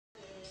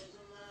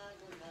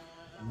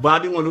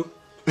badi ngolu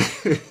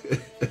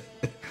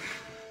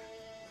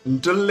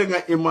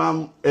ntellenga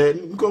imam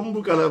ko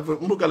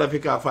mbukala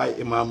fika fa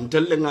imam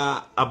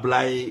ntellenga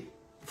Ablay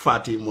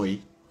Fatty moy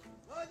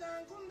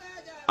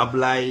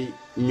Ablay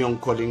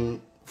Nyonkoling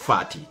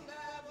Fatty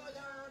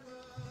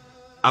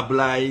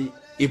Ablay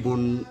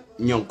Ibn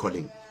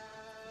Nyonkoling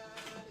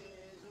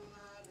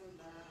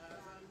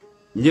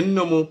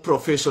ñinno mo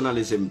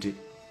professionalism ti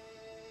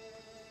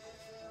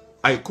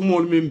ay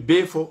kumol min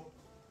befo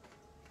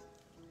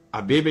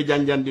a bebe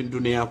janjandin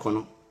duniya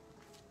kono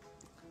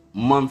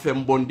man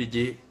fen bondi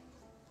je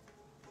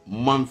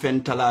man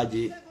fen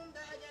talaji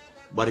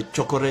bari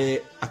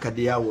chokore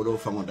akadiya wolo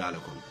fango dala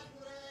kono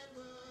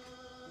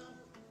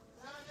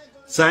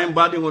sayin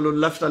badi ngolo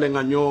laftale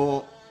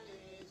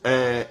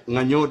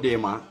nganyo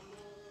dema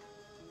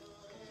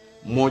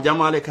mo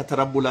jamale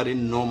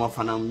katarabularin noma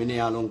fanan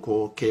miniyalon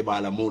ko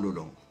kebala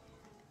molulon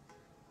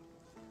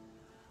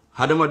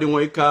hadama di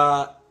ngoy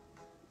ka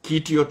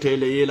kitiyo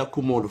tele yela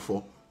kumolu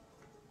fo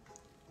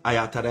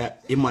ayatara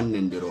iman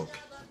nendiroke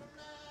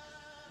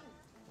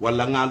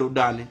walla ngalu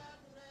dane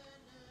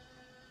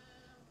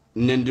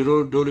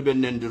nendirol dolu be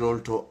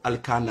nendirol to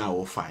alkana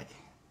o fay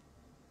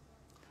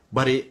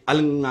bari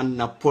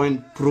alnganna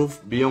point proof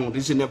beyond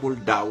reasonable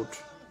doubt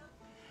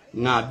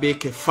nga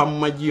beke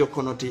fammaji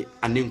yokonoti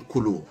anin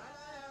kulu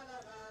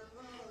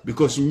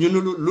because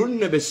nyunulu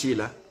lunne be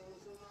sila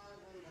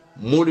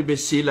modi be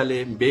sila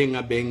le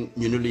benga ben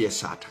nyunulu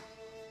yesata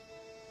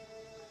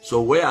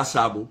so we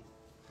asabu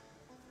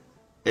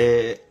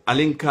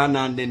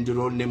alinkana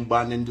nendirol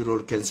nemba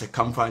nendirol kense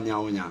kamfa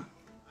nyaonya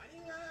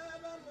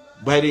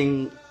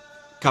baring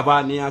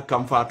kabania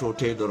kamfa to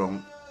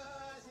tedoron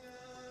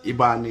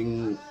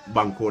ibaning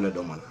bankole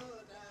domala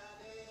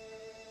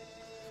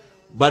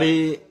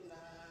bari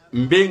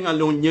mbenga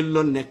lo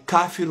nyellon ne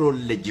kafirol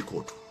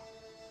lejikoto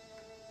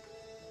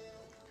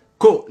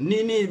ko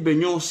nini be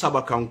nyo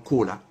sabakan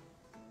kula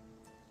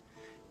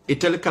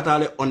itel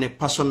katale on a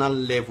personal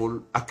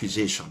level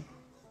accusation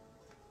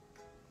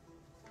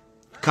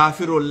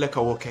kafirol le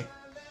ka woke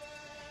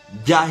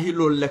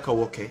jahilol le ka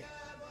woke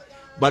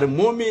bar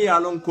momi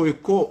yalon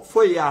ko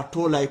fo ya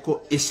to lay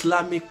ko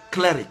islamic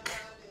cleric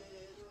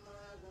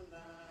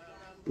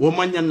wo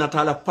manyan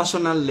natala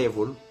personal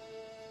level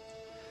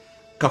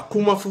ka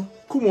kuma fo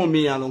kumo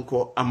mi yalon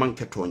ko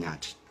amanke to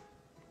nyati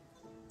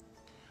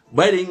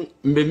bayring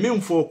mbe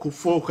min fo ku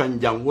fo kan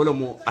jam wala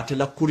mo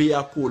atela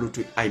kuriya ko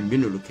lutu ay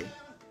minuluke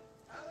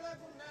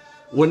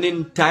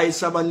wonin tay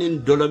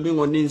sabanin dolomi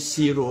wonin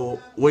siro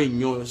way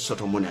nyo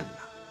soto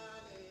monella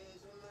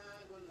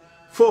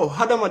fo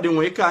hadama de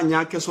ngoy ka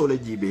nya keso le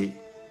jibe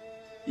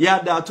ya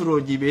daturo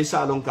jibe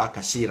salon ka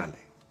kasirale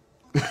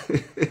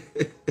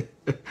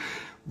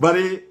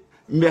bari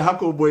mbe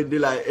hako boy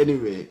dila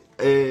anyway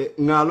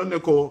ngalo ne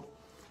ko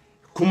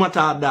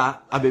kumata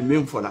da abe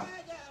min fola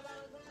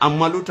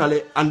amalu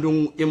tale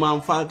andun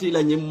Imam Fatty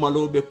la nyim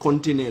malo be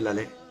continue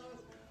lale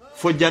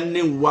fo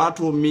janne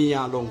wato mi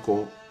ya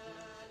lonko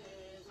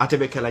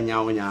atebe kala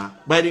nyaawnya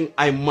bayring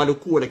ay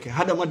maluku wala ke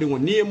hadama dingo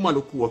ni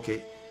maluku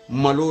woke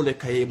malole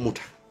kay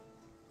muta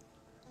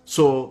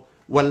so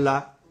walla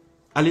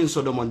alin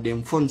sodomon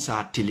dem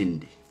fonsa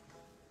tilindi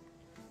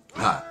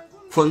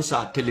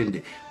fonsa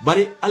tilindi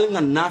bari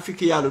alnga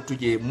nafiki yalo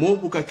tuje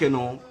mobuka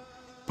keno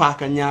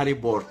paka nyaari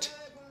bort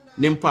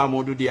nim Pa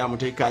Modou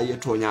diamute kay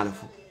to nyaala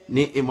fo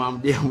ni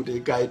imam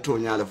diamute kay to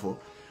nyaala fo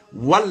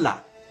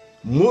walla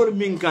mor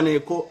min kane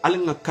ko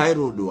alnga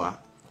kayro duwa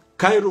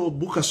Kairo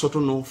buka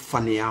sotono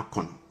fania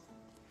kono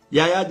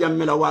yaya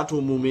jammela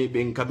watu mume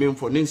ben kabin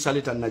fo nin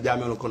salita na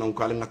jamelo kono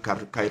ko alanga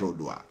Kairo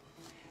duwa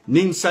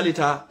nin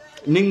salita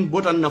nin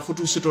botan na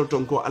futu sitol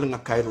ton ko alanga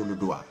Kairo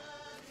duwa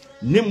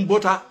nin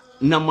bota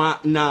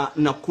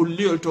na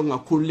kulliyol to nga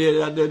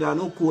kulliyol da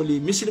no koli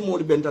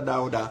muslimol benta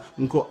dawda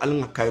nko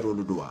alanga Kairo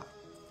duwa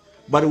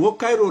bari wo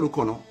Kairo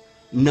kono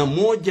na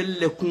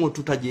mojelle kungo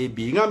tutaje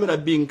bi ngamira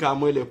binka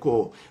moyle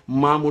ko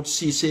Mahmoud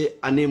Cissé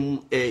anim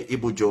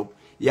Ibou Diop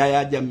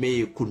yaya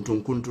jamme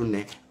kuntun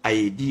ne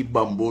ay di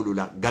bambolu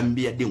la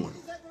Gambia dingol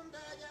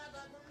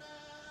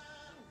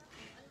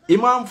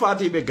Imam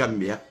Fatty be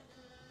Gambia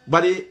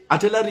bari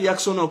atela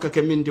reaction o ka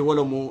kemindi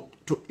wala mo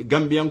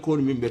Gambian ko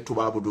min be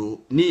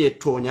tubabudu ni e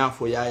tonya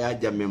fo yaya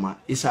jamme ma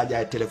isa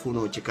ja telephone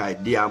o cikay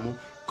diamu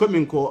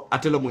komin ko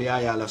atela mo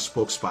yaya la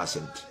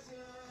spokesperson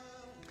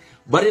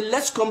bari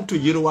let's come to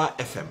Yirwa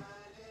FM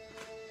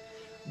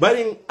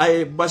bari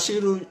ay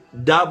Basiru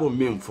Dabo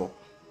minfo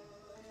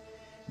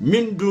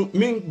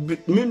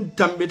min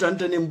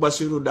tambitante nim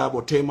Basiru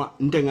Dabo tema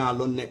ndenga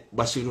lonne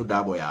Basiru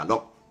Dabo ya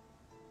lo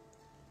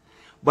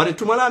bari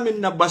tumala min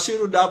na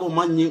Basiru Dabo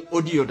manyi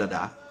audio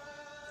dada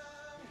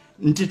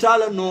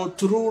ntitala no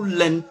true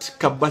length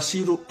ka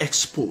Basiru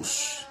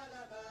expose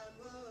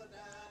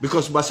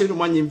because Basiru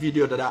manyi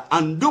video dada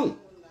andung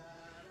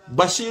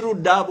Basiru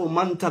Dabo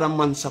mantara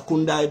man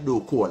sakunda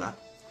do kola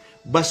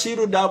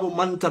Basiru Dabo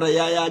mantara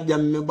yaya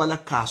jamme bala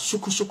ka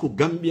suku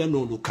Gambia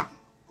no luka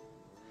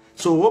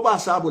so woba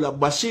sabula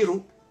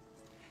Basiru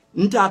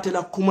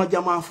ntatela kuma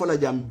jama fola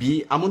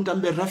jambi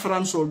amuntambe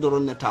reference ol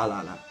doron ne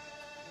talala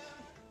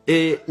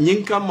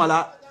nyinka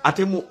mala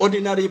atemu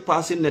ordinary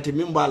person neti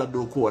mimbala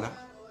do kola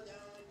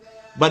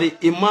bari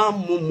imam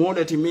mu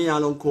modati mi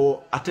yalon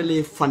ko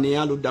atele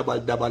faniyalu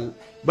dabal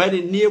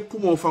bari ni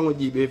kumo fango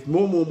jibe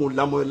momo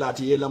lamo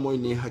lati ye lamo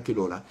ni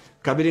hakilola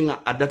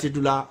kabiringa adati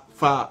dula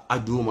fa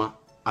aduma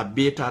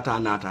abe tata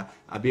nata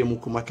abe mu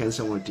kuma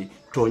kensa wonti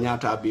to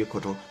nyata abe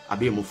koto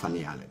abe mu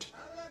faniyalati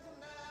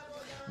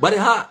bari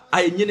ha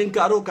ay nyinin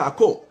karo ka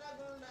ko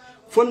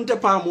fonte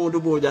Pa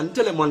Modou Bojang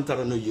tele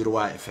montara no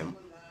Yirwa FM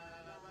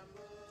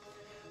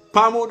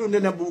Pa Modou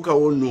nene buka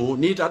wonu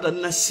ni tata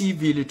na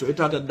civil to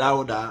tata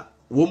dawda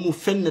wo mu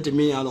fennete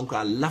mi yalon ko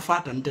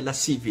lafata nte la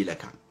civil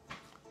kan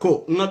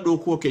ko ngado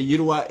ko ke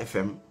Yirwa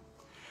FM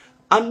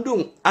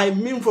andum ay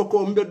min fo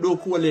ko mbe do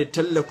ko le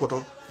telle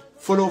koto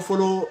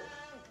folo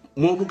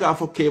mo buka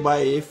fo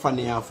keba e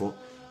faniya fo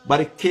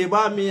bari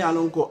keba mi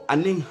yalon ko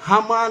anin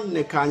haman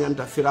ne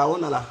kanyanta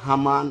firawona la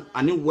haman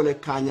anin wole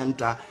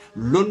kanyanta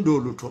londo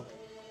luto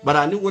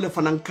barani wole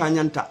fanan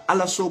kanyanta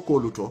ala soko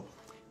luto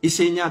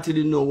ise nyati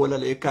no wala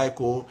le kay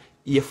ko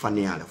ye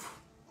faniya la fo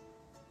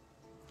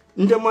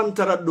nde man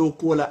tara do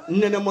ko la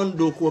nene man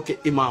do ko ke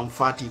Imam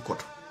Fatty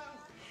koto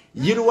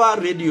Yirwa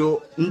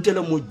radio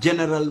ntele mu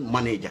general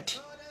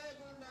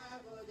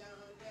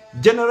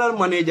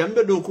manager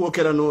mbe do ko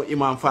kerano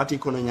Imam Fatty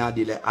kono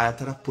nyaadi le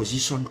ayatara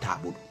position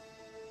tabudu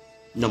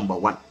number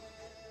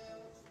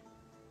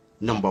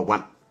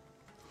 1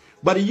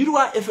 bari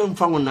Yirwa FM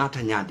fango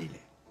nata nyaadi le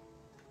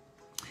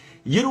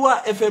Yirwa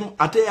FM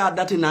ate ya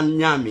dati nan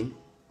nyami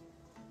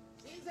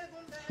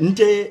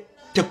nte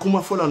te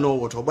kuma fola no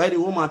woto bari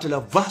woma tela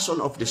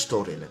version of the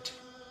story let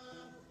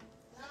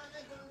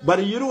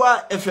bari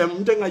Yirwa FM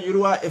ntenga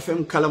Yirwa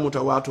FM kala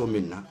muta wato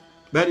minna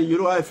bari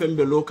Yirwa FM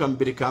be lokam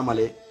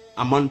birikamale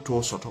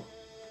amanto soto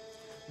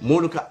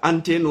moluka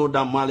anteno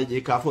da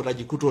maleje ka fo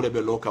raji kutore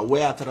be loka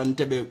waya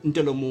tarantebe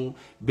ntelo mu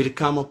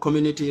birkama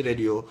community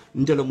radio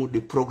ntelo mu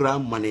the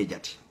program manager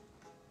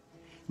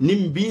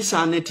nimbi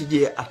saneti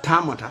je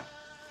atamata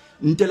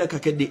ntele ka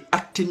ke the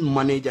acting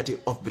manager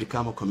of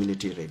birkama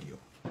community radio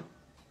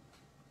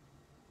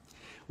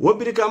wo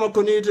birkama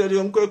community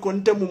radio ko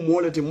konte mu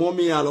molati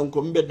momi yalon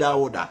ko mbe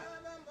dawoda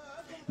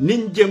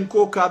nin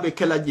jenko kabe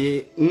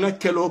kelaje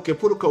ngakelo ke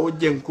pour ka wo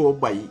jenko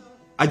bayi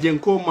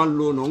ajenko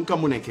mallo no nka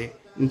muneke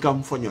nka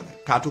mfonyole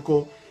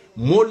katuko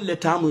mol le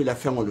tamu ila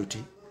fengoluti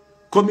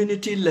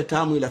community le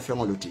tamu ila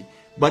fengoluti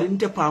bari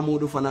nte Pa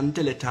Modou fana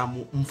nte le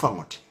tamu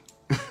mfangoti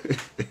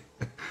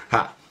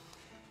ha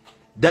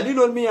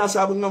dalilol mi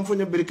asabu ngam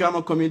fonyo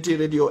birkama community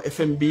radio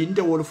FMB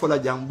nte wol fola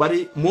jam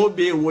bari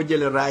mobe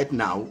wojele right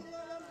now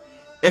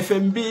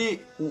FMB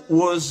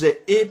was a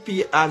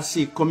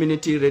APRC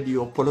community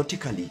radio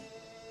politically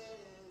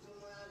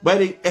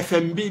bari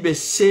FMB be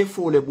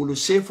sefo le bulu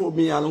sefo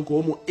mi alon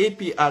ko mo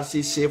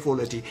APRC sefo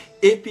lati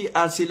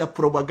APRC la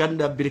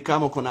propaganda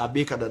birkama kona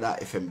be kadada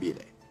FMB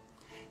le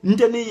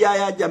nteni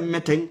yaya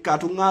jammeten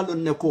katu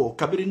ngalon ne ko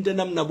kabirinte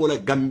namna bola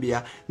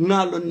Gambia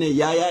ngalon ne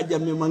yaya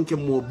jamme manke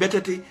mo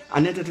betati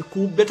anetati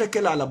ku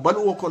betakela la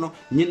balu kono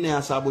nyinne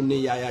asabu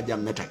ne yaya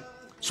jammeten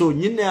so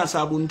nyinne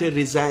asabu nte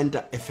resign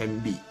ta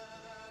FMB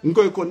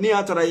ngoy ko ni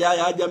atara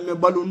yaya jamme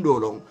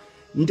balundolon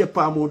nte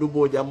Pa Modou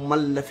Bojang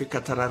malla fi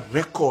katara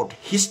record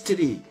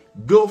history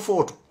do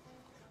photo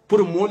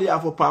pour moli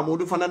afo Pa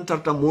Modou fanan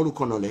tarta molu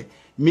konole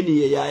mini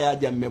ye yaya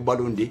jamme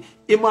balundi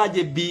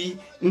image bi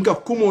nka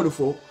kumolu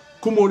fo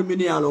kumolu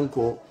mini alon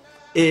ko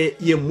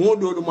ye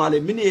modolu male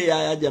mini ye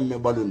yaya jamme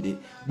balundi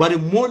bari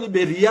moli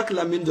be riyak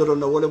la min doro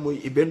na wala moy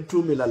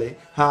ibentu milale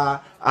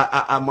ha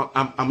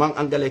amang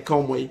angale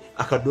kawmoy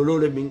aka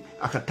dolole min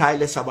aka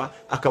tayle saba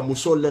aka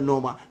musolle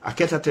noma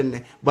aketa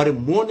tenne bari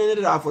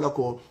monene afo la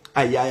ko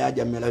ayaya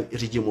jamela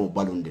rijimo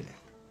balundile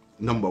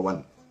number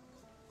 1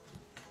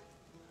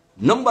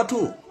 number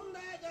 2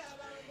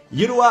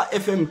 Yirwa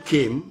FM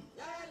came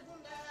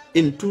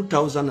in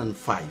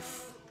 2005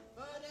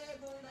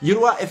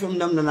 Yirwa FM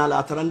namna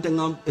la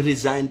tarantanga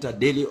resigned to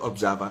Daily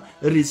Observer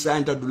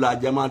resigned to dula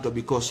jamato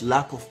because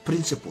lack of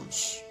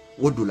principles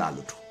wodula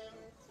luto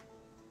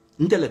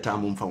ndele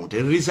tamu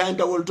mfaunte resigned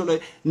to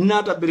woltole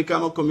nata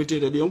birkama committee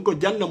radio onko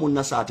janna mun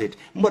nasatet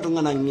mbato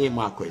ngana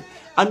ngema koy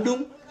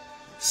andum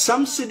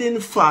Samsidin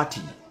Fatty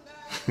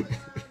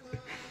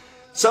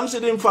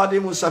Samsidin Fatty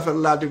mu suffer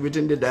lot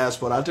within the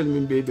diaspora tell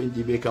me baby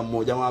jibe kam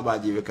mo jama ba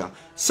jibe kam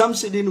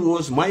Samsidin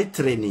was my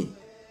trainee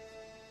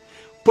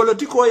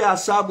politiko ya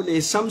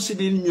sabule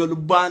Samsidin nyol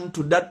ban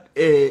to that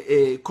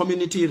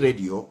community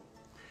radio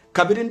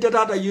kabirin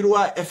tata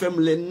Yirwa FM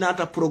le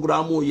nata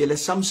programo yele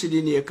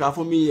Samsidin ye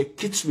kafomi ye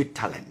kids with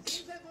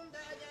talent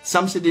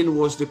Samsidin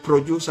was the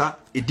producer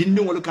e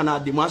dindi ngol kana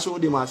dimaso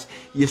dimas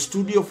ye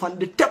studio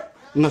fund tap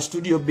nga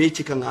studio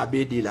bechi kanga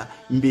bedila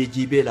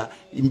mbeji bela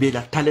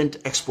imbela talent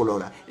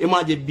explorer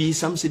imaje bi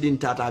Samsidin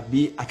tata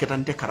bi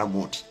aketante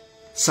karamoti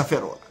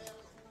safero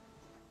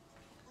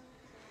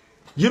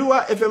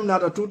Yirwa FM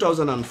nata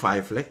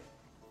 2005 le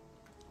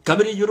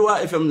kabiri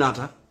Yirwa FM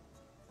nata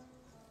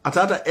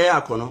atata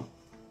air kono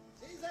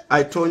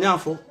ay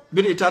tonyafo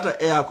biri tata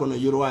air kono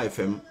Yirwa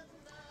FM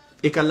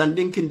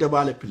ikalandin kinde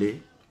bale play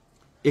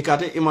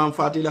ikate Imam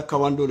Fatty la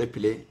kawando le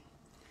pile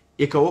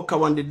ikawo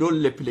kawande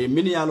dol le pile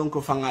mini yalon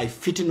ko fanga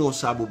fitino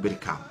sabu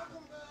Birkama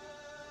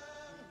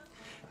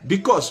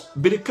because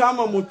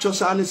Birkama mu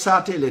chosani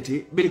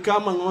sateleti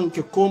Birkama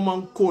ngonke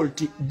koman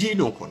kolti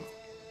dino kono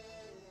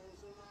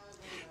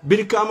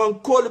Birkama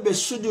kolbe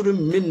sujuru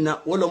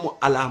minna wala mo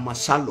alama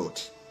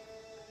saloti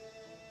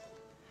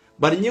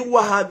bari nyi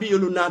wahabi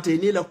yolu nate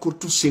ni la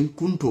kurtu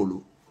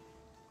sinkuntolu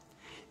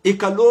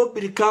ikalo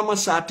Birkama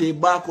sate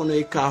ba kono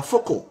ika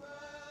foko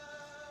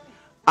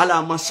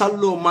ala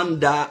masallo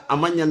manda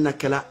amanya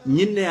nakela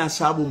nyinne ya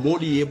sabu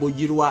moli yebo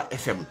jirwa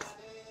FM to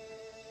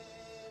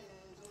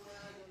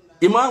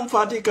Imam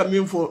Fatty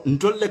kaminfo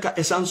ntolle ka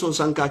esanso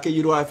sanka ke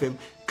jirwa FM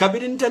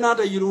kabirin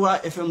tenata jirwa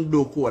FM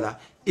do kola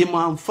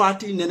Imam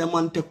Fatty nene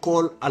mante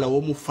call ala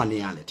womu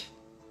faniyalete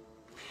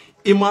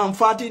Imam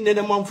Fatty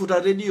nene man futa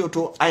radio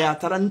to aya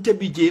tarante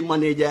bije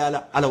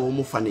manager ala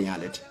womu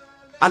faniyalete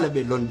ala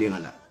be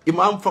londingala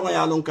Imam fanga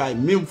yalon kay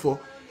minfo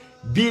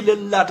bile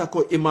lata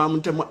ko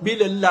imam te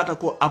bile lata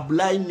ko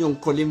ablay nyon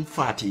kolim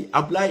Fatty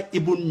ablay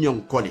ibun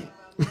nyon kolim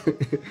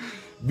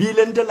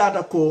bile nte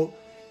lata ko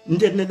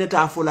ndenne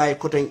neta fulay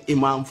koten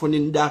imam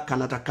foninda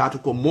kanata katu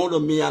ko molo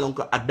mi yalon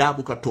ko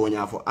adabu ka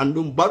tonya fo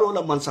andum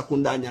barola man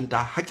sakunda nyanta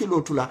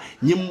hakilo tula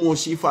nyimmo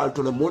sifal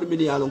tula mol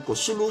mi yalon ko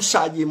sulu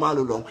saji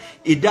malulong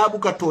idabu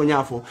ka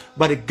tonya fo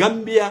bari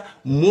Gambia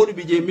mol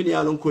bi je mi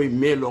yalon ko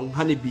melong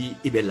hani bi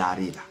ibe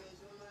larila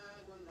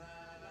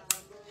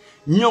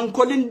nyon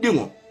kolin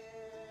dingo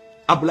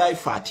Ablay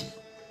Fatty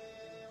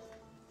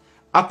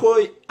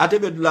akoy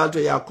atebe dulato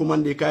ya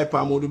kumandi kay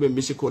Pa Modou be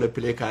misiko le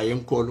pele kay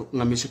yenkolu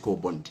nga misiko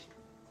bondi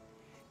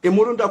e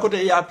murunda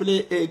kote ya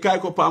pele e kay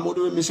ko Pa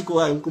Modou be misiko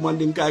wa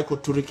kumandi kay ko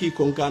turki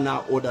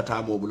konkana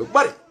odata mobulo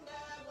bari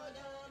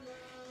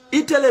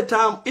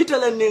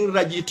itele ning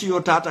rajitiyo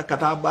tata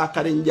kata ba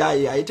karin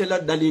jaya itela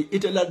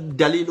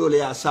dalilo le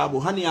ya sabu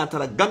hani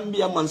atara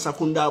Gambia man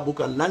sakunda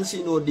buka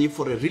lansino di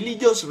for a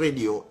religious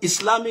radio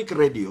Islamic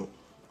radio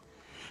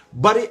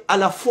bari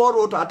ala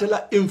foro to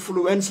atela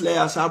influence le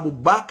ya sabu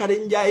bakari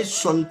njay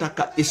sonta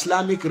ka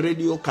Islamic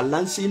radio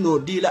kalansi no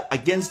dila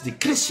against the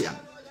Christian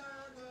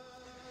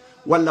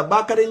wala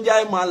bakari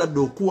njay mala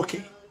do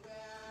kuoke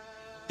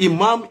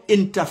imam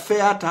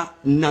interferata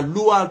na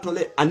luwa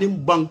tole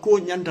anim banko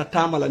nyanta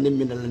tamala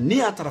niminala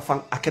ni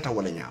atarafan aketa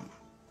wala nyama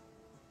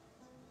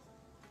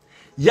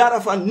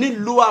yarafa ni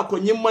luwa ko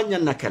nyimma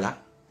nyanna kala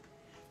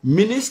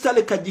minister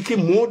le kajiki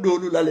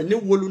modolu lale ni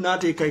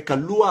wolunate kay ka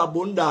luwa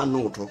bonda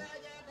noto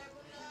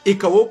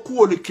ika wo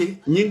kuolike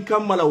nyinka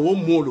mala wo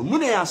molu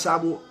mune ya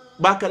sabu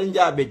bakari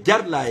njabe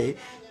jarlae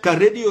ka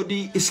radio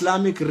di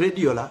Islamic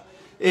radio la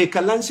e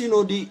ka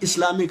lansino di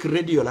Islamic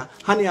radio la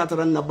hani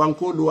ataran na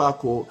banko luwa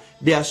ko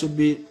there should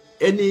be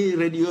any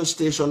radio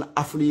station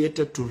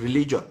affiliated to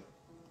religion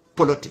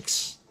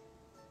politics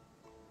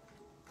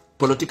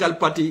political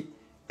party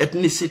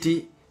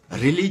ethnicity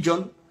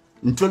religion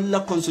ntolla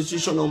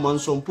constitutional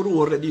manson pour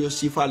wo radio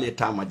sifale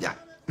tamaja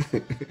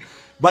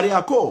bari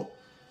ako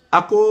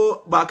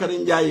bakari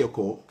njaye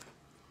ko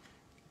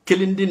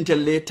kelindin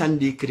telle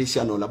tandi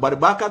Christiano la bar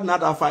bakar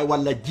nata fay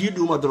wala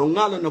jidu madro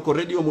ngalo nako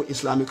radio mu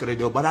Islamic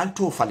radio baral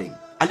to falling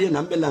ali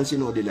nambe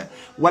lansino dile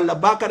wala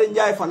bakari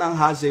njaye fanan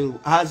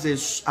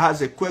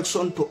has a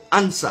question to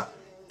answer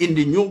in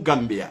the new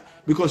Gambia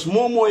because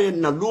momo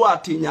na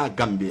luati nya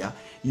Gambia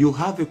you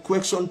have a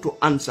question to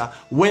answer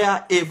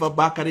wherever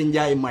Bakari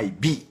Njai might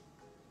be.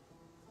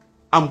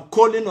 I'm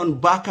calling on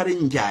Bakari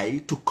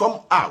Njai to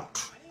come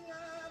out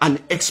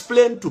and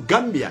explain to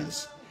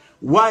Gambians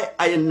why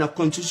I am a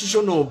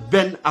constitutional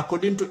ban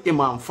according to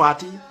Imam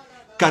Fatty,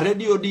 ka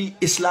radio di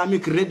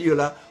Islamic radio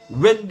la,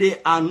 when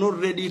they are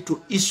not ready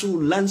to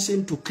issue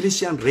lancing to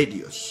Christian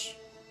radios.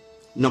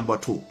 Number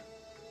 2.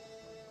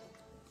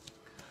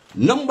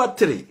 Number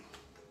 3.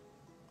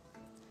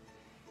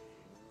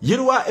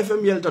 Yirwa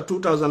FM yelta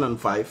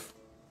 2005,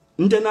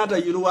 Ndenata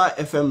Yirwa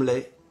FM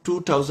le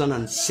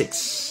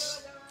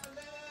 2006.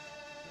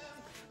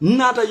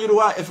 Nata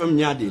Yirwa FM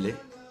nyadile,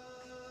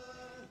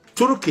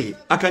 Turkey,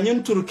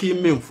 akanyin Turkey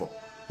minfo.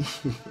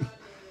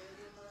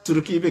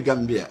 Turkey be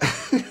Gambia.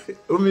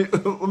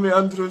 Umi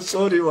Andrew,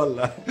 sorry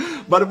wallah.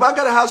 But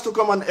Bakari has to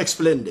come and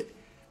explain it.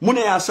 Mune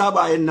ya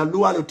saba na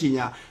luwa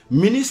lutinya,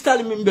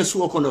 minister mimbe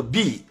suwo kono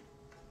B.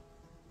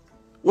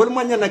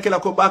 Walmanya na kila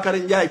ko Bakari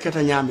Njai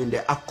keta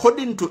nyaminde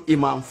according to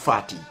Imam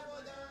Fatty.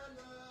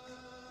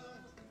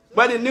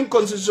 Bari nin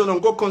constitution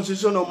go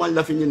constitution man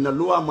la finyina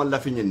luwa man la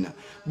finyina.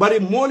 Bari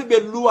moli be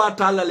luwa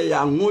talale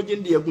ya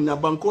ngojindi na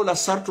bankola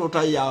sarto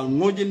ta ya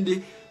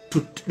ngojindi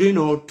to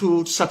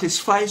to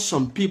satisfy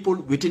some people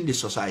within the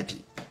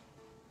society.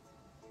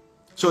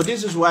 So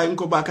this is why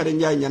Nko Bakari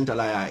Njai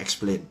nyantala ya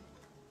explain.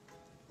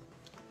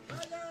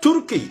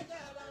 Turkey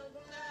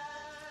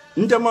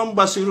ndemam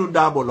Basiru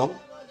Dabolong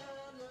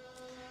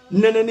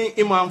neneni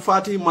Imam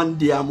Fatty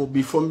mandiamu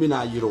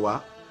bifombina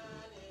yirwa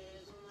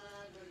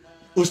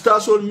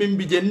ustasol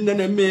mimbije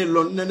nene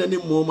melon neneni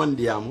mo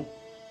mandiamu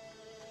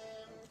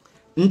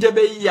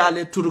ndebe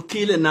yale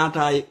Turkile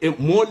nata e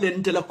mo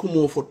lentela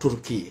kumo fo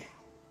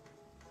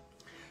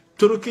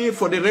Turkey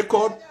for the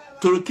record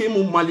Turki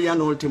mu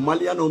Maliano ti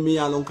Maliano mi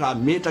yalon ka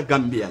meta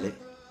Gambia le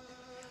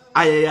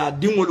ayaya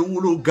dingol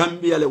wulu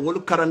Gambia le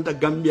wol karanta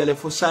Gambia le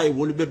fo sai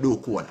wol be do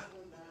ko wala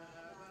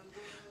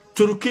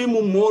Turki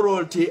mu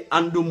morol ti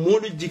andu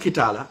modu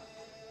jikitala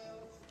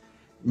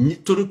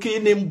Turki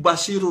nim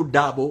Basiru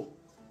Dabo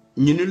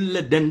ñinul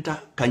le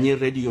denta kanyi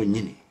radio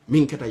ñini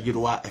min keta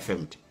Yirwa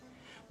FM ti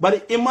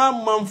bari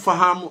imam man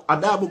fahamu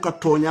adabu ka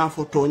tonya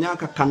fo tonya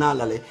ka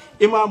kanala le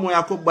imam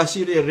ya ko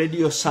Basire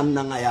radio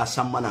sanna nga ya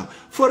sammana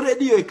fo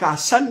radio ka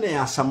sanne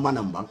ya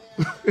sammana bang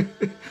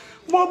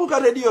mo bu ka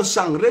radio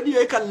sang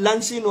radio ka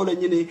lansino le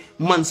ñini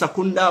man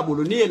sakunda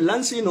bulu ni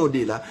lansino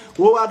dila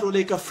wo wato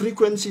le ka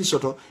frequency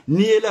soto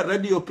ni la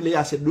radio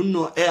player se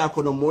dunno e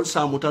akono mol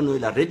samutano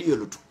la radio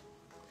lutu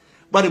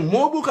bari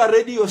mobu ka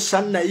radio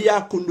sanna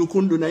ya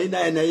kundu na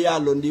ina ya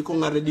londi ko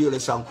nga radio le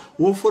sang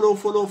wo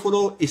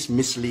follow is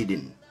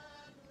misleading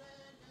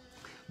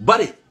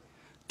bari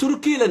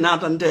Turki le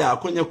natante ya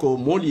konya ko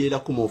moli la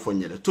kumo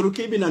fonyele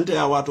Turki bi nante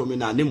ya wato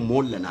mina ni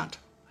mol le nata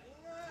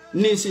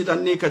ni sita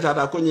ni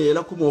kachata konye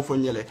la kumo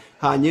fonyele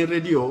ha nyi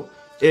radio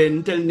e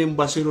ntel nim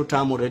Basiru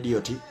tamu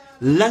radio ti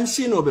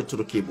lansino be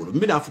Turki bulu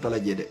mbina futala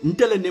jede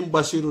ntel nim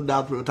Basiru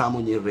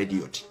tamu nyi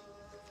radio ti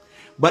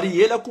bari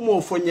yela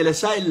kumo fonyele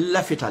sai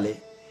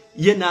lafitale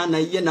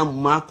yena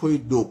makoy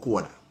do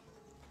ko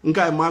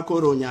ngai mako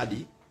ro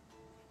nyaadi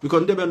biko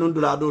ndebe non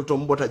dula do to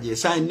mbota je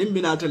sai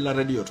nimbinate la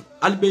radio to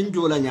albe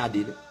njola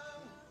nyaadi de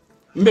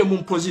mbe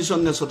mum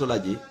position ne soto la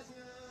je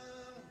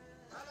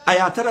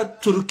aya tara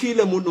Turki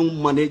le munum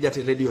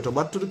manejati radio to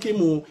ba Turki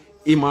mu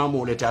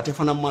imamu le tate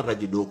fana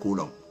marraji do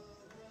kulon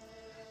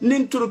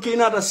nin Turki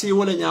na da si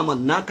wala nyama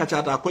na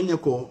kachata konye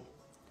ko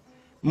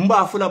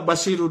mba fula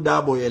Basiru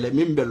Dabo yele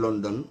mimbe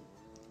London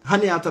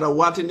hani atara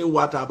wati ni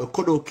wata be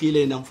kodo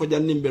kile na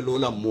mfojan nimbe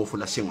lola mofu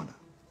la singoda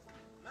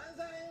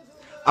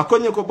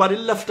akonye ko bari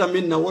lafta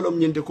minna wolom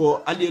nyinde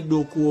ko ali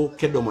do ko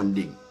kedo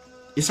monding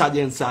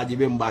isaje en saji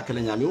be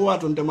mbakale nyami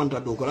wato ndemanta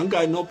do ko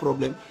ngay no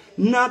problem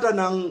nata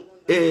nan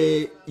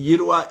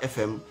Yirwa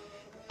FM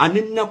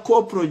aninna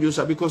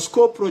co-producer because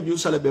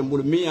co-producer le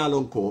bembul mi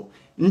alon ko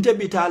nte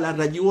bitala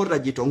radio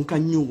rajito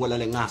nkanyu wala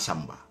le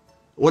ngasamba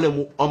wala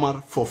mu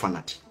Omar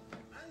Fofanati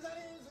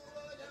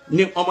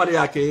ni Omar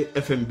yake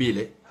FM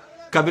bile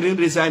kabirin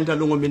resign ta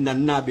lungo minna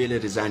nabele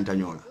resign ta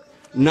nyola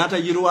nata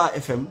Yirwa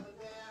FM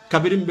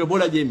kabirin be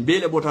bola je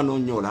mbele botano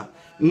nyola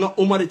nga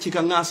Omar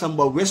chika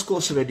ngasamba West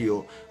Coast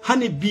Radio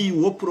hani bi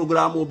wo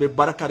programo be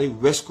barakari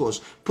West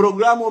Coast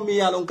programo mi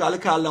yalon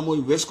kala moy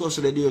West Coast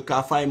Radio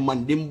ka fay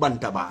mandim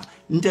bantaba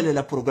ntele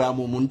la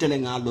programo mun tele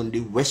ngalon di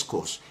West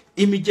Coast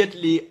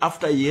immediately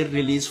after year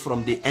release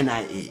from the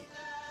NIA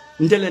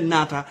ntele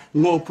nata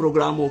ngo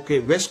programo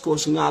ke West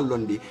Coast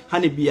ngalon di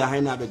hani biya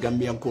hayna be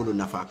Gambian ko do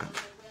nafaka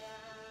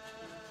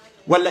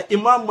wala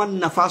imam man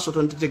nafa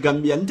soton te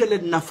Gambia ntele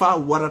nafa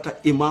warata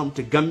imam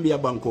te Gambia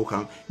banko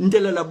kan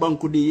ntele la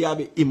banku di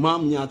yabe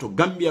imam nyato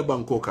Gambia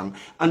banko kan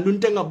andun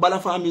tenga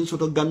balafa min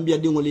soto Gambia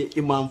dingoli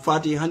Imam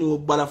Fatty hani wo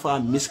balafa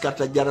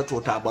miskata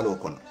jarato ta balo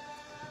kon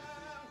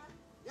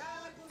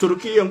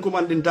Turki yon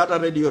kumandin data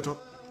radio to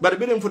bar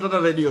birim futata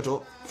radio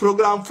to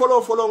program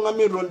follow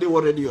ngami rondi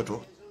wo radio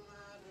to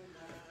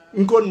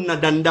nkon na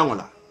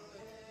dandangola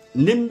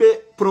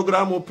nimbe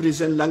programo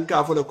prison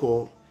lanka folo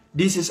ko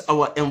this is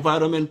our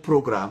environment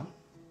program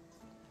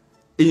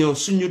in your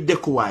sunyu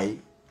dekuwai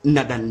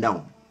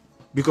nadandaw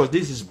because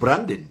this is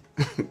branding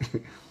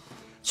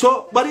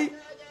so bari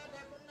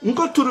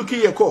nko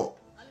Turkiye ko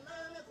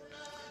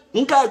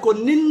nka ko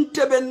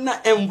nintebe na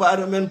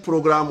environment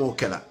program o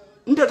kala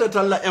ndata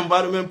talla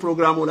environment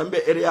program o lambe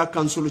area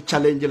council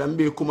challenge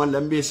lambe kuma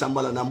lambe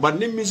sambala na but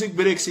ni music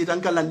break sit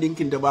anka landing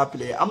kinde ba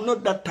play I'm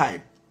not that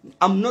type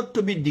I'm not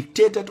to be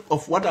dictated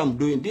of what I'm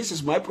doing this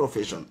is my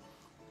profession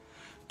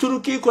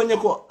Turki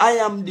konyeko I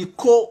am the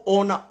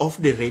co-owner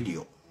of the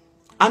radio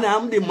and I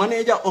am the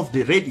manager of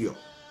the radio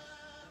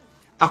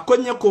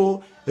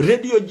akonyeko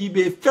radio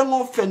jibe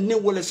fengo fenni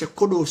wala se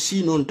kodo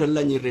sinon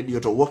tallani radio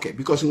to woke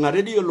because nga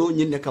radio lo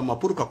nyine kama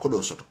puru ka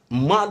kodo soto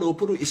malo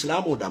puru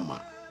islamo damma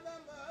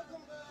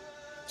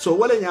so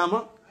wala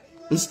nyama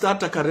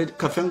nstata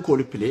ka fenko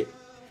li play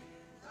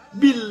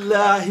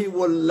billahi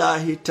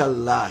wallahi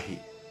tallahi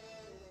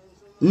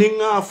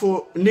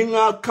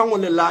ninga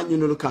kangole la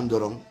nyunul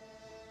kandoron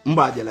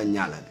mbaje la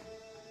nyalale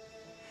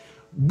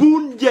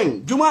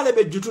bunjeng jumale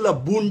be jutula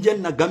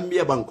bunjen na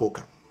Gambia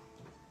bankoka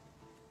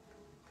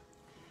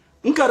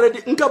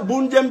nka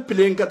bunjen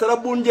play nka tara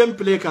bunjen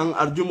play kan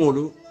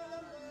arjumolu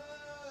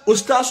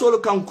ustasol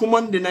kan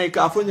kumande nay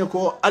ka fonya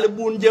ko al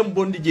bunjen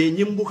bondi je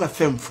nyimbu ka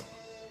femfu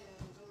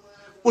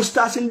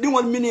ustasin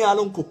dingol mini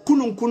alon ko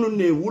kunun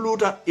ne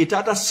wuluta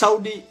itata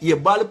Saudi ye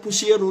bal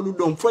pusiero lu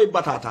don foy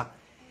batata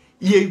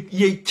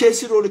ye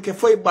chesiro ke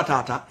foy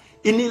batata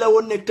inila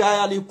wonne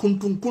tayali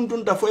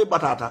kuntun ta foy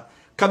batata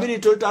kabiri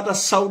to tata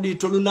Saudi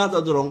to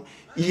lunata doron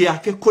ya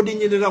ke kodi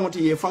nyini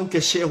ramoti ye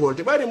fanke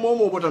shareholder bari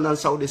momo botana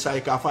Saudi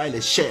sai ka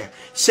faile share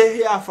se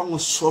ya fango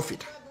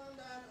sofita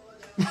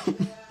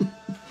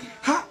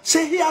ha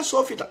se ya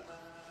sofita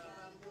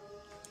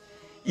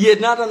ye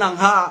nata nan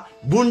ha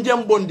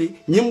bunjam bondi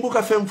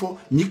nyimbuka femfo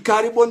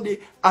nyikari bondi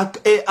ak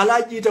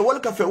alaji ta wal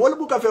kafe wal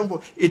buka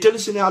femfo itel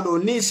sinalo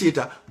ni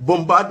sita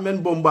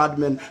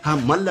bombardment ha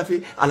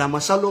mallafi ala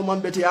masallo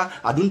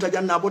mambetia adunta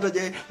janna bota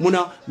je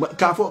muna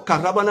kafo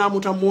karabana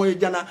muta moy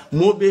jana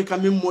mobe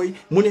kamim moy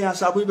mune ya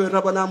sabu be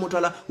rabana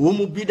mutala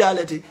womu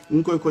bidaleti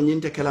nkoy ko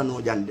nyinte kala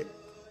no jande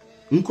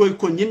nkoy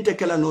ko nyinte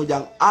kala no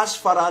jang as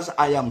far as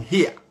I am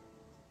here.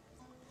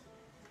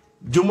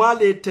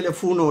 Jumale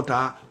telefono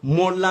ta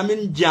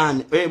Molamin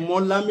Jane,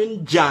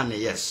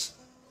 yes,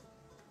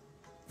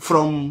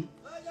 from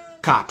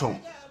Karton.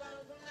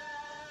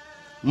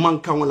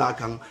 Mankawala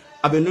kang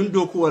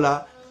abenundo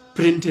kuala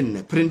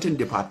printing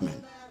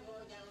department.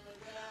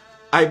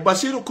 I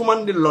basiru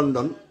command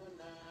London.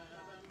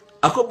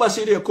 Ako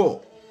basiru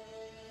ko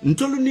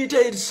ntolu nite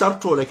it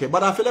sarto leke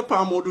bara fele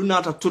Pa Modou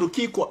nata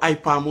Turki ko ay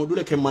Pa Modou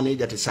leke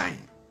manager te sign.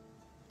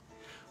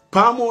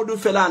 Pa Modou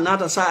fela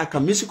nata sa ka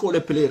misiko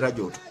le play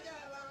radio.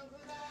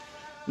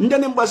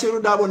 Ndene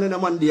Basiru Dabo nena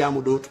man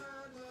diamu dot.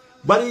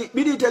 Bari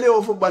bidi tele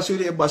ofu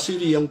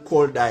Basiru yang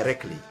call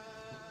directly.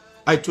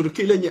 Ay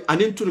Turki lenye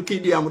anin Turki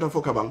diamu ta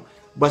fokabang.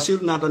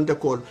 Basiru natante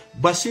call.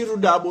 Basiru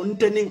Dabo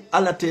ntening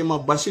alatema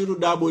Basiru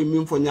Dabo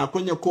imimfo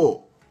nyakonya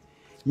ko.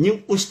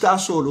 Nyim usta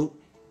solo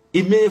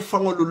ime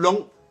fangolu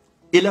long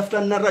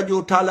ilafta na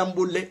radio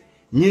talambulle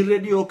nyi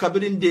radio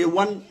kabirin day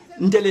one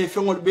ndele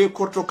fengol be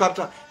korto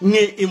karta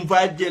nge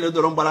invite jele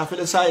doron bala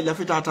fele sai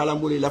lafita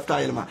talambuli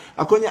lafta elma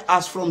akonya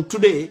as from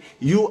today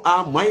you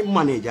are my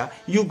manager,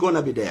 you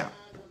gonna be there.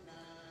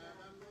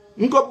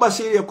 Nko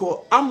Basiru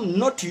ko I'm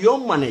not your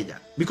manager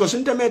because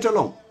intimate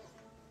long.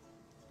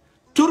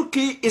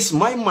 Turkey is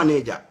my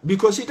manager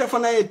because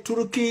itafana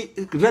Turkey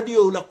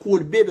radio la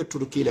cool baby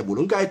Turkey le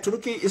bulunga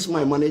Turkey is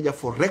my manager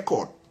for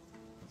record.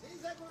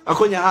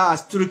 Akonya ha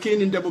Turkey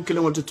ni ndebo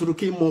kilometer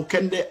Turkey mo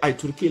kende ay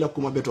Turkey la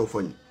kuma beto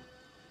foni.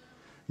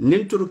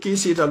 Nin Turkey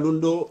sita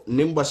lundo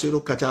nin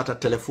Basiru kachata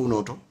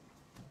telefono to.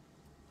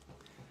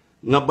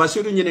 Nga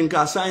Basiru nyine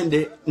nka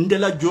sainde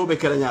ndela jobe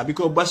kelanya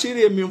because Basiru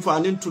ye mimfa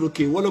nin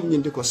Turkey wala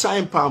mnyinde ko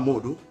sain Pa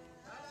Modou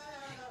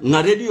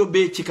nga radio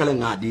be chikala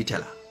nga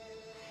ditela.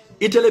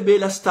 Itele be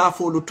la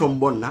staffo lu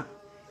tombonna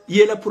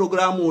yela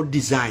programme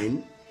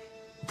design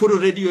pour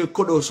radio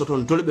kodo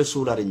soton tolbe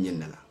surare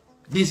nyinela.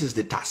 This is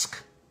the task.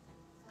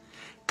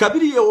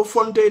 Kabiri ye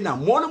fonte na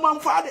mono man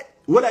fade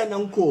wala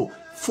nanko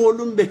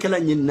folumbe kala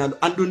nyinna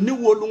andu ni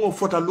wolungo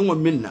fota lungo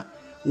minna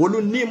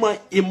wolu nima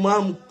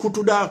imam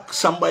kutuda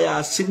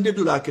sambaya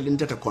sindidula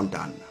kelintata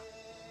kontana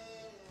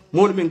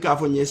mono min ka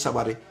fonye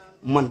sabare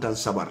mantan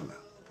sabarla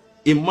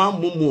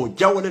imam mu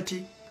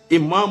jawlati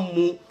imam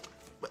mu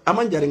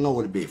amanjare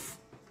ngawol bef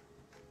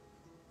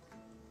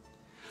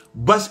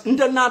bas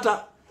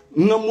ndanata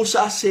nga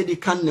Musa Sedi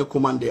Khan ne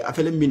commande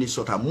afele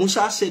Minnesota.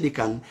 Musa Sedi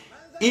Khan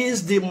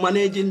is the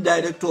managing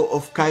director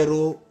of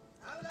Cairo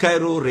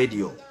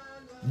Radio,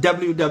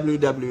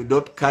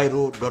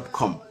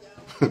 www.cairo.com.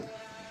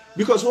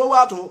 Because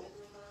wato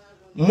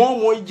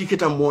momo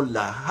ijikita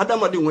mola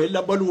hadama dingwe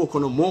la balu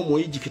kono momo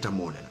ijikita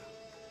mola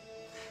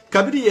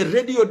kabiri ye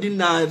radio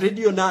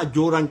na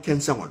joran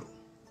kensangolo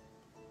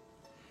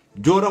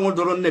joran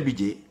doron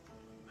nebije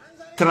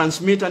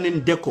transmitter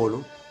nin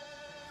dekolo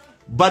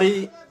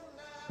bari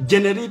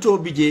generator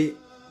bije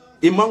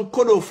imam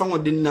kodo fango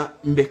dinna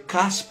mbe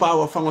kas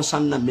power fango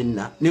sanna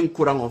minna nin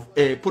kurango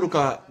pour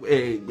ka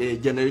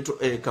generator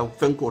ka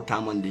fenko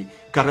tamandi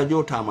ka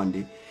radio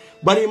tamandi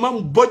bari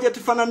imam budget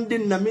fanan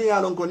dinna mi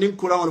yalon ko nin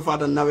kurango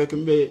fata nawe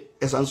kembe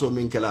essence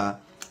min kala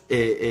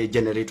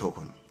generator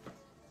kono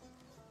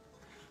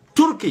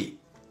Turkey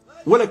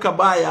wala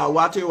kabaya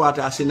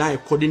wata asinaye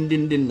kodin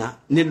dinna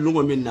nin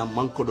lungo minna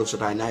man kodo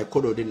sota naye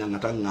kodo dinna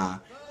ngata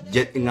nga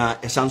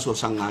essence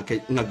sanga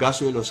ke nga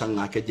gasoil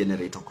sanga ke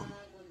generator kono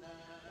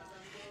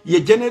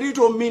ye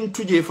generator min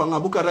tuje fanga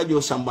buka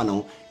radio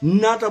sambano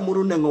nata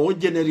murune nga o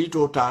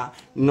generator ta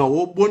nga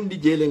o bondi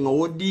jele nga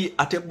o di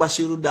ate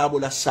Basiru Dabo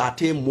la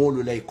sate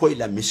molu lay koy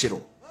la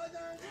misiro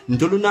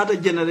ndolu nata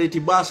generate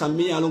basa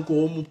mi alon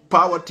ko mu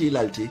power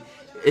tilalti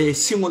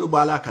singolu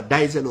bala ka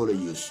diesel lo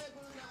use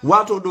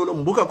wato dolo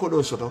mbuka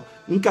kodo soto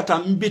nkata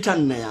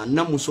mbitan na ya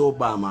na muso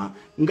bama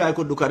nga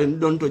ko dukare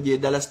donto je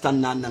dala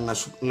stanna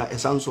nga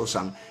essence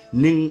sang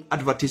ning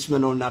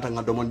advertisement on nata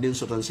nga domondin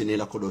soton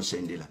sinela kodo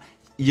sendila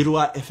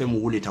Yirwa FM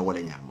wulita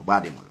wala nyama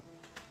bade mo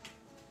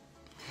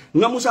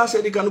nga Musa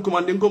Sedi Khan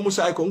commanding ko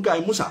Musa ko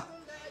ngai Musa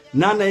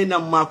nana ina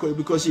mako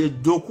because ye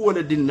doku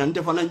wala din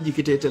nante fanan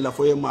jikite la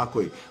foye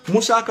mako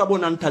Musa ka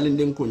bonan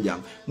talindin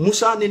kunjam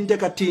Musa ninte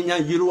ka tinya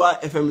Yirwa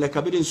FM le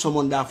kabirin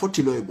somonda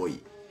fotilo e boy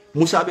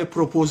Musa be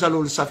proposal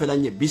ol safela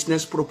nye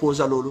business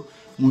proposal ol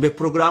mbe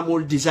programme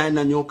ol design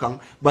na nyokan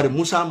bari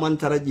Musa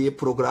mantara je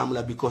programme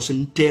la because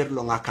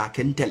nterlo nga ka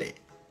kentele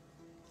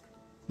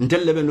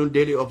ntelle non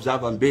daily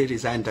observer be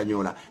resign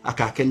tanyola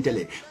aka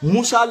kentele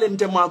Musa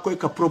lente ma koy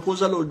ka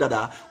proposal ol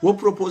dada wo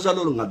proposal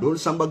ol ngadol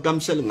samba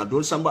gamsel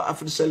ngadol samba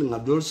afrisel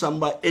ngadol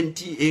samba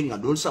NTA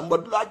ngadol samba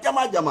dula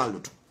jama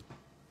lutu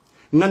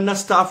nganna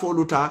staff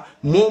oluta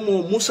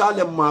momo Musa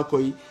le ma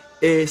koy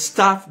a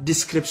staff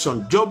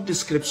description, job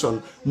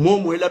description,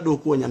 momo ela do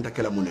ko nyanta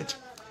kala muneti.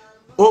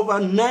 Over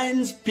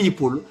 9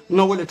 people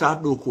nga wole ta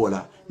do ko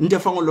la nde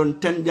fangolon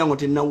 10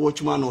 jangoti na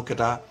watchman o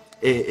keta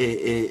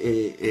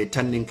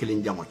tanning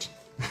kilin jangoti.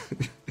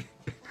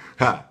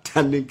 Ha,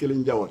 tanning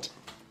kilin jangoti.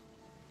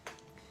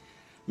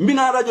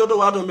 Mina radio do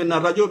wado mina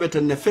radio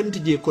betenne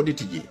fentiji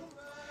koditiji.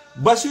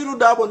 Basiru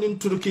Dabo nin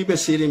Turki be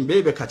sirin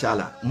bebe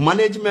kachala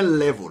management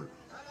level.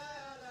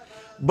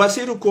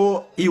 Basiru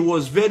ko he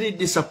was very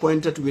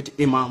disappointed with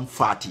Imam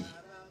Fatty.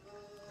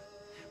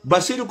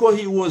 Basiru ko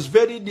he was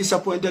very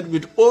disappointed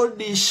with all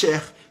these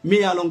sheikh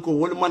mi alon ko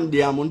wolman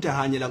diam unte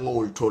hanyela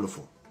ngol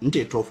tolfo.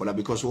 Nte tofola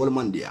because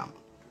wolman diam.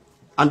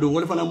 Andu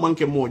wolfana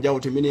manke mo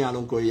jawti mini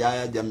alon ko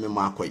yaya jamme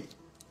makoy.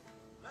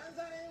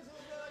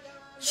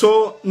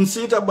 So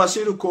nsita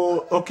Basiru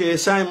ko okay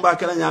sa mba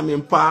kala nyame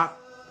mpa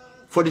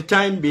for the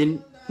time being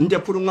nte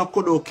purunga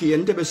kodo ki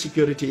nte be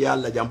security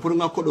yalla jam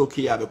purunga kodo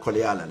ki yabe kole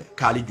yalla le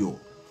kali jo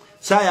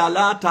sa ya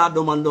la ta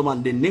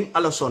doman de ning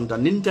ala sonta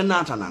ninte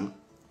nata nan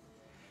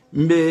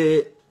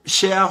mbe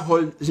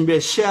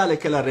share le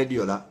kala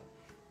radio la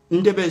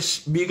nte be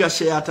biga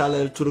share ta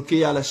la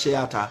Turkiya la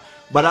share ta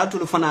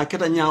baratul fana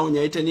keta nyaaw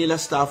nyaite ni la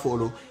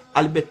staffolo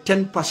albe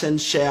 10%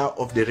 share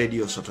of the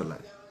radio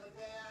satellite.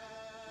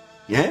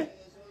 Yeah,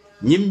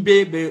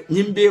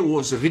 Nyimbe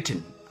was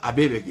written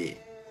abebe.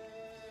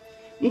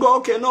 Ngo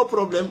okay, no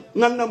problem.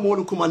 Nana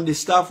molu command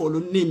staff or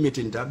ni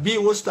meetinta. Be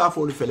wo staff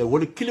or fele.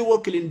 What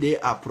killing they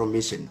are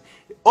promising.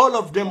 All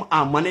of them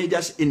are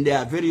managers in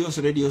their various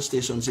radio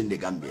stations in the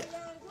Gambia.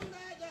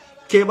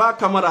 Keba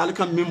kamara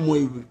alika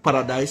mimwe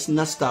paradise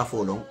na staff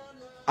olong.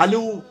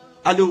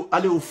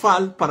 Aliu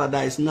fal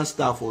paradise na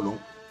staff olong.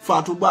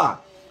 Fatuba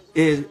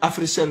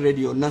Africell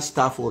radio na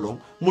staff olong.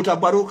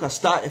 Mutabaruka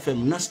Star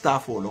FM na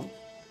staff olong.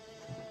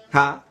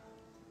 Ha?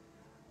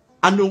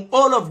 And on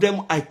all of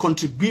them, I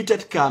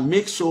contributed ka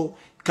make so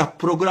ka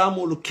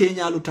programo lu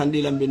Kenya lu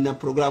tandila mbina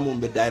programo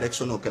mbe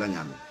direction o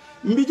keranyami.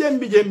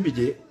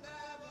 Mbije.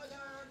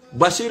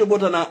 Basiru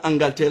botana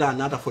Angleterre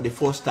nata for the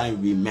first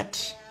time we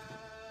met.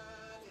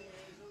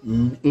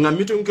 Nga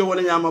meeting ke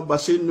wale nyama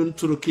Basiru nun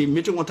Turki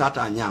meeting o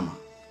tata nyama.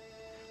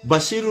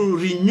 Basiru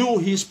renew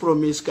his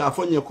promise ka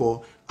afonye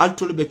ko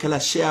altulbe kala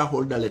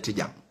shareholder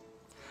letijam.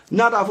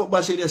 Nata afo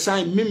Basiru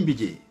sign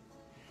mimbije.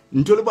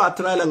 Ntuluba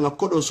atrala nga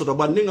kodo soto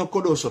ba ninga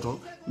kodo soto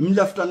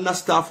mlafta na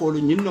staff olu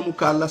nyinno mu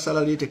kala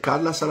salary te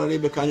kala salary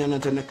be kanya na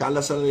tene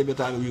kala salary be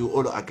tawe you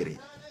all agree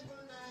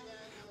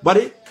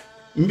bari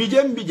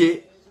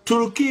mbije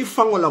Turki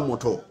fangola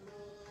moto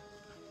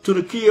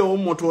Turki o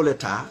moto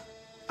leta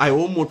ay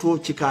o moto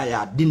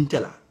chikaya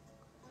dintela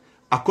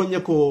akonye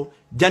ko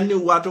janni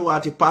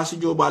wati pasi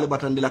jo bale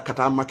batandila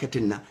kata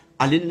marketing na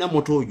alinna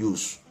moto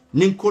use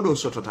nin kodo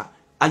soto ta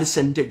ali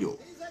sente jo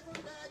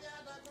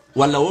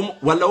wala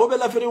wobe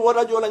la feri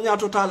wara jola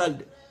nyato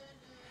talalde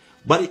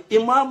bari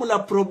imamu la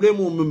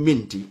problemu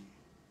minti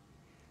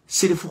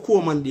sirifu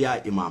ko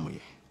mandiya imamu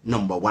ye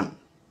number 1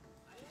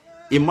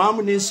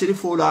 imamu ni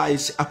sirifu la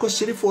is ako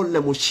sirifu le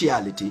mo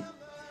shiality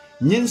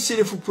nyin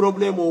sirifu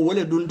problemu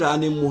wala dunta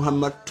ni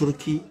Muhammad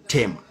Turki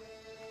tema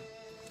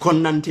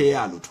konnante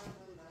yaluto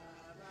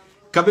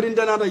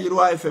kabirinda nada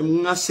yirwa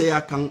FM ngase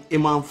yakan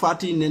Imam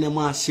Fatty nene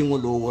ma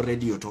singolo wo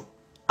radio to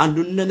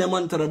andu nene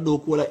man tara do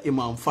ko la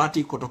Imam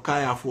Fatty ko to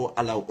kaya fo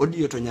ala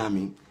audio to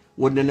nyami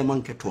wonne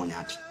man ke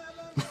tonyati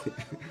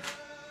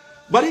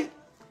bari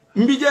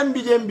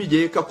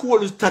mbije ka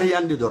kuwolu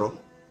tariyandi doro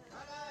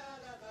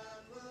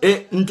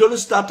e ntolu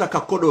starta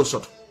ka kodo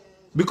soto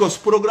because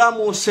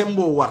programme o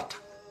sembo warta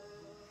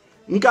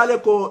ngale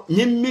ko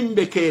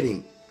nyimmimbe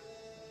kering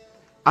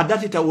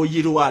adati ta wo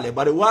yirwale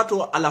bari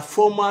wato ala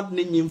format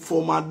ni nyim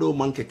format do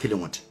manke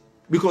kilimote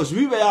because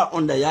we were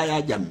under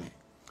Yaya Jammeh.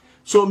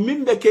 So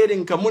mimbe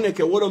kering kamune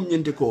ke wolom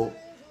nyinti ko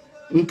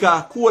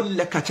nka kuwol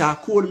le kacha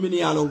kuwol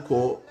mini alon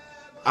ko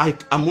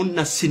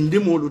amunna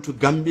sindimolu to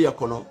Gambia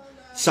kono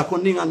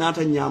sakoninga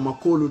nata nyama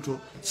koluto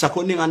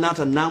sakoninga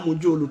nata namu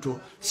joluto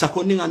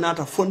sakoninga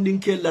nata funding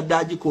ke la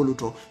daji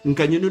koluto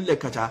nka nyinule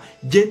kacha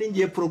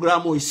jeninje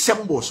programo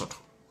isembo soto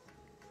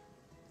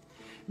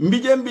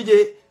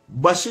mbije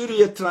Basiru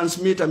ye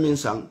transmitter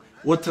minsang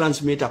wo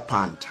transmitter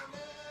panta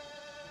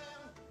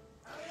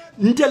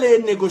ntele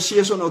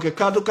negotiation okay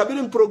kato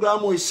kabirin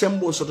programo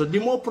isembo soto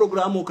dimo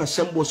programo ka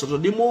sembo soto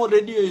dimo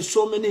radio is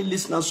so many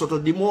listeners soto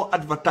dimo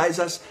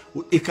advertisers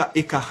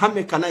ika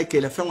hame kana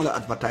ikele fengola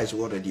advertise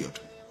wo radio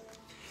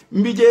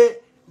mbije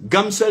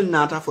gamsel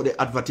nata for the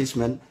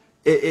advertisement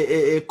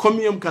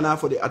comium kana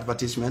for the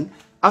advertisement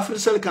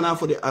Africell kana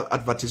for the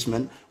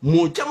advertisement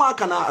mo jama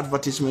kana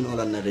advertisement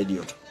wala na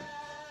radio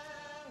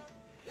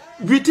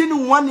within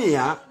 1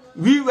 year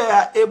we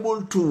were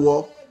able to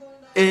work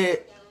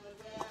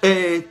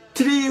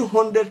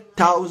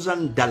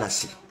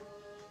 $300,000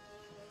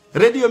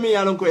 radio mi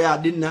yalon ko ya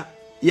dinna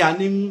ya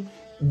nin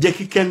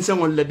jeki kensen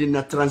wala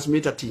dinna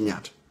transmitter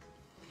tinyat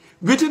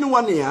within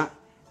 1 year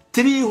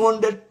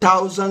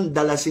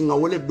 $300,000 nga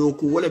wole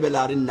doku wole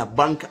belarin na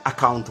bank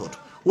account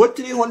what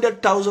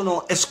 $300,000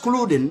 or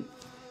excluding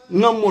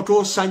nga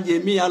moto sanje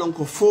mi yalon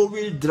ko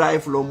 4-wheel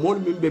drive lo mol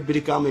min be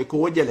brikama ko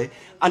wojele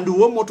andu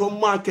wo moto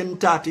ma ken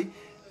tati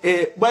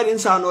e bari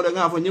insano le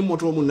nga fo nyim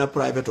moto mun na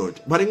private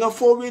road bari nga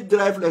 4-wheel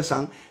drive le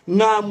sang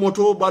nga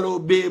moto balo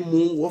be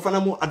mu wo fana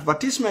mu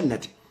advertisement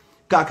net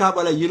kaka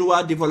bala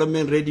yirwa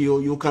development radio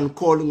you can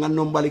call nga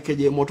nombali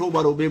keje moto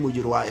balo be mu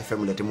yirwa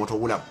fm le moto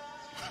wula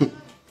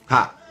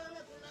ha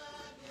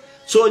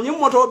so nyim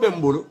moto be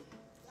mbulu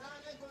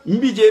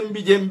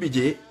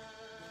mbije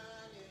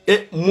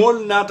e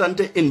mol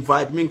natante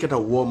invite min keta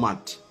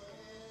Walmart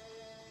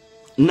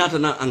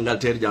natana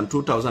Angleterre jan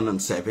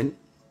 2007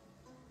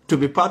 to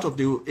be part of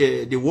the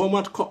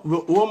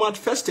Walmart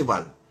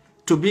festival,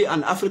 to be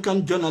an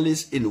African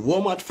journalist in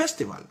Walmart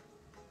festival.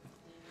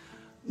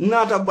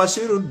 Nata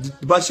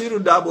Basiru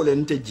Dabo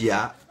lente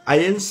jia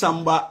ayen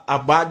samba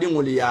abadi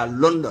ngolia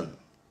London.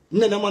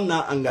 Nena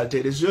manna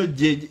Angleterre so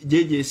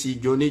JJC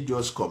Johnny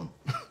Joscom.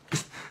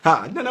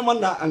 Ha nena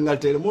manna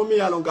Angleterre momi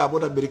yalonga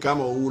bota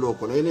birikama ulo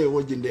kono ene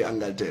wojinde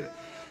Angleterre.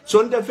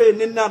 Sonde fe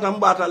ninna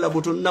tambata la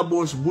butun na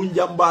boss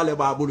bunjambale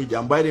babulu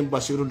jambayrim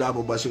Basiru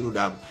Dabo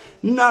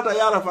nata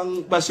yara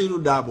fang Basiru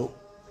Dabo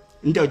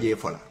nteje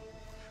fola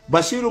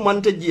Basiru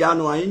mante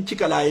jiano ayin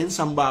chikala ayin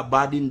samba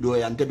badin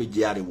doya ntebe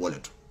jiari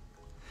woleto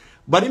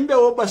barimbe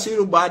wo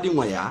Basiru badin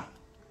waya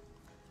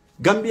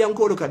Gambian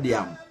ko ka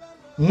diam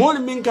mol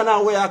min kana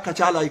waya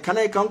kachala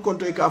kana kan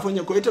konto ka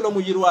fonye ko itelo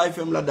mu yirwa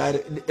FM la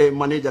dire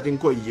manager tin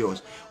ko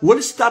yos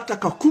wol starta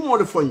ka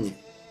kumol fonye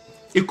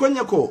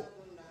ikonya ko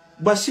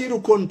Basiru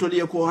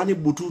kontoliye ko hani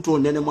bututo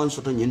nene man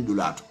soto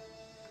nyindulato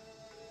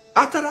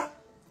atara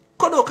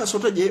kodo ka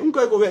soto je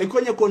mko ko we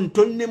konye kon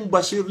tonnim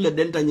Basiru le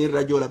denta nyi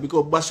radio la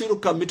biko Basiru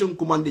kamitum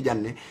kumandi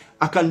janne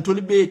akan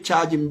tolibe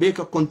charge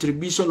mbeka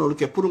contribution ol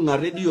ke pour nga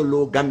radio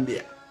lo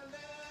Gambia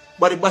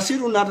bari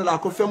Basiru nata la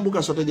ko fembu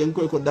ka soto je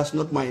mko ko that's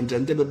not my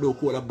intent do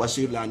ko la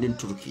Basiru la nin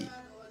Turki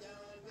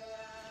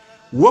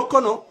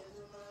wokono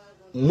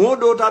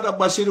modo tata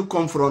Basiru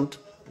confront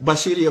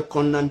Basiru ye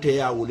konnante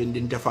ya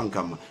wulindinte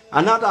fankama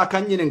anata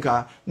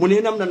akanyininka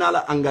muninam na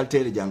nala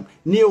Angleterre jang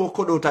ni wo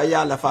kodo ta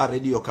ya la fa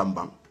radio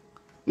kambam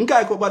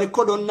nkai ko bari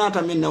kodo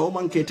nata minna o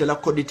mankete la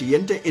koditi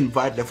yente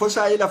invite le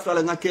fosa ila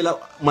frala ngakela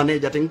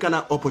manager tin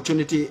kana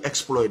opportunity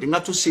exploit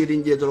ngatu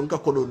sirinje do nka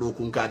kodo do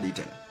kun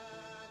kaditen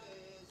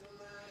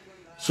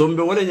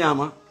sombe wala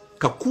nyama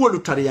ka kuolu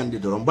tariyande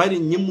do bari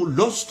nyimu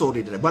long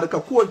story de bari ka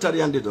kuolu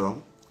tariyande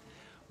do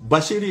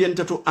Basiru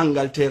yente to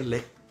Angleterre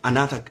le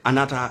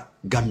anata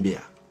Gambia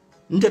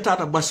nte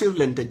tata Basiru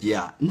lente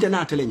jia nte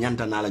natele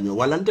nyanta nala nyo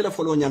wala nte le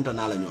folo nyanta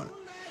nala nyo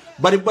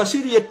bari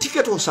Basiru ye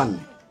ticket o sanni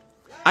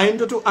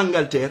ayendo to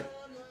Angleterre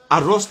a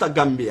rosta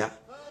Gambia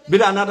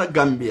bila nata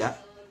Gambia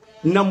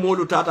na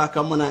molu tata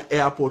kamana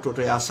airport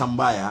to ya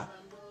sambaya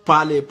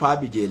pale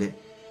pabijele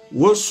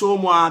woso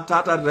mo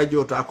tata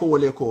radio ta ko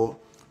wole ko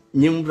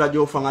nyim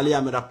radio fangali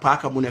amera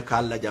paka mune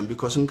kala jam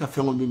because nka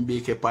fengo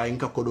mimbe ke pa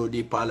nka kodo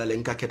di pala le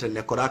nka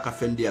ketene koraka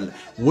fendial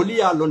woli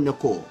ya lonne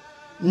ko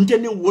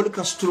nteni wol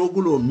ka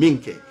struggle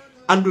minke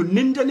andu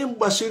ninteni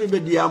Basiru be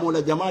diamo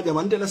la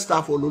jama ndela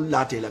staff o lul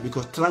latela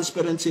because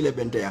transparency le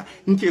benteya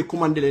nke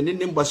kumandele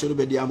ninni Basiru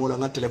be diamo la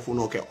nga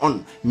telephone ke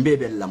on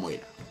mbebe la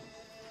moyla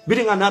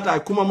bidinga nata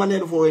kuma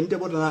manel fo ente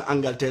bodana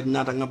Angleterre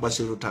nata nga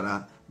Basiru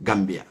tara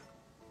Gambia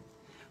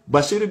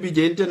Basiru bi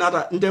jente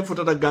nata nde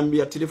fotata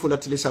Gambia tilifula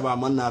tilisaba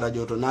man na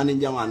radio to nani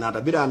jama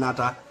nata bida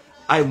nata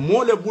ay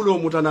mole bulo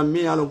mutana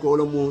mi alon ko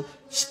wala mu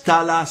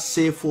stala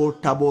sefo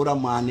tabora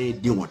mane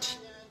dimoti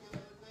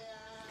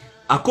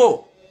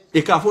ako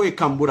ikafo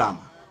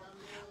ikamburama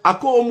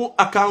ako mu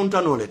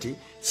accountanoleti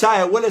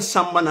saya wala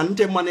samba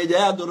nante manager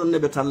ya doron ne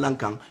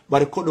betallankan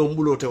bari kodo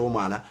mbulote o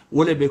mala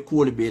wala be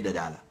kuol be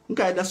dadala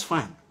ngai that's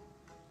fine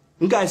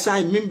ngai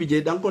sai mimbi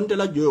je dan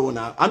kontela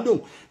joona andum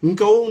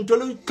nkaw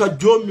ntolo ka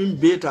jo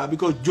mimbeta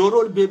because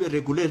jorol bebe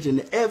regulated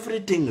in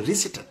everything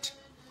recited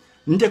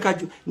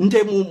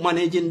nte mu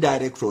managing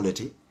director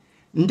leti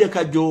nde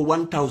ka jo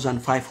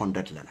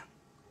 1500 lala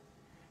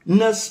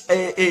nas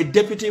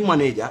deputy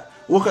manager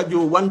waka jo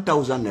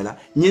 1000 nela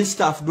nyin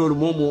staff dol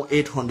momo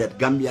 800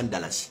 Gambian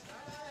dollars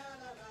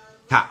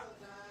ha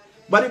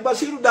bari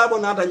Basiru Dabo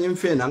nata nyim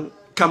fenan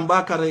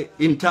kambakare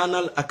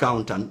internal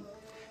accountant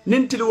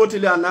nintili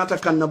wotili anata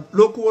kanna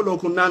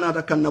loku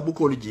nata kanna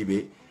bukol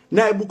jibe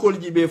na bukol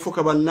jibe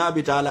foka ban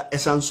nabita ala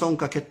esanson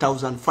ka ke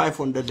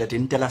 1500 let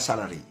intela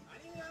salary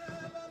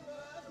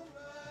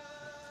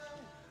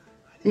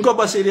nko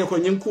Basiru ko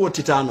nyin ko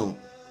titano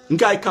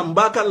ngai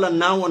kambakar la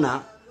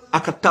nawona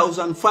aka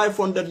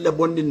 1500 le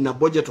bondin na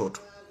budget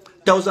oto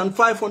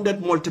 1500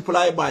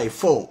 multiplied by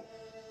 4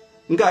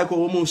 ngai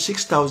ko mo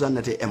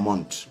 6000 a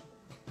month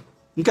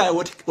ngai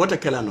what a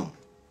kelano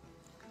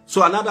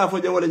so another for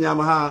wala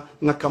nyama ha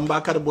nga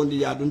kambakar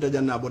bondi ya dunta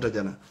janna bota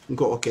jana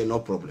nko okay no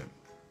problem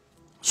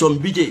so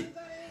mbije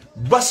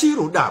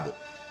Basiru Dabo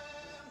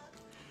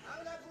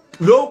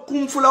lo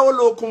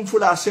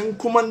kumfula sen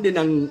kumande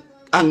nan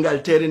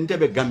Angleterre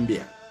ntebe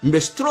Gambia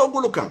mbe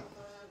struggle kan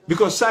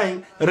because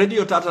saying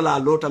radio tata la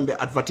lotambe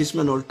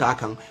advertisement ol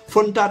takang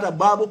fon tata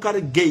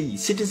Babukar Gay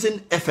Citizen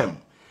FM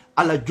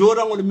ala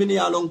jorangol mini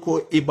alon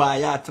ko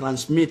ibaya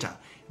transmitter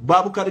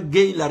Babukar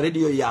Gay la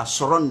radio ya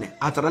soronne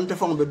atarante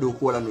fam be do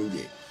ko la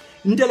nunje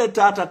ndele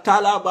tata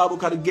tala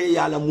Babukar Gay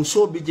ya la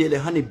muso bijele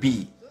hani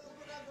bi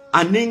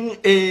aning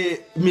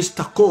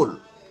Mr. Cole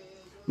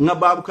nga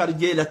Babukar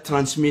Gay la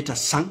transmitter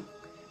sang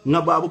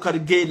nga Babukar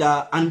Gay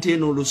la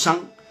anteno lu sang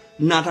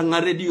nata nga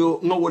radio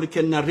nga wol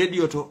ken na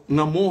radio to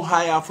nga mo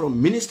higher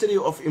from Ministry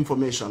of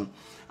Information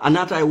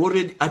anata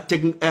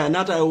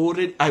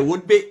I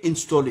would be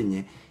installing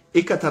it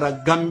ikatara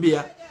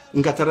Gambia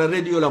ngatara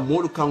radio la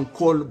molu kan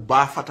call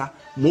Bafata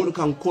molu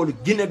kan call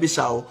Guinea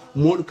Bissau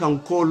molu kan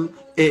call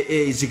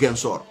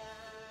Ziguinchor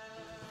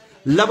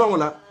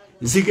labangola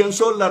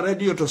Ziguinchor la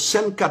radio to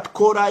senkat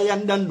kora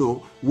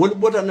yandando wol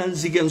bota nan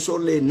Ziguinchor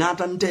le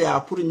natante ya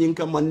pour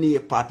nyinka manni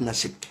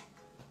partnership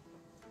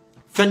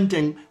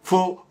fenteng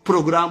fo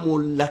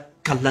programme la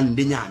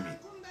kalandi nyami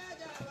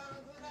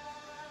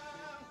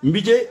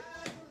mbije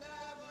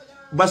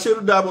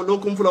Basiru Dabo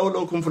lokum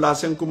fula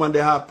sen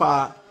kumande ha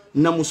pa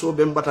namuso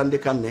bembatande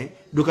kanne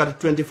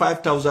dukat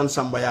 25,000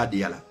 sambaya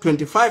diala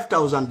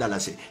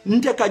 $25,000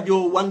 nte ka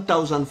jo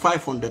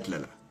 1,500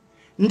 lela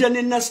nte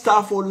ninna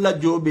staff la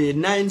jobe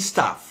 9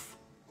 staff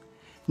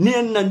ni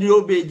na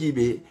jobe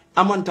jibe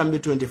amantambe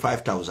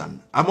 25,000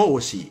 ama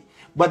aussi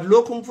but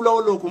lokum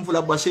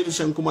fula Basiru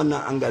sen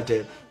kumana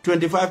angate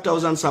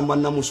 25,000 samba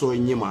namuso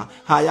nyima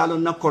ha yalo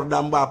na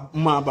kordamba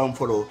ma bam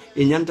folo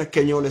inyanta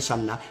kenyole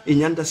sanna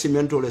inyanta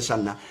cemento le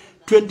sanna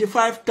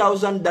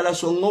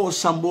 $25,000 o ngo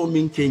sambo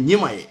minke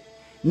nyimaye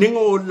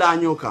ningo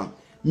lanyo kan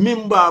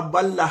mimba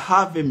balla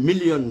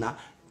 $500,000 na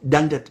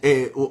dandet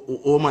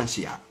o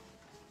mansia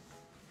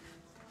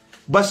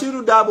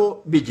Basiru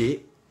Dabo bije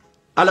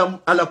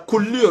ala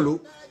kulliyolu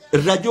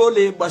radio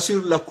le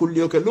Basiru la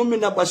kulliyo ke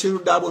lumina Basiru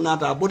Dabo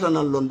nata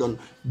botana London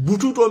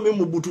bututo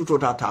mimu bututo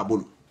ta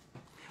tabulu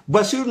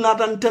Basiru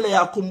nata ntele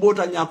ya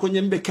kumbota nyako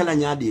nyembe kela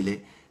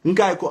nyadile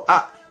ngai ko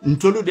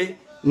ntolude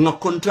nga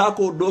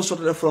kontrako do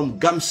sotoda from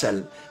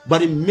Gamcel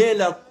bari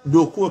mela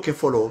do ko ke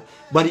follow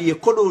bari ye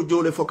kodo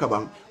jole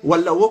fokabang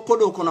wala wo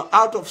kodo kono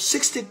out of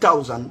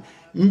 60,000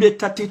 mbe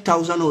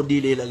 30,000 o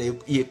dile la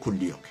ye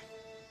kulliyo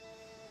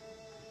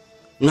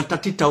nga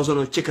 30,000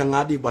 o cheka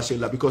ngadi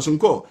Basila because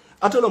nko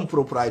atolom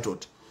proprietor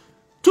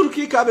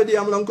Turki kabe di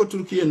amlan ko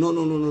Turki no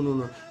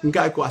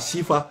ngai ko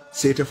asifa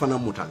sete fana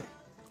mutale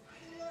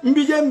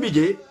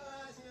mbije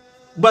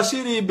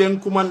Basiri ben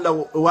kuman la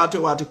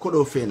wate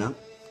kodo fena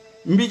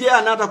mbije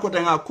anata ko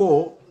tanga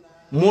ko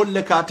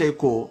molle kate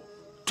ko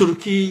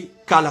Turki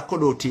kala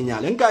kodo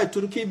tinyala ngai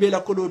Turki be la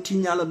kodo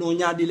tinyala no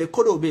nyaadi le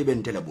kodo be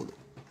ben telebulu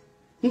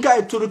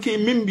ngai Turki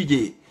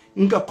mimbije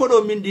nga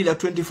kodo mindi la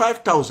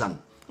 25,000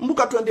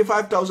 mbuka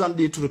 25,000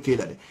 di Turki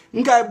la de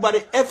ngai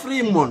bare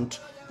every month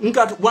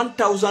nga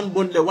 1,000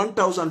 bonle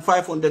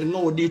 1,500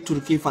 ngo di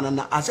Turki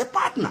fanana as a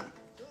partner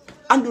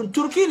andun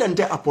Turki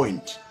lente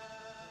appoint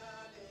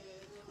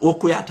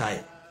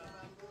okuyataye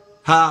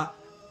ha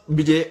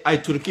bije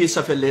ay Turki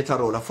safe letter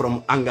la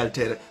from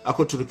Angleterre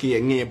ako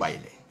Turki nge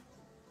bayle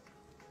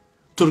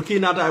Turki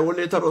nata ay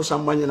letter o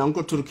sambanya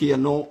nanko Turki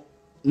no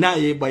na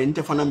ye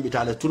bayinte fanam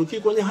bitale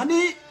Turki ko ni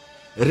hani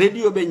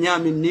radio be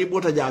nyami ni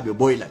bota jabe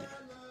boylale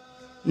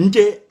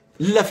nte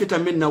la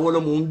vitamin na wala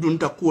mo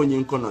dunta ko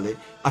nyin konole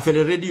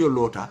afele radio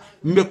lota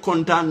mbe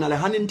kontan na le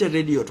haninte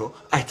radio to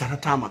ay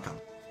tarata makam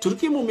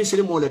Turki mo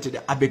misiri mo lete de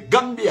abe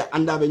Gambia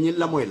anda be nyin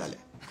la moylale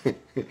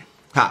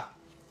ha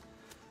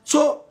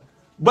so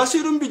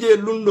Basiru mbije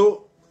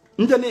lundo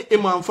ndani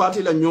Imam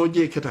Fatty la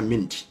nyoje keta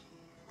minti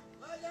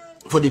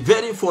for the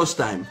very first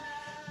time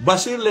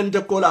Basiru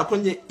lente kola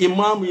konye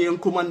imam yen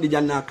kumandi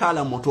janna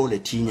kala motole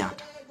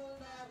tinyata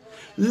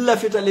la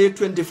fitale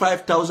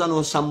 25,000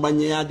 on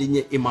sambanye ya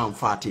dinye Imam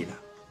Fatty la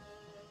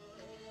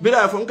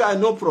bila fonka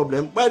no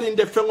problem bari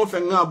nde fengo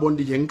fenga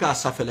bondi je nka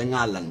safele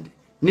nga landi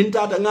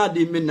nintata nga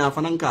di minna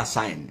fananka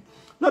sign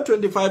na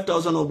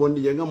 25,000 o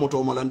bondi je nga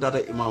moto malantata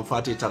Imam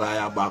Fatty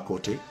taraya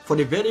bakote for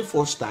the very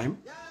first time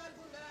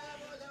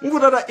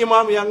ngudata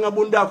imam ya nga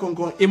bunda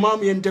konko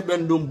imam yente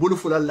bendum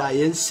bulufula la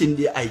yen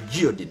sindi ay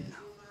jiodin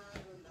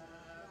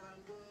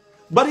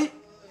bari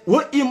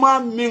wo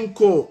imam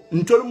minko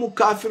ntol mu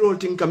kafiro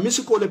tinka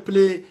misiko le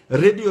play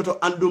radio to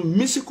andum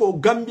misiko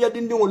Gambia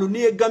dindi wolu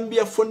ni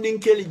Gambia funding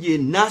keli je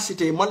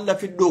nasite malla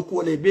fiddo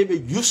ko le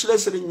bebe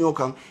useless re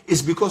nyokan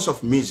is because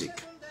of music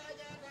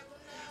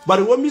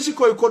bari wo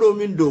misiko e kodo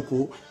min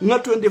doko nga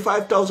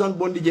 25,000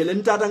 bondi je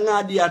len tata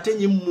ngadi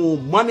atenyi mu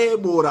mane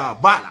bora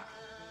bala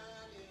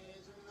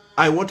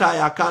ay wota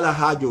ya kala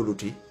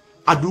hajoluti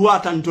aduwa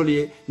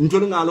tantoliye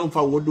ntol ngalon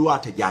fa woduwa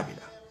ta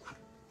jabila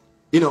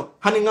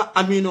haninga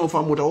amino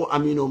fa muta o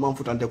amino man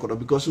futante ko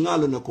because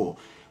ngalo ne ko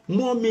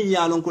momi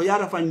yalon ko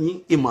yara fan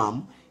nyi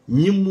imam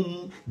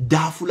nyimum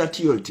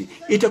dafulati yolti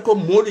ite ko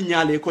modu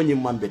nyale ko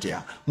nyimam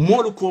betea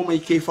modu ko may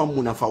ke fam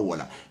muna fa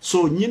wala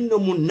so nyinno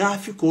mun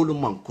nafiko lu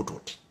man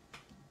kutoti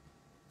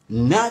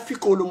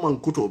nafiko lu man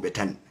kuto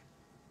betan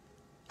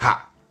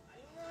ha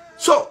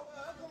so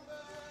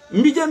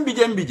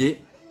mbije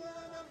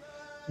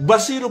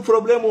Basiru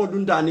problemo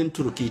dunda nin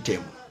Turki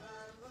temu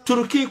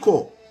Turki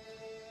ko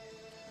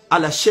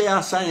ala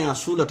share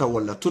science sulata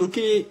wala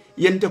turki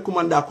yente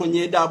kumanda ko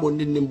nyeda bo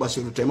ndin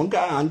basiru te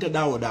monka ante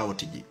dawo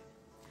tiji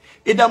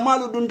ida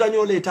malu dun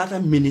dañole tata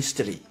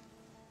ministry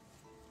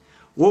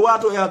wo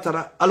wato ya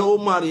tara ala o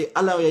mari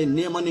ala e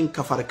nemanin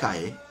kafar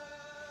kaye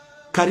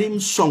Karim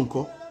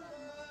Sonko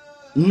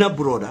na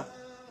broda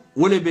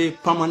wole be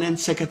permanent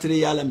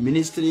secretary ala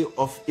Ministry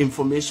of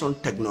Information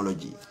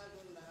Technology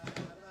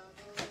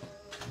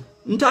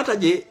ntata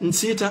je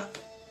nsita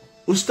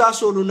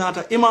ustaso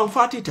lunata Imam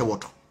Fatty te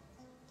woto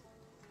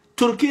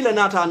Turki le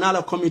nata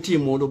nala committee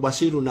Modou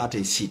Basiru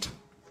nata sita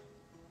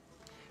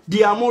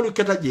diamolu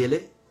keta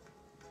jele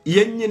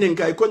yennyinin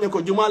kay konye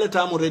ko jumale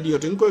tamu radio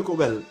tin koy ko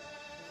bel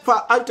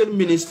fa alter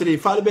ministry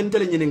fa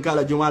bentele nyinin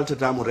kala jumale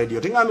tamu radio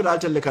tin amira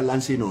alter le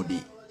kalansino di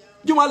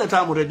jumale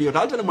tamu radio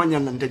alter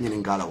manyan nante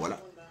nyinin kala wala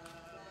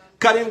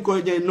Karim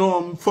ko je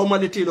no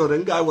formality lo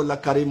renga wala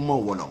Karim mo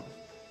wala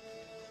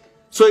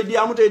so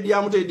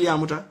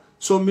diamuta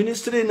so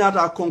ministry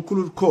nata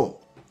conclude ko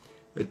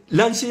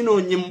lansino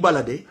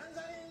nyimbala de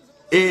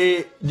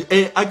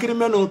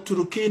agreement o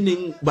Turki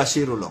ning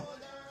Basiru lo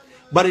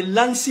bari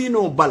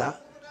lansino bala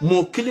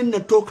mo kilin na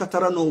to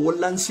katarano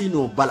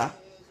walansino bala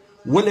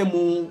wale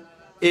mu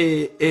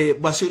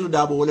Basiru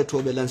dabo wale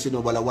to be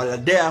lansino bala wala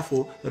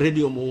therefore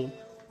radio mu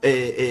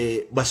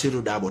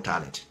Basiru dabo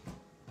talent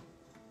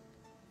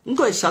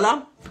ngoy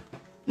salam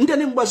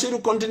ndeni Basiru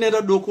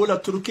kontinera do ko la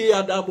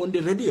Turkiya dabo ndi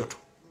radio to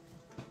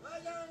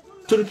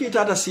Turki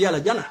tata siyala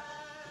jana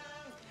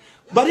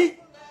bari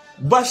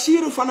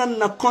Basiru fanan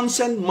na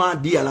consent ma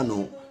diala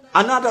no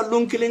another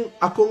lunkiling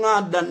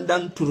akonga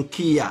dandan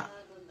Turkiya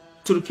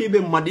Turki be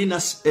Madina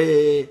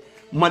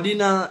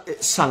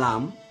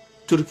Salam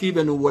Turki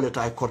be no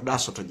woleta e korda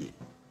sotoji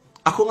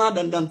akonga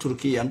dandan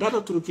Turkiya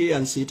ndata Turkiya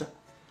ansita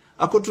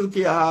ako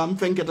Turkiya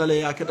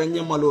mfenketale aketa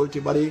nyamalo ti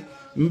bari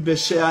mbe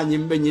shea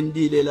nyimbe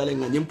nyindi le la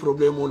nga nyim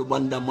problème lu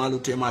banda malu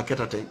tema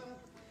ketate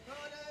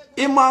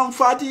Imam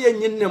Fatty ye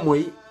nyinne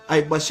moy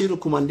ay Basiru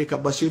kumandika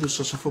Basiru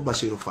sosofo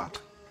Basiru fata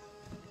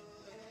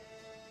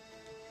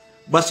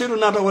Basiru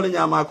nata wala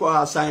nyama ko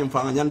asayim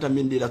fanga nyanta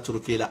mindi la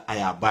Turkiya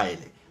aya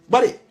bayle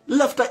bari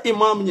lafta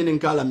imam nyinin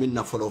kala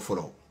minna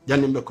follow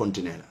janimbe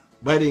continue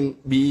bari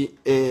bi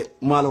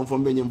malon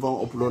fombe nyim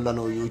fon upload la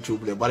no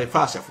YouTube le bari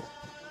fasefo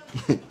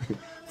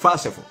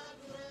fasefo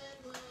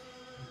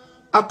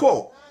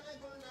ako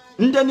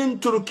ndanin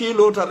Turki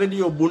lota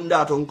radio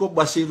bunda to ko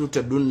Basiru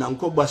te dunna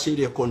ko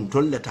Basiru e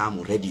control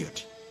tamu radio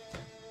ti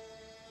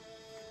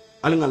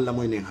alingal la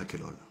moy ne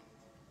hakilo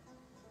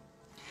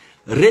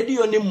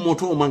radio ni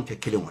moto manke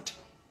kilomoti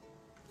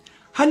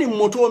hani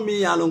moto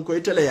mi yalon ko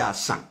itele ya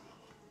sang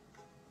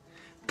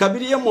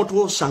kabiriye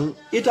moto sang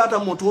itata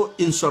moto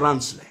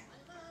insurance le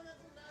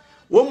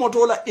wo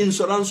moto la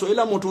insurance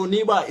ila moto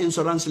ni ba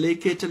insurance le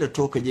ketele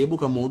toke je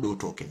buka modo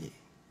toke je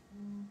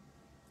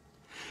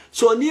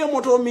so ni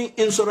moto mi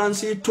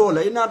insurance to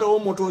la inata wo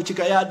moto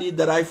chika yadi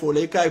drive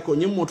le kay ko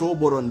nyim moto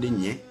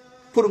borondinye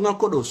pour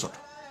ngako do soto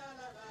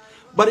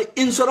bari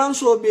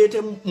insurance o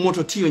bete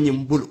moto tiyo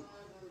nyim bulu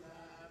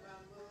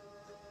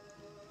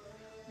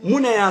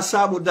mune ya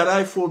sabu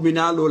darai fo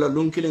binalo la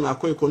lunkilin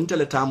akoy ko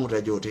ntele tamu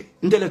rajote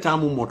ntele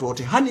tamu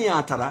motote hani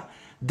ya tara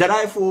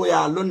darai fo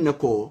ya lonne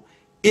ko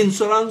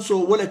insurance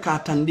wala ka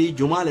tandi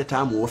jumale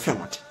tamu wo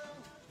femote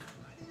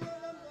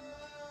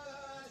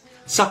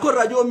sako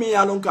radio mi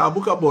ya lon ka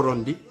abuka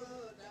borondi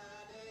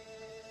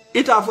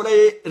ita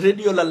fulay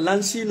radio la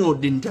lansino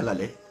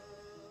dintalale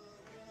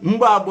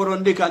mba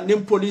borondi kan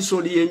nim police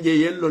oli yenje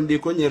yellondi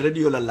ko nye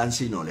radio la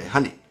lansino le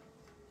hani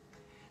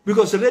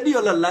because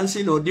radio la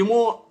lansino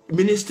dimo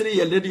ministry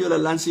ya radio la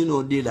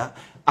lansino dila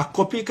a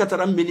copy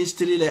katara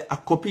ministry le a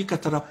copy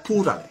katara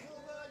pura le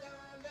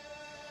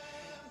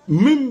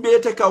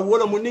mimbete ka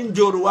wala munin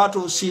joru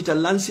wato sita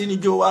lansini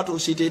jo wato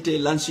sitete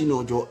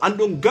lansino jo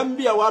andon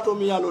Gambia wato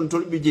mi yalon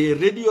tolbi je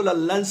radio la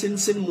lansin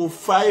sin mu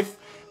 5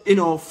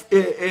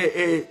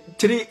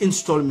 3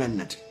 installment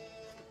net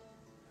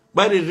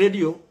by the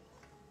radio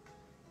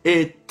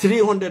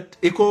 300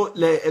 eco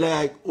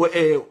like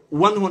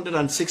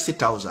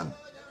 160,000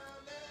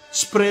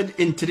 spread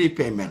in 3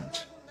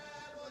 payment.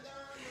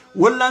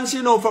 Wal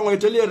lansino fango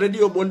itali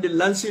radio bondi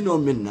lansino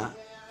minna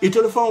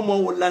itolo fango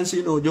mo wal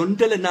lansino jon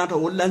tele nata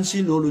wal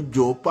lansino lu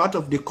jo part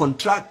of the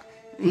contract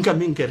inka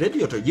minke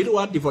radio to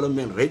jirwa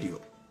development radio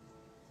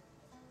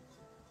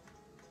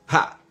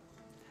ha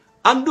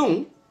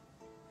andung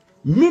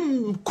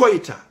mim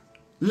koita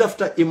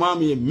lafta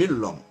imami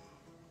millom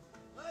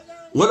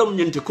wala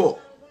mnyenti ko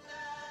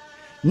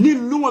ni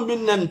lunga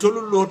minna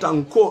ntolu lota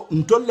nko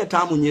ntolle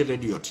tamu nye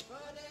radio ti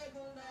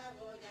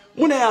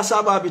mune ya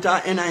saba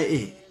bita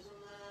NIA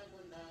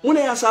mune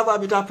ya saba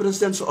bita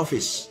President's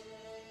Office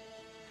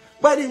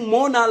bari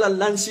mona la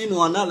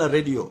lansino na la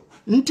radio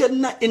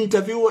ntenna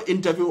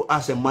interview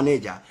as a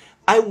manager.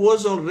 I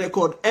was on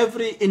record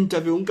every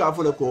interview nka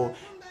fule ko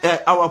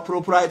our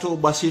proprietor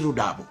Basiru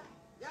Dabo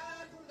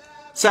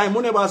sai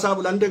mune ba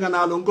sabu landenga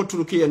na longo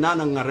Turkiye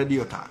nana nga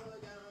radio ta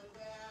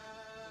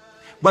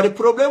but the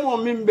problem o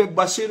mimbe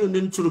Basiru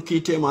nin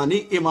Turki tema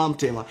ni imam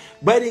tema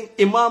bari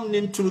imam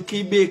nin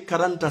Turki be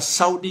karanta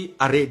Saudi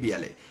Arabia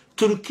le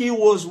Turkey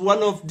was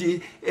one of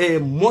the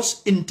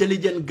most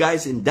intelligent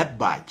guys in that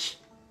batch.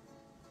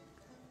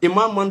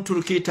 Imam man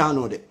Turkey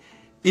tanode.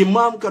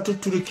 Imam katu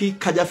Turkey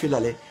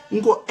kajafilale.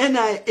 Nko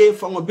NIA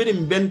fango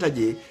birim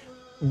bentaje.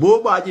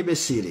 Bobaji be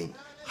siring.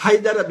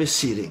 Haidara be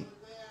siring.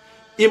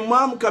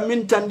 Imam ka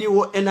mintandi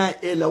wo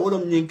NIA la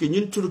wolom nyinki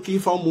nyin Turkey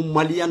fango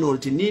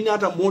malianolti. Ni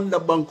nata mola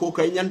banko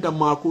ka nyanta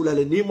makula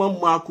le. Ni mam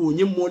maku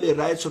nyim mole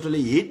right sotole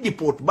ye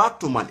deport back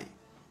to Mali.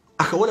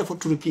 Aka wala fo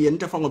Turkey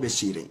yenta fango be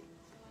siring.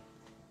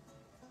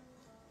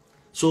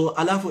 So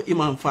alafo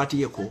Imam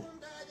Fatty ko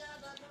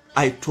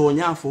ay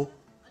toñafo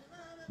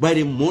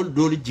bari mol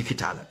doli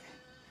jikitala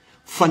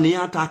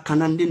faniyata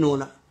kanandi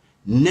nola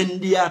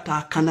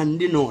nendiyata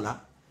kanandi nola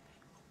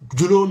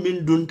julo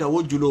min dunta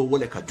wo julo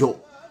wole ka jo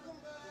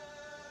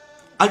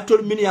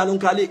altol min yalon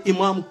kali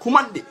imam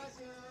kumande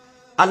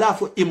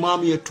alafo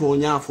imam ye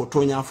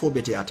toñafo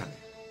bete atale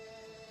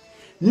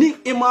ni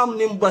imam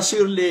nim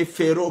basir le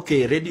fero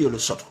ke radio lo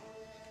soto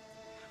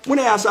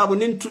mune ya sabu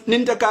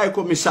ninta kay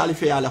ko misali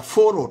fe ala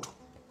foroto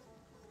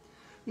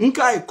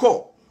nkai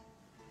ko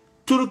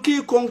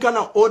Turkey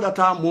konkana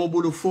odata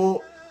mobulu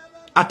fo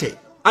ate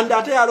and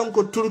ate alon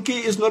ko Turkey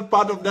is not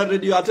part of that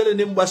radio atele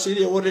nim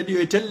basiri o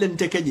radio tellen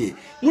tekeje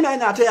muna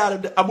ina ate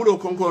abulo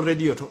konko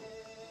radio to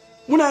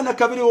muna ina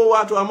kabiri o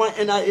wato ama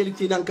NIL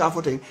kinan ka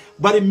foten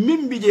bari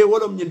mimbi je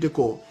wolom nyinde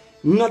ko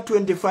nga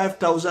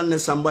 25,000 ne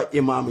samba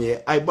imam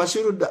ye ay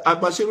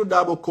basiru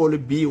dabo kol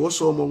bi wo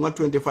so mo nga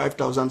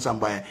 25,000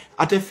 samba ye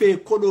ate fe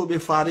kodo be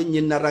faari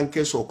nyina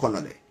ranke so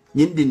konole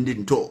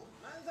nyindindin to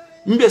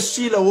mbe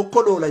sila wo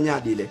kodo la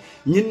nyaadile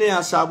nyinne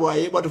ya sabo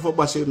ay bato fo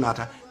basir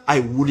nata ay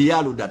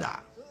wuliyalu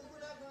dada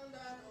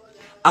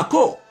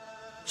ako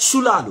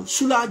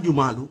sula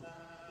jumalu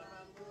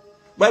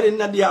bari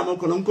nadiyama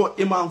ko non ko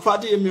Imam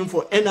Fatty min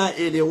fo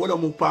NIL wala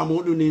mu Pa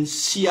Modou nin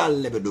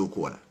sial lebe do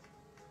ko la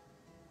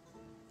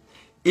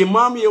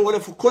imam ye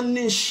wala fo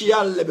konnin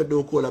sial lebe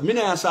do ko la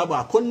mina ya sabo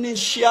konnin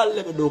sial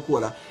lebe do ko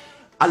la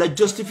ala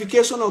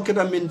justification o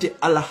keta minti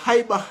ala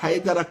haiba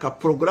haidara ka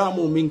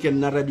programu minke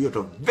na radio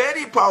to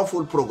very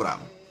powerful program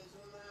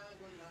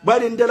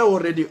bari ndela wo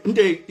radio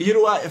nde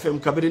yirwa FM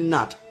kabirin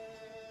nat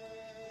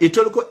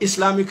itol ko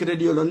Islamic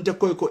radio lo nte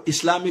ko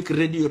Islamic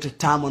radio te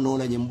tamano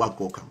la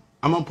nyimbanko kam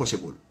amam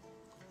possible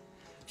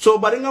so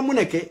bari nga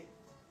muneke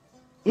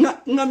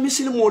nga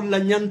misilimo la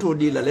nyanto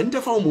di la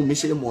lente fa mu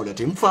misilimo la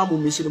tim fa mu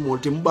misilimo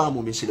tim ba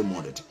mu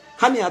misilimo la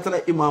hani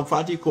atara Imam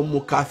Fatty ko mu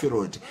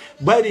kafiroti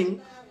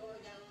bari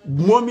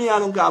momi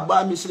yalon ga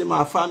ba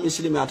mislima fa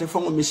mislima ate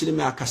fongo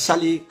mislima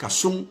akasali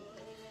kasum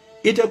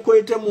ite ko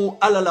ite mu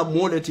alala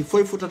moleti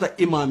foy futata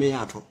imame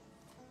yato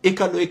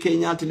ikalo e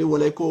kenyatili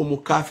wala ko mu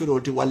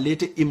kafiroti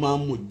wallete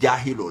imam mu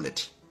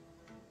jahiloleti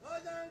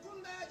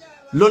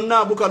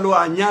lonna buka lo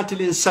a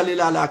nyatili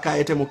salila la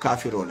kayete mu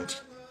kafiroleti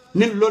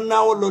nin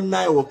lonna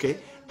woke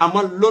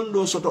amal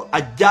londo soto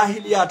a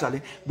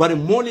jahiliyatale bare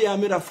moli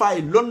amira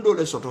fay londo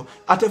le soto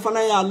ate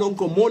fana ya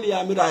lonko moli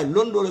amira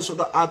londo le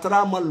soto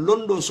atrama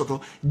londo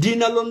soto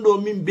dina londo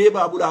min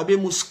beba bula be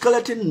mu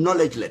skeleton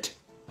knowledge let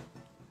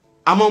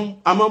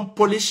amam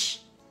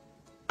polish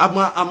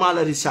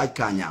amala research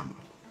kanyam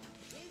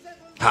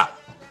ha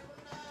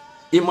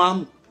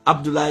Imam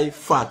Abdullah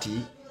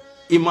Fatty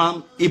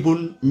Imam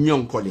Ibn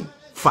Nyonkolin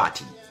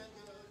Fatty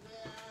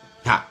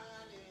ha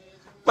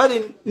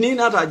bare ni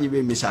nata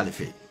jibe misali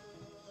fe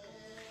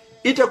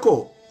ite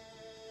ko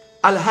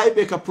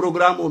alhaibe ka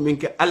programu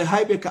minke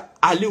alhaibe ka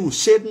aliu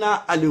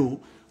sedna aliu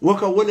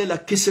waka wole la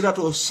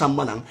kisirato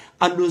sammanan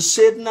ando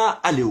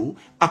sedna aliu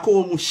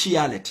ako mu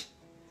shialeti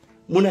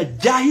muna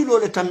jahilo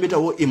le tambita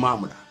wo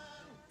imamuna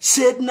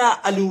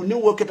sedna aliu ni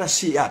wakata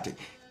siyate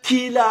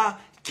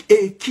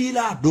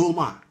kila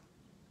doma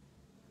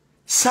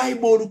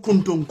saiboru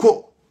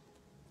kuntonko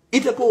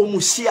ite ko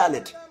mu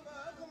shialeti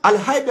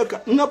alhaibe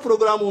ka nga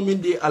programu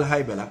mindi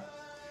alhaibe la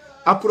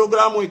a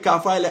programu ka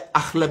faile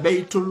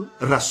akhlabaitul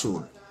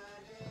rasul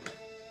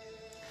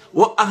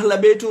wo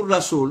akhlabaitul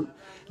rasul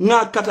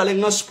nga katale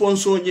nga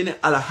sponsor nyine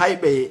ala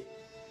haibe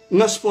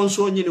nga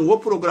sponsor nyine wo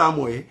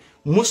programu e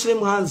Muslim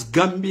Hands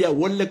Gambia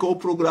wolle ko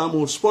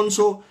programu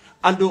sponsor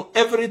and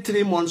every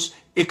 3 months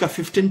eka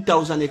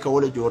 15,000 eka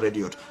wole jo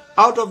radio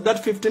out of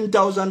that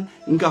 15,000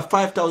 nga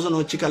 5,000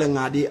 o chikale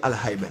ngadi ala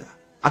haibe la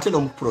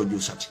atelo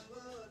producer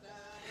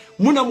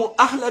muna mu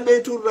ahla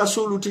baitur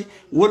rasuluti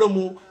wala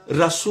mu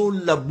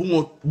rasul la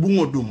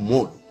bungo dum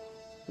modu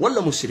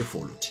wala mu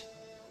sirifoluti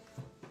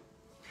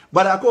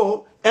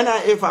barako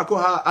NIA fa ko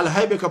ha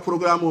alhaybe ka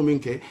programu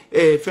minke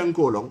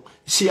fenko long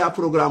sia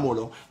programu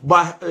long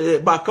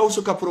ba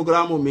kausu ka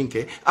programu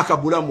minke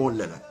akabula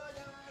mollela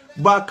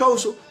ba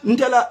kausu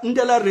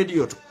ndela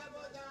radio to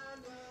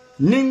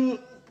ning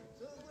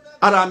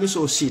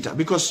aramiso sita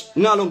because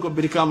ngalon ko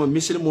birikama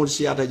misil mol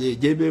siata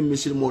jebe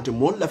misil moti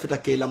mol la fita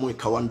kela moy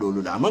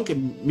kawandolu la manke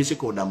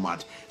misiko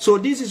damat. So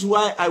this is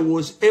why I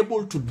was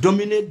able to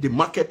dominate the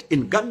market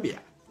in Gambia,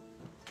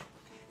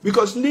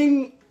 because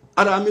ning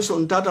aramiso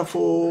ntata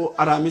for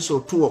aramiso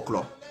 2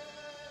 o'clock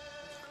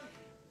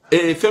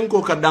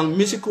fenko kadang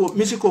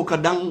misiko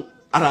kadang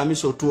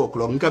aramiso 2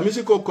 o'clock nka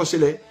misiko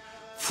kosile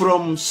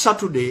from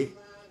Saturday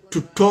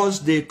to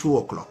Thursday 2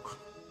 o'clock.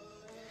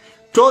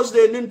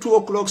 Thursday nin 2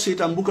 o'clock sit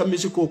and buka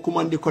musico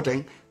kumandi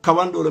koteng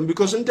kawandolo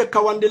because inte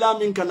kawandila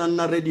min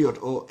kanana radio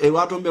o e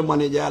watombe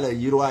manager ala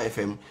Yirwa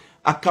FM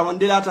a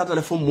kawandila ta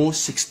telephone mo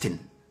 16.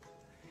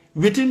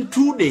 Within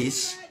 2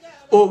 days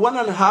or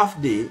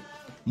 1.5 day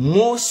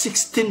mo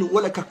 16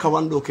 wala ka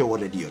kawando ke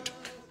radio.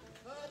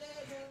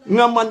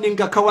 Nga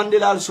mandinga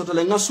kawandila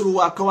sotole nga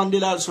suruwa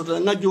kawandila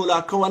sotole nga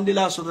jola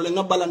kawandila sotole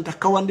nga balanta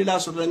kawandila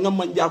sotole nga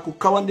manjaku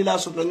kawandila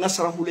sotole nga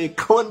sarahule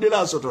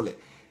kawandila sotole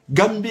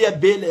Gambia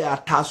bele ya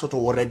tasoto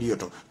wo radio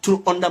to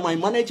through under my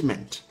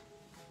management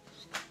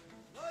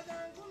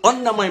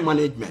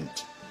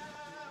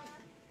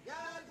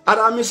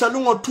ara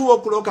misalungo 2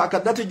 o'clock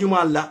akadati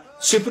jumala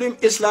Supreme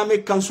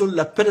Islamic Council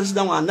la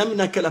president wa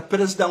namina ke la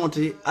president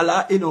ti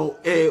ala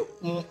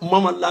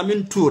Mama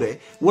Lamin Toure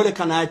wala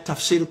kana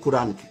tafsir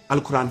Quran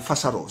al-Quran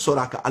fasaro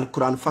soraka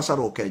al-Quran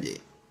fasaro keje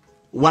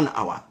 1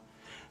 hour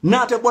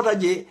nate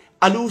botaje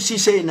alu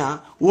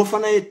sisena wo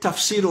fanaye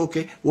tafsiro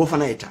ke wo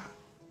fanayta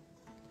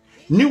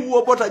ni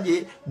wo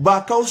botaje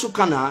ba kausu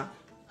kana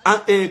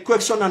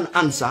question and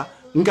answer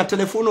nga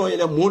telefono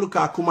yele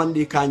moluka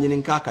kumandi ka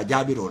nyininka ka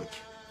jabirol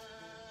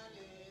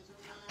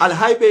al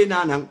haybe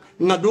nanan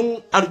nga dun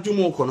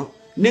arjumo kono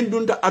nin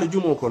dunda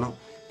arjumo kono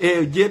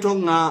jeto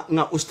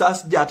nga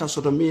ustaz jata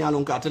soto mi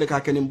yalon ka tele ka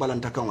kenin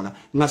balanta kangola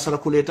nga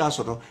sarakuleta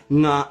soto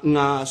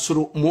nga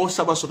suru mo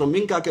saba soto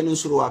min ka kenin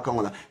suru wa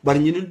kangola bar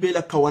nyinul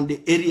bela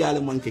kawande area le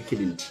manke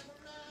kilinti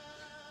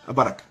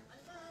baraka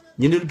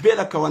nyinul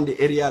bela kawande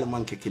area le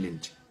manke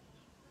kilinti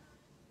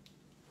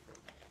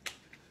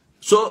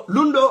so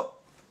lundo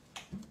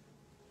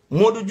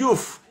Modou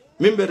Diouf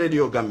mimbe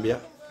radio Gambia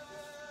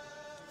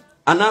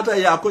anata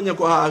ya konye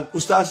ko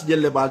ustaz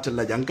jelle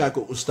baltella janka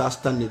ko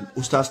ustaz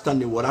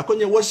tanni wala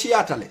konye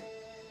wasiyatale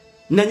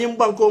nanyim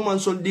banko man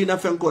sol dina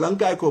fenko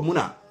lanka ko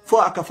muna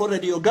fo aka fo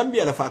radio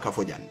Gambia la fa aka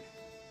fo janne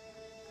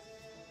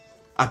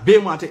abe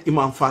mate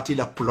Imam Fatty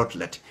la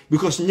plotlet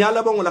because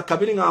nyala bango la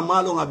kabiri nga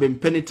malo nga ben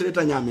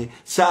penetrate nyame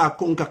sa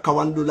konka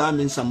kawandula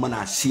min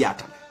samana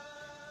siyatale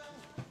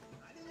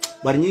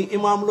bari ñi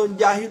imam lon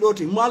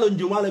jahiloti malon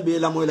jumala be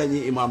la moy la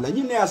ñi imam la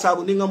ñi ne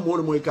asabu ni nga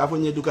mol moy ka fa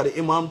ñe dukare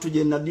imam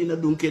tuje na dina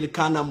dunkel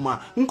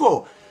kanamma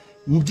nko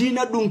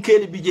dina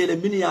dunkel bi jele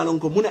min yalon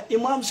ko muna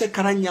imam se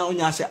karanya o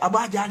nyase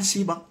aba jali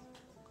siban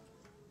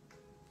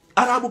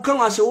arabu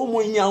kan ase o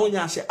moy nyaawo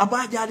nyase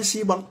aba jali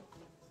siban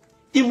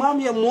imam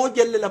ya mo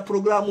jelle la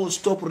programme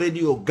stop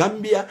radio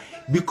Gambia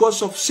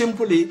because of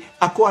simply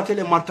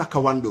akwatele marta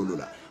kawandolo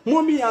la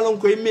momi yalon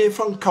ko me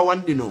fan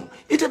kawandino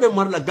itebe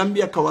marla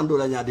Gambia kawando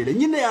la nyaadele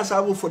nyine ya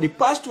sabu for the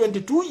past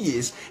 22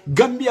 years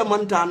Gambia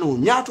mantano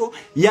nyato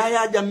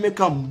yaya jamme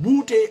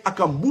kambute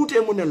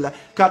akambute munella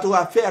kato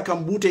afe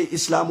akambute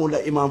islamu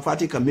la Imam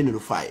Fatty kaminu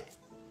fay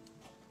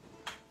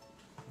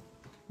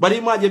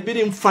bari maje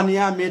birim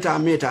fania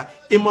meta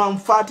Imam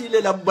Fatty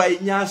le la bay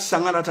nya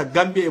sangarata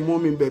Gambia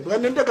momi be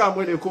ndeka ka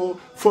mwele ko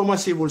former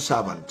civil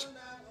servant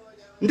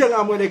ndeka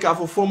ka mwele ka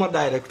former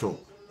director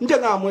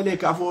ndenga mwele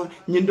kafo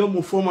nyindo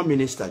mu former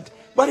minister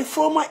bari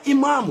former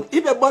imam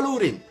ibe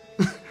balurin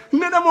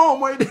ndena mo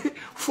moyde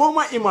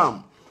former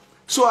imam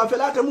so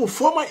afelata mu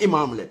former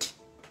imam let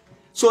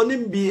so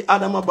nimbi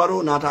Adama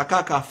Barrow na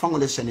takaka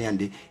fangole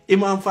seneyandi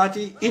Imam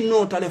Fatty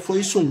inno tale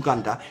foi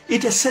sunkanta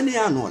ite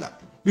seneyano la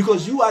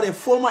because you are a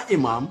former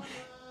imam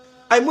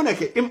ay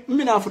muneke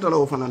mina futala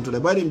o fanantule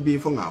bari mbi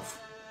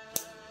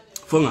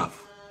fongaf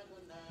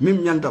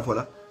mim nyanta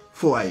fola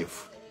fo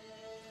ayif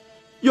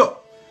yo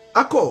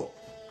ako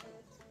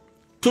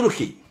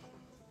Turki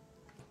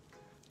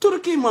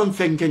man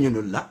fenke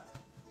nyunulla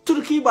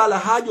Turki bala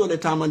hajo le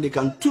tamandi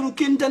kan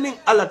Turki ntanin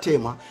ala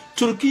tema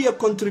Turki ya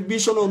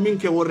contribution o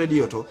minke wo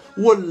radio to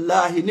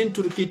wallahi nin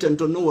Turki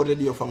tento no wo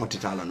radio fango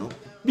titala no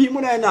bi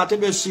muna na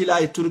tebe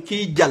sila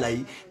Turki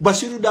jalai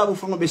Basiru Dabu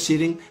fango be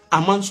siring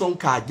amanson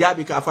ka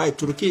jabi ka fa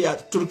Turki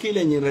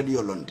le nyin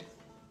radio londe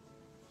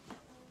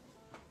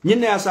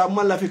nyine asa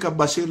malla fika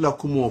Basir la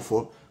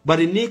kumofo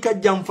bari ni ka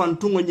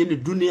jamfantungo nyini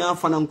dunia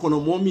fanan kono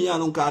momi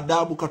yanon ka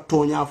Dabu ka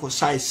tonya fo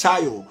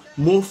sayo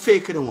mo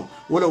fekre mo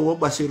wala wo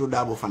Basiru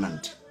Dabu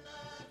fananti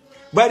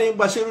bari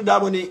Basiru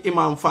Dabu ni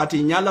Imam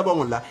Fatty nyala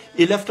bangola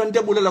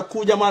ileftante bula la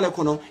kuja male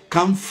kono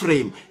kam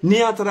frame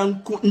ni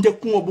atran nde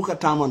kumo buka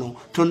tamano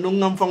to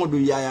ngam fango du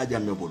yaya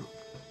jamme bulu.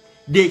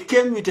 They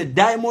came with a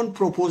diamond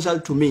proposal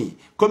to me.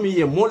 Comme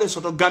ye mole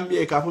soto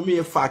Gambia ka fo mi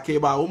e fake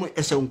ba o mo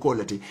ese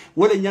unkolati.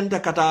 Wole nyanta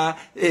kata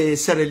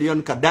Sierra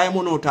Leone ka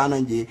diamond o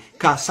tananje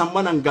ka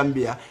sambana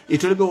Gambia.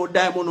 Itolebe o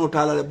diamond o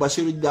tala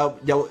Basiru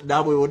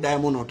Dabo o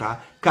diamond o ta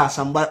ka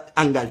samba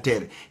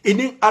Angleterre.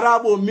 Ini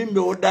Arabo mimbe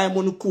o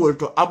diamond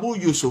kuolto Abu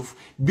Yusuf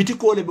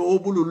bitikole be o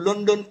bulu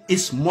London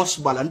is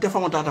most balante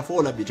famata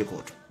fo la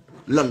bitikoto.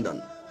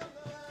 London.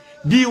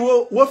 Bi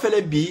wo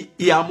fele bi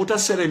ya muta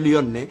Sierra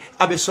Leone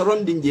abe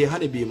sorondi nje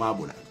hane bi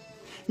mabula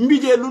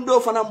mbije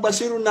lundo fana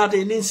Basiru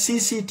nate ni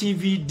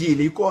CCTV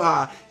deal ko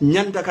ha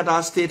nyanta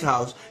kata State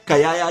House ka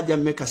yaya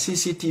jamme ka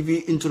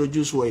CCTV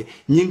introduce way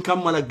nyin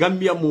kamala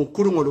Gambia mo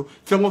kurngolo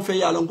fengo fe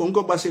yalon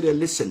ko Basiru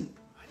listen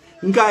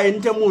nga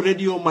entemu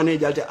radio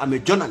manager te ame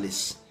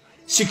journalist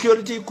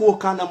security ko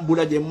kanam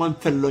bulaje man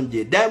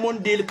fellonje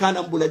diamond deal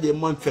kanam bulaje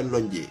man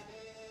fellonje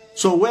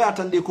so we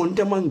atande ko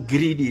nteman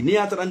greedy ni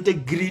atarante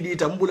greedy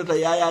tambulata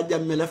yaya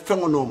jamme la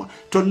fengonoma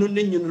to nun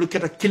ni nyun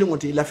luketa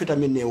kilingoti la fita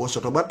minne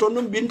wosoto ba to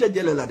nun binta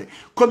jele la de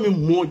komi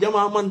mo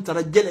jama man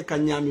tara jele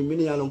kanyami min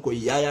yalon ko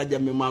yaya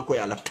jamme ma ko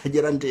yala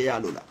tajirante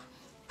yalula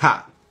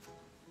ha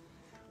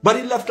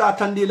bari lafta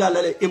atandi la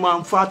le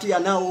Imam Fatty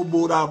na o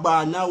bora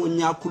ba na o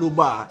nyakulu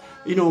ba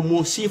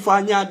mo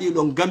sifa nyaadi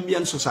lon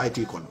Gambian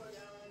society kono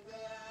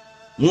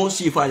mo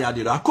sifa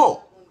nyaadi la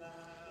ko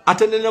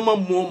atenena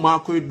mo ma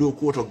ko do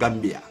ko to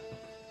Gambia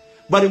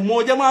bari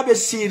mo jama be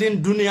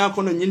sirin dunia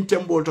kono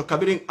nyintembol to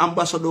kabirin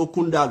ambassador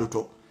kundalu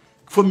to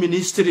fo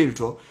ministry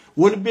to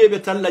won bebe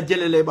talla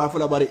jelele ba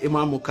fula bari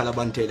imamu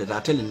kalabantele da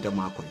telinde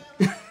ma ko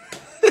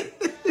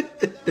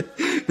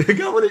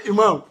gabare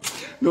imam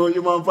no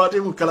Imam Fatty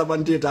mu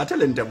kalabante ta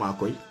telinde ma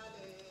ko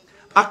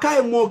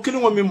akaye mo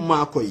kilimo min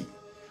ma ko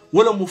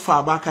wala mu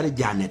fa bakari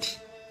janeti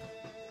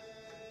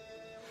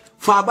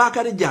fa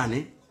bakari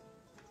jane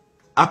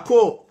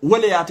ako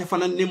wala ya te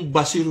fanan nim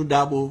Basiru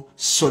Dabo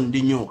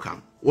sondi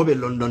nyokam wobe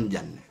London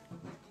janne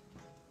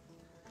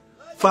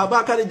fa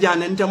bakari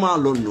jane ntama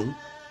london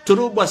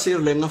turu Basiru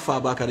le nga fa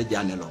bakari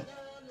jane lon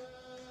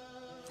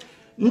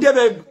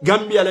ndebe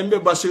Gambia le mbe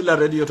Basiru la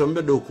radio to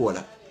mbe do ko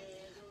la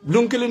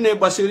lunkili ne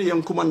Basiru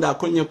yan kumanda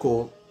konye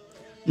ko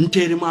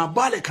nteri ma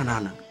bale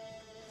kanana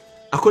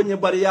akonye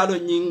bari yalo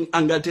nyin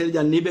Angleterre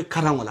jan nibe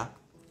karangola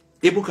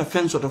ebuka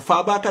fenso to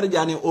fa bakari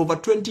jane over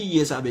 20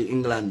 years abe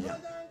England ya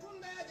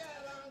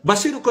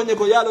Basiru konye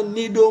ko yalo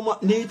ni do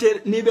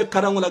ni be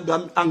karangola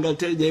gam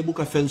Angleterre je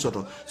buka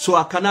fensoto so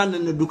akanana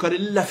ne dukari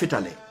la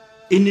fitale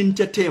inin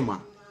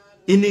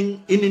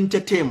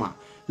tetema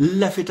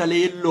la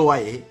fitale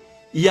lowaye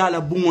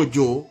yala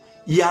bungojo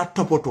ya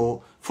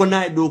topoto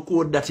fona do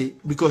ko dati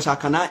because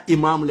akana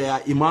imam le ya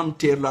imam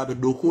terla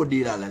do ko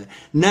dira la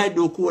na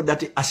do ko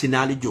dati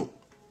asinali jo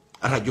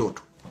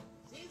rajoto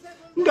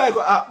ngai ko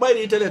a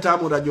bayri tele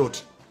tamu rajoto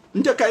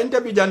nte ka inte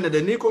bi jande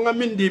de ni ko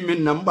ngamindi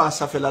min namba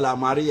safela la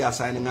maria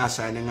sayne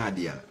nga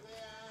dia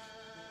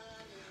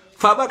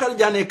Fabakar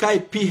jane kai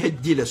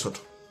PhD le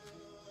soto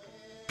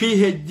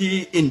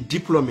PhD in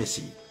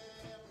diplomacy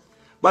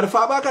bar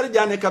Fabakar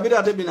jane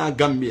kabira te bina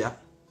Gambia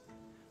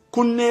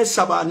kunne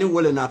saba ni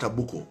wole nata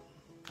buko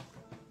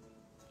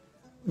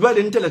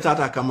bali ntele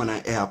tata kama na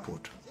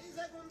airport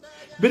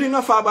biri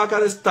nga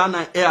Fabakar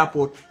stana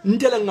airport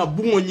ntele nga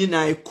bungo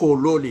nyina e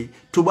kololi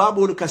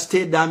tubabo ka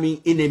stay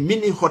dami in a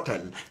mini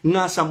hotel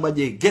nga samba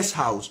je guest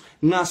house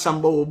nga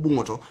samba wo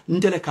bungoto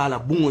ntele kala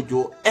bungo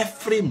jo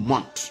every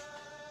month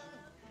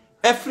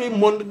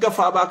ga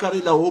Fabakar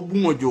la wo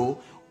bungo jo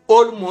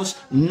almost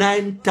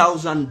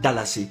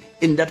 $9,000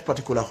 in that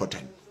particular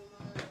hotel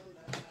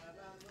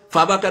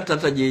Fabakar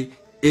tataje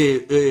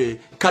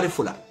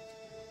Karifula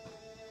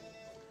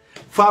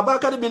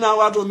Fabakar bina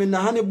wato minna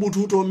hani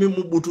bututo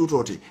mimu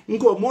bututoti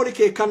nko mori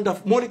ke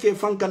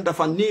fankanta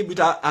fan ni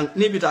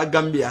bita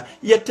Gambia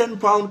ye 10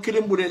 pound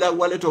kilimbure la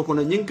waleto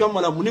kono nyin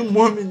kamala muni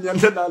momi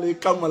nyanda dale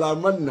kamala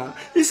manna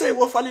isay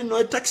wo fali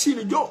no taxi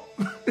li jo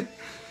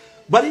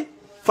bari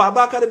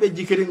Fabakar be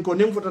jikirin ko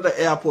nim fotata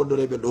airport do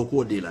rebe do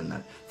ko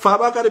dilanna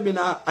Fabakar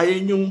bina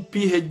ay nyum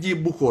PhD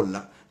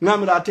bukolla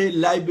ngamra te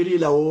library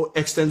la o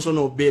extension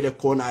o bele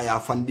kona ya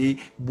fandi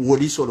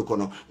woli solo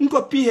kono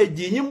nko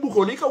PhD nyimbu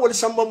ko lika woli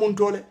samba mun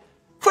tole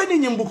fani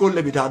nyimbu ko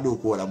le bita do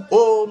ko lam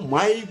oh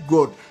my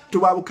god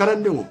tubabu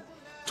karandingo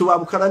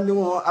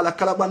ala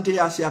kalabante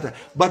ya siata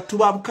but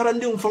tubabu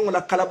karandingo fango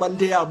la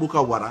kalabante ya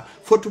buka wara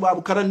fo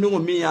tubabu karandingo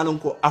mi yalon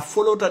ko a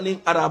folota nin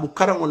arabu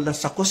karangol la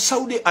sako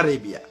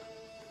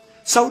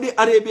Saudi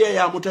Arabia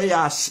ya muta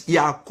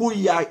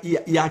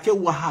ya ke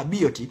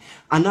wahabiyoti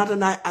anata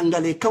na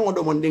angale kango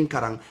do mondin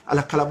karang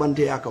ala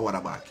kalabante ya ka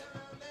warabaki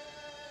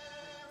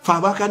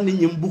Fabakar ni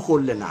nyimbuko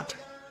le nata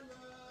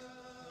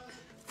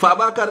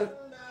Fabakar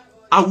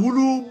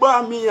awulu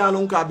ba mi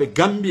yalon ka be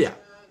Gambia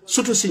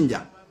sutu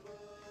Sinja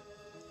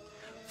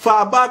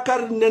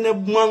Fabakar nene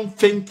man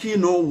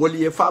fenkino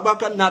woliye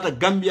Fabakar nata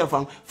Gambia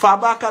fang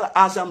Fabakar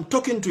as I'm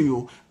talking to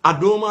you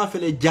adoma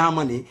fele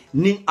Germany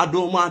ning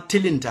adoma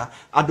tilinta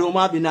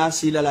adoma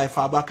binasi la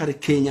Fabakar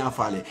Kenya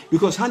fale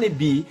because hani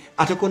bi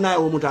atakona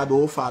wo mutabe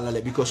wo fala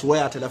le because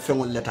waya tela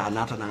fengol leta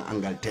nata nan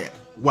Angleterre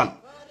one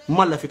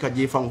malla fika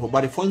je fang ho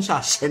bari fonsa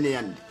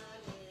seneyandi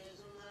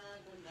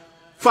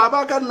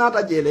Fabakar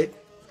nata jele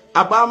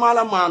abama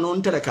la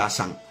manon tele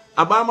kasang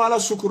abama la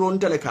sukuron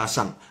tele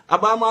kasang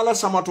abama la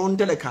samaton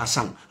tele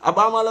kasang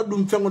abama la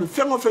dum fengo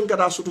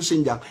kada sutu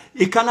Sinjang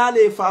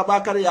ikanale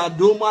Fabakar ya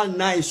doma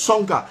nai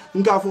sonka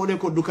nga fode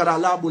ko dukara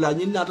labula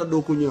nyinata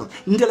do ko nyo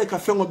ndele ka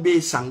fengo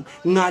be sang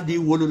ngadi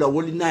wolula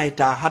woli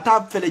naita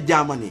hata fele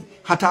Germany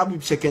hata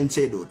bi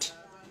sekense doti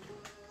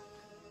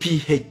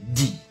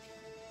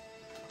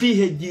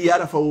PhD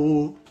yara fa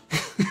wo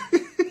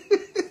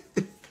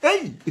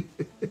hey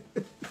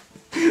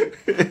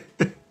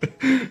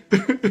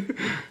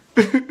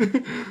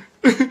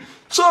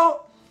so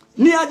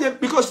ni aje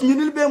because ni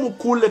nilbe mu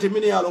kulete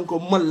mini yalon ko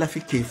malla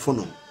fikke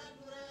fono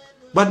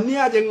but ni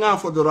aje nga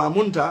fo dora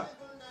munta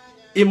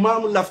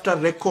imam lafta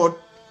record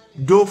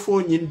do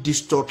fo nyin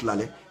distort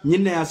lale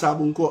nyin ne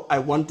asabu ko I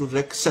want to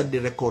set the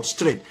record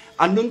straight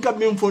and nunka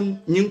min fon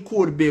nyin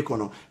kur be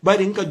kono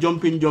bari nka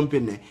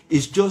jumping ne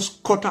is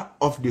just quarter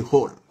of the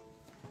whole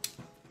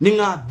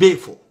ninga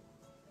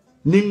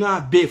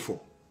befo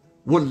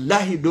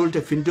wallahi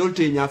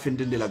dolte nya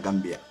findinde la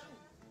Gambia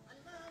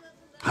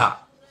ha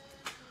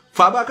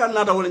Fabakar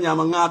nata wala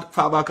nyama nga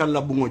Fabakar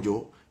la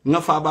bungojo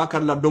nga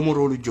Fabakar la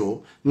domorolu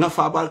jo nga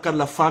Fabakar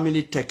la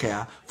family take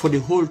care for the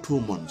whole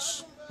 2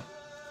 months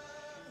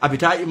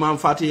abita Imam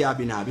Fatty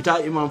yabina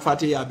Imam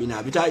Fatty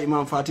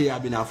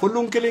yabina for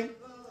lunkeling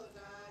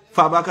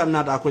Fabakar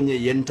nata konye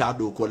yenta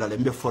do ko la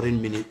lembe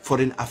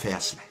foreign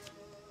affairs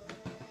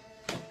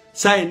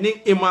say ni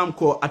imam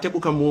ko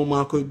atebuka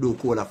moma ko do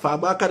ko la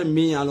Fabakar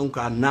mi yalon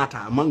ka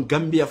nata man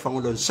Gambia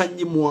fangolon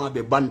sanyi mo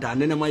be banta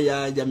nene ma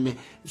ya jamme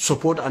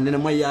support anene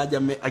ma ya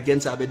jamme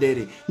against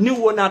abederi ni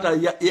wonata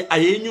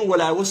ayenyu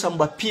wala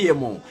wosamba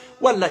PMO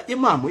wala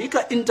imam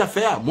ika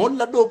interfere mo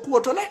la do ko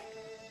to le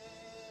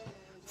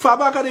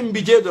Fabakar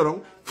mbije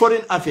doron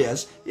foreign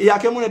affairs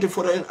yake monete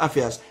foreign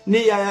affairs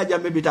ni ya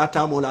jamme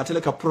bitata mo la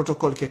tele ka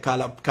protocol ke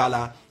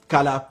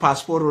kala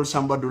passport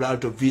samba dulal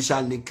to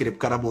visa ni krip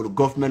karabol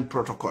government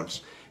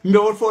protocols mbe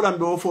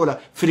wo fola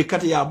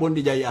frikati ya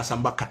bondi ya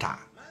samba Qatar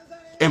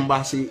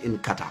embassy in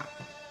Qatar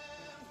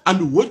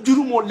and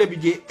wajuru mo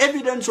lebije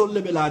evidence on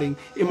lebelaring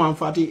Imam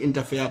Fatty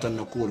interfere tan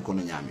na ko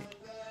kono nyame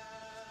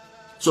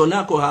so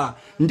nako ha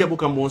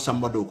ndebuka mo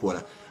samba do ko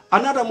la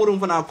anata murum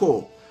fana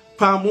ko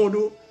Pa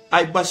Modou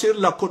ay Basir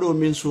la kodo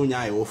min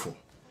sunya e wofo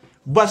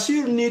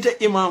Basir nite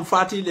Imam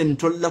Fatty len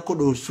tolla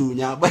kodo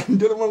sunya ba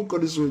ndermon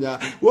kodo sunya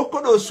wo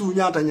kodo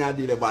sunya ta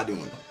nyaadi le badi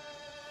mon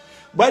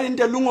bari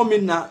nte lungo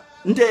minna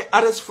nte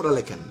arrest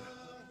fraleken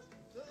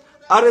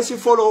arrest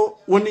follow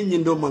woni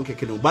nyindo manke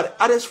kenu bari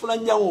arrest fula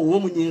nyawo wo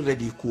mu nyin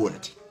ready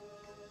kuolati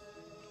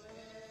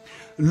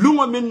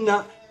lungo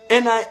minna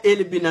ena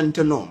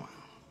elbinante noma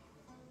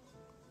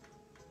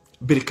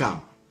birkam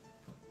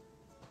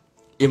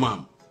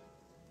imam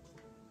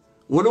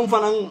wolum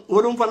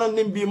fanan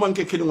nimbi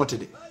manke kenu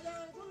ngotede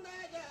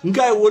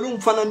ngay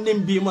wolum fanan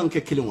nimbi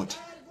manke kilingote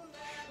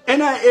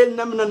ena el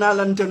namna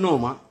nalante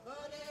noma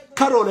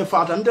karole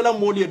fata ndela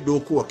moli do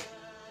kuoke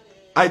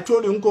I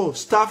told you ko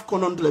staff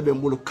konon le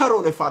bembulu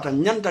karole fata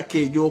nyanda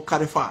kejo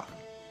karefa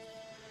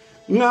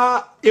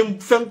nga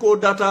fenko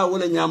data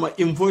wala nyama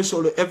invoice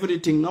all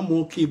everything nga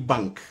mo ki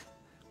bank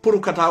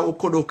pour kata o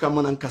kodo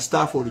kamanan ka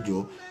staff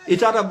jo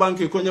itata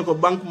bank ko nyako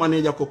bank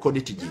manager ko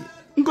koditiji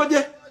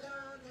ngoje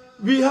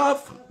we have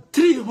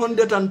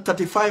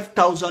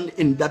 335,000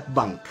 in that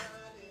bank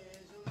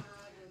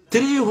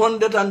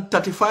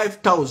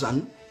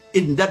 335,000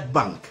 in that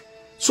bank.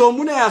 So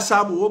mune ya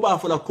sabu woba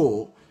fula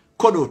ko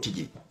kodo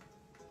tiji.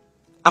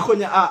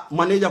 Akonya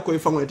manager ko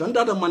ifango ita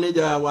ndata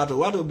manager ya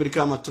watu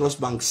Birkama Trust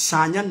Bank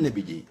sanyan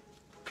nebiji.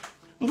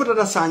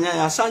 Mfutata sanya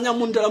ya sanya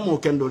mundala mo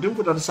kendo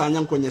mfutata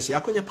sanya konyesi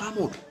akonya Pa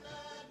Modou.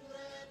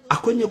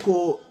 Akonya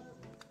ko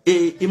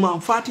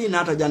Imam Fatty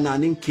nata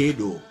jananin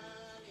kedo.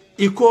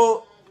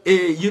 Iko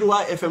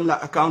Yirwa FM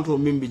la account o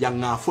mimbi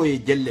janga foye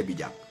jelle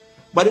bijang.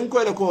 But in ko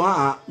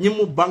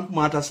nyimu bank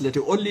matters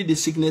letter only the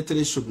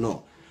signatories should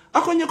know.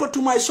 Akonye ko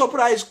to my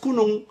surprise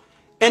kunung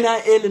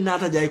NIL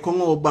nata jay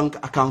kongo bank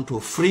account to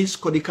freeze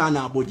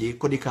kodikana boje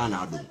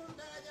kodikana adu.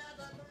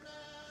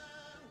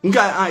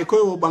 Nga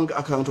ko bank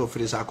account to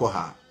freeze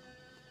akoha.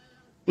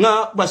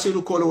 Nga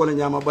Basiru kolo wala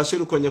nyama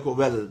Basiru konye ko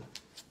well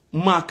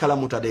ma kala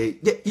mutade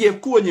ye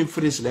ko nyi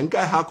freeze le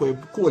nga ko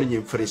ko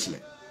nyi freeze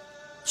le.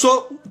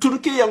 So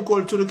Turkey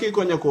yankol Turkey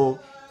konye ko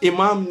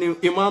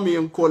imam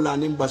yen kola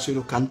nim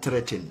Basiru can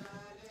threaten.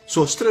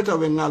 So straight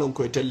away ngalon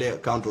ko tele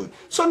account.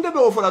 So ndebe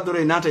ofala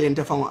dore nata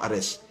yente fango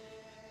arrest.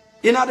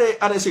 Inade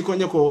arrest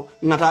konye ko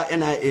ngata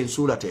NIA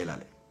sula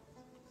telale.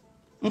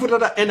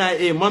 Mfutata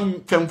NIA mam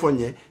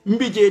femfonye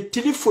mbije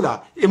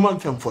tilifula imam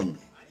femfonye.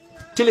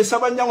 Tili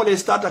sabanjango le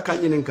starta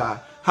kanyininka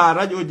ha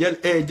radio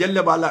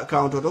jelle bala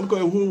account don ko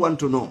who want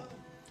to know.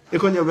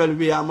 Ekonye well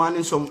we are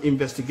manning some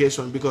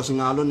investigation because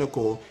ngalone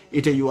ko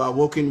ite you are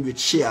working with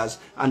shares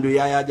and we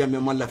are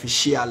jame malla fi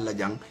share la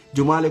jang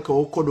jumale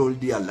ko kodol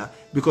di alla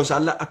because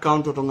alla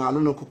account to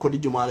ngalone ko kodi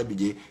jumale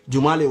bije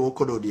jumale wo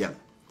kodo di alla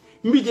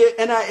mbije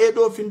NIA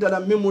do findala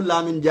mimu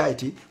lamin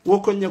jaiti wo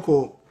konye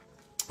ko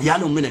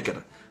yalo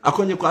minekera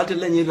akonye ko alte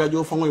lanyi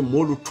radio fangoy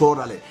molu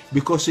torale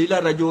because ila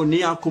radio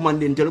ni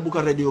akumande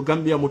ntelbuka radio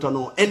Gambia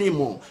mutano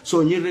anymore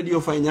so ni radio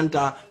fay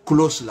nyanta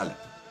close lale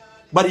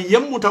bari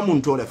yemmuta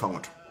mun tole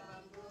fangoto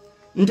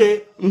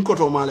nde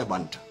nkoto male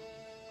banta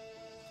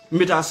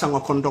mita sanga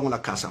kondong la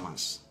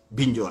Casamance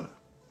binjona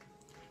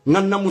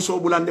nganna muso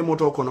bulande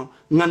moto kono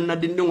nganna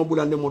dindingo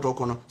bulande moto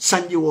kono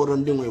sanji woro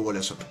ndingo e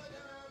wole soto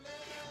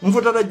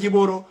mfutata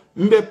jiboro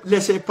mbe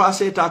laisser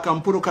passer ta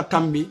kampuru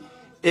katambi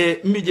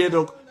mbije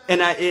dok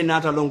NIA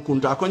nata long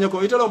kunta akonya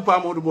ko italon Pa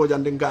Modou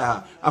Bojang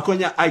ngaya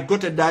akonya I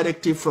got a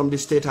directive from the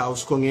State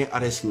House ko nge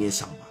arrest nge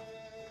samba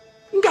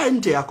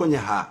ngante akonya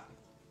ha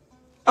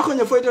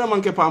akonya foytana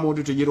manke Pa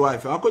Modou to jirwa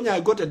fa akonya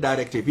I got a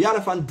directive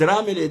yala fan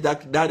drame le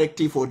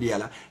directive for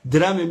diala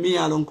drame mi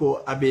yalon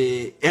ko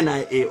abe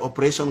NIA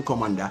operation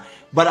commander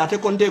bara te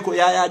konte ko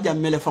yaya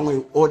jammele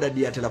fango order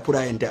diatela pour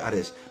ente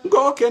arrest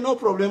go okay no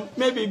problem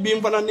maybe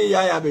bim fana ni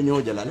yaya be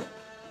nyojala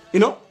you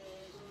know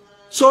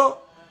so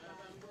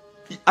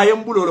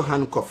ayam bulolo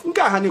handcuff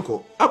nka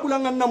haniko abula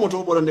nganna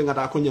moto boronde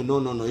ngata akonya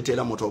no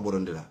itela moto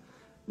boronde la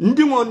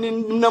ndimo ni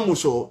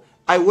namuso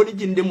ay woli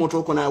jinde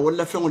moto kono ay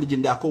wala fengol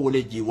jinde ako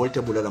wole ji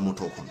wolte bulala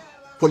moto kono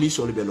police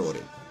oli be lore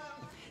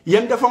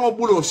yanda fango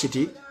bulo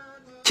city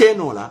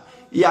kenola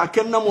ya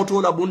kenna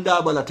moto la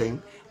bunda balaten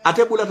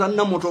ate bulata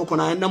na moto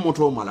kono ay na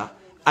moto mala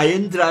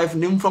ayen drive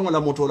nim fango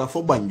la moto la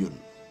fo banjun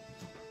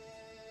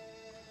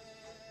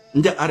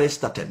nde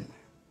arrestaten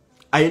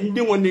ayen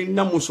dingo ni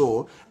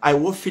namuso ay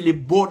wo fili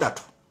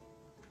bodato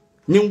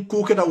nim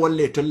kuketa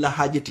wolle to la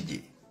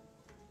hajitiji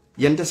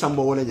yente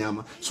sambo wala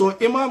nyama so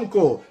imam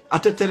ko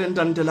ate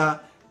terentantela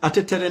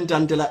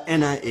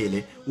NIA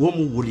le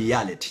womu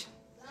wuliyaleti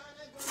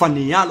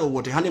faniyalo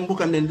wote hani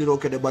mbuka nendiro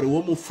kede bari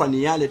womu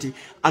faniyaleti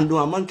ando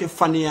amanke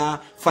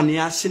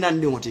faniya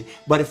sinandi wote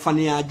bari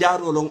faniya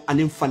jaro long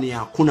anim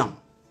faniya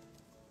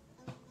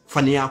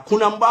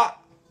kunam ba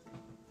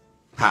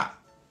ha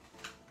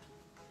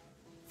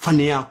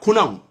faniya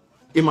kunam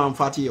Imam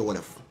Fatty ya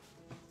wolef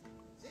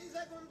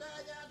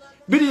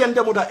bidi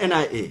yende muta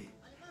NIA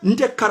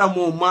nte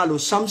karamo malo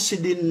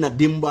samsidin na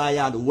dimba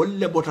yalo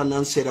wolle bota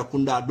nan sera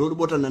kunda dol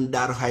bota nan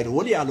dar hayr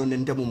woli yalo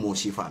nente mo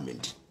mosi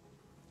famenti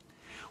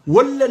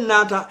wolle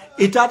nata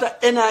itata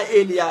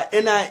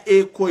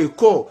NIA koy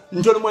ko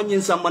njol mo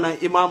nyin samana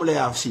imam la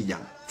ya sijan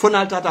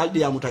fona tata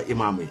aldi amuta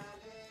imam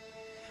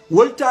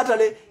wol tata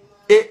le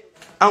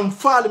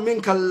amfal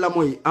min kala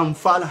moy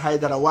amfal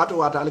haydara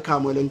wata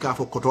alkamo len ka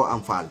fo koto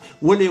amfal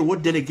wole wo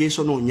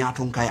delegation no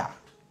nyaton kaya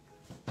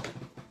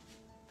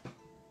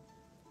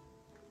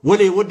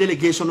wole wo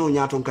delegation no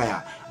nyaton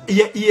kaya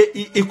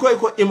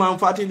iko Imam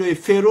Fatty lo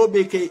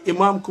ferobe ke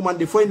imam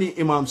kumande foyni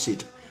imam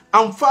sit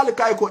am fal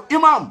kay ko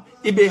imam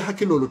ibe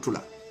hakilo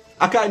lutula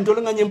aka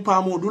ndol nga nyim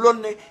Pa Modou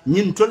lonne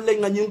nyin tolle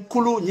nga nyin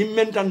kulu nyim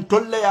mentan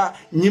tolle ya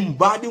nyim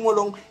badi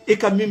ngolong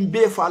ika mim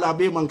be fala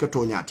be manka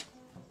to nyati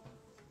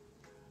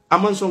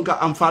aman sonka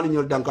am fal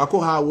nyol danka ko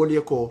ha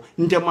wole ko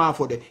nte ma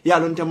fode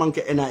yalo nte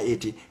manke NIA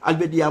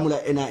albe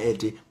diamula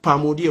NIA Pa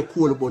Modou e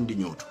kuol bondi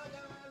nyoto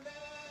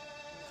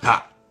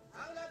ha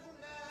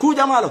ku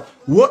jamalo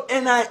wo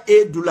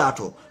NIA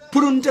dulato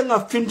purunte nga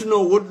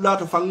fintino wo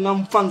dulato fa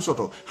ngam fan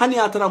soto hani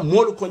atara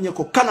mol ko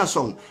nyeko kana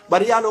song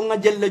bari yalo nga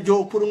jelle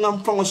jo puru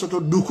ngam fan soto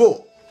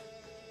duko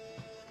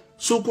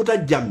sukuta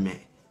jamme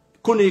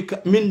kuni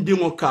min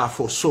dingo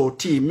kafo so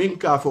ti min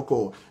kafo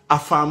ko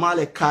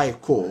afamale kai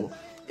ko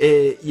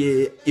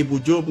ye Ibu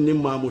Job ni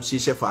Mahmoud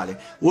Sise fale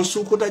wo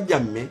sukuta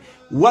jamme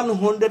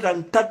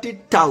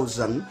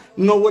 130,000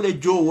 nga wole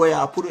jo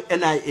waya puru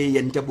NIA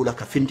yente bula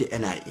ka finti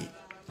NIA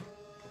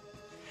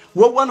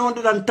wo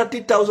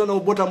 130,000 o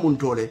bota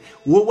muntole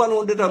wo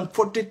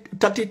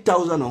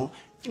 130,000 o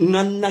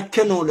nganna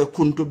keno le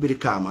kuntu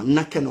birkama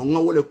na keno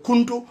ngawole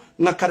kuntu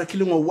ngakara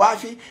kilingo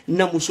wafi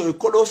na musoy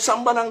kodo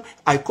sambanan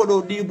ay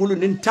kodo di bulu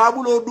nin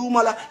tabulo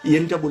dumala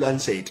yente bulan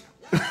seyt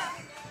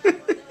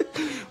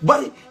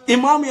bari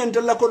imam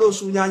yente la kodo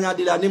su nyanya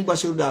dila nim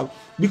basir da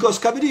because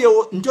kabiri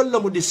yo njolla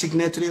mo the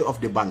signatory of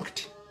the bank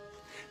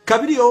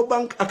kabiri yo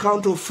bank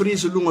account of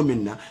freeze lungo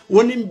minna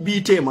woni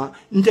bitema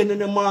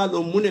ntenene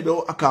malo munebe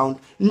o account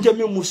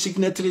njemi mu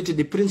signatory to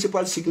the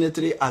principal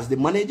signatory as the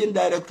managing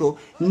director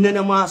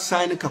nene ma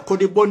sign ka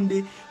kodi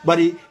bondi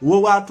bari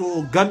wo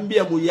wato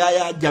Gambia mu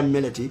yaya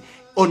jammeleti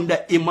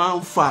onda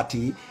Imam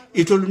Fatty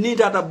itolu ni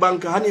data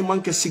bank hani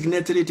manke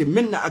signatory to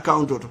minna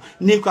account to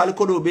ni ko al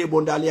kodo be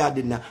bonda ali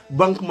adina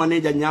bank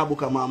manager nyabu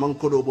kama man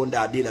kodo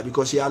bonda adila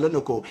because ya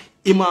lono ko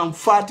Imam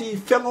Fatty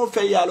fengo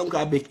fe ya lon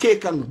ka be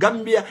kekan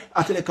Gambia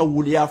atele ka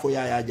wuliya fo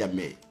ya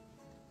jamme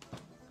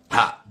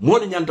ha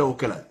moni nyanta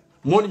okela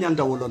moni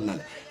nyanta wolon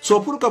nale so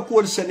pour ka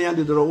ko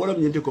seneyande do wala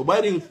nyinti ko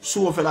bayri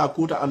suwo fela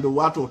kuta ando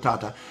wato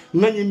tata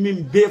ngani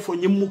min be fo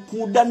nyimmu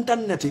ku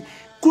dantan nati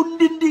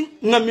kundindi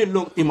ngami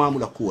long imamu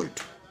la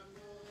kuolto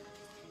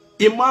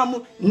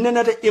imamu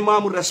nenata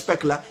imamu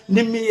respect la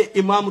nimmi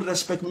imamu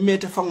respect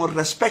mete fango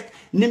respect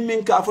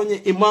nimmin ka fonye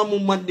imamu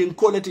mandin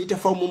kolete te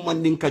famu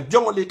mandin ka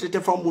jongole te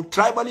famu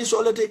tribalist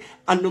olete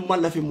andu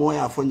malla fi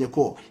moya fonye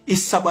ko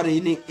isabare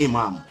ni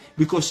imamu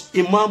because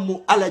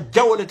imamu ala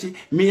jawolete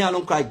mi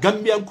yalon ka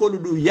gambian ko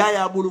du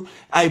yaya bulu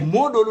ay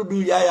modolu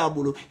du yaya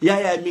bulu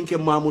yaya minke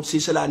Mahmoud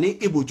Sisala ni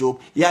Ibu Job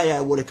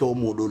yaya wole ko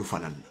modolu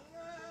fanan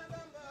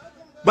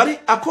bari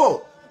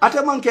ako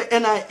atamanke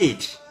NIA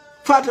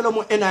fatalo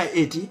mo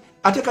NIA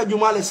ateka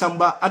jumale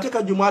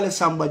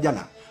samba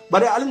jana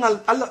bare alngal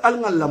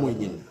la moy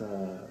ñin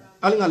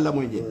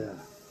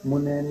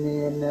mune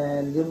ni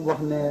lim wax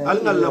ne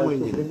alngal la moy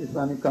ñin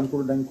islamic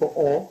council dañ ko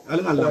o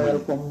alngal la moy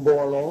ko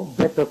mbolo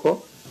bette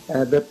ko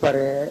be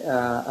pare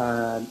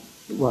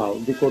waaw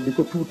diko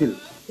tuutil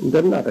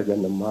ndem naata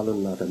janna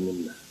malon naata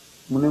minna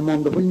mune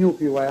mom dafa ñew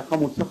fi waye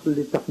xamul sax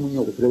li tax mu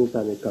ñew Supreme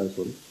Islamic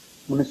Council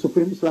mune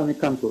Supreme Islamic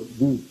Council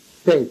bi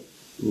tay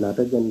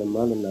naata janna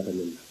maalo naata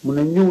min mu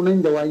ne ñëw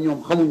nañ de waaye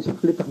ñoom xamuñ sax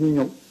li tax ñu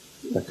ñëw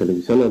la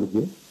télévision lu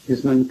je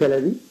gis nañ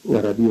télé bi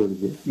nga radio lu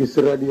je gis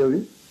radio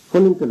bi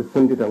fonin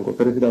téléphone di tan ko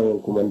président won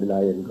commande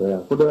la yen do ya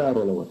ko do ya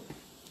ro la won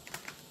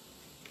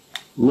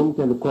ñum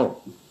tel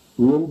ko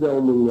ñum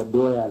jaw mu nga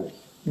do ya la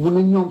mu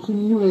ne ñoom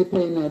suñu ñëwee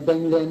tey ne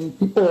dañ leen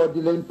ci oo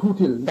di leen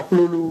tuutil ndax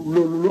loolu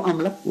lu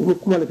am la ñu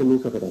kuma la ko ñu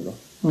sotata la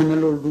mu ne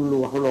loolu du lu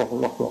wax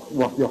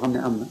yoo xam ne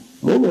am na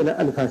mo ne la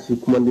alfa si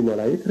commande no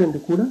la yitrende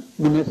kula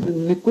mu ne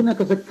nit ku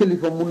nekk sa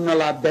kilifa mun na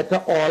laa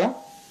betta oola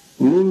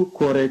ni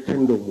ko re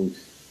tendo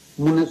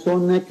mu ne soo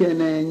nekkee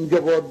ne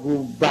njaboot gu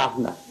baax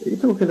nga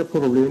ito ke le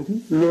problème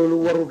ti loolu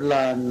warul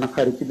la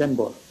naqari ci benn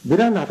boor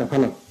bira naata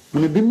fana mu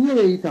ne bi mu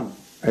ñëwee itam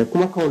ay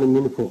kuma kawle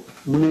min fo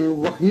mu ne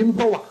wax yi mu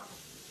fa wax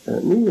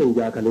ni yen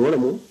jaakale wala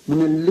mo mu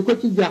ne li ko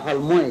ci jaaxal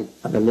mooy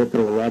ada lettre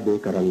wa be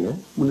karanno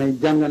mu ne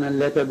jàng na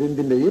lettre bi mu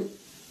bind yëpp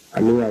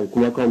ani ay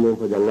kuma kaw men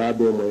ko janga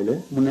be moy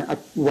le mu ne ak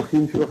wax yi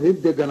mu fi wax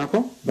yëpp dégg na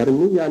ko bari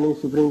ni yaani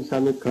supreme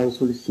islamic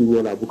council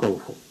signé la bu kaw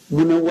fo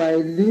mu ne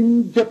waaye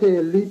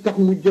li tax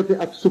mu jote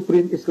ak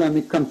Supreme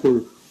Islamic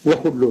Council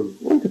waxut loolu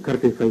wonte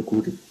carte fay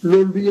kuuti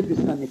loolu du yëppi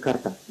sànni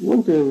karta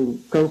wonte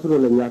council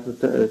la ñaata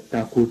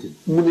ta kuuti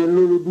mu ne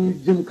loolu du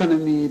jëm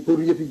kanami pour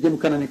yëppi jëm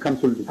kanami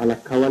council bi ala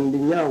kawandi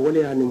ñaa wala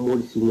yaani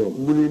mool si ñoom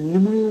mu ne ni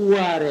muy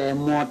waaree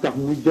moo tax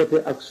mu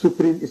jote ak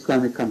Supreme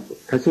Islamic Council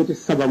kaseti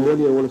saba mool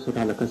ye wala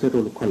sotala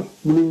kasetolu kono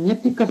mu ne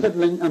ñetti kaset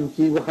lañ am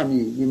ci waxam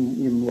yi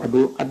wax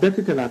ado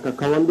adatite la ka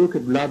kawando ke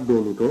dula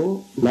dolu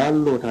to laal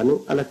lootani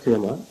ala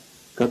tema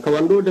ka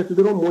kawando def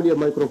doro mool ye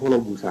microphone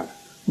buusaar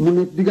mu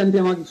ne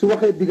digganteem ak su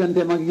waxee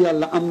digganteem ak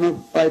yàlla am na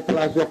ay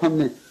place yoo xam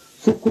ne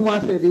su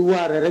commencé di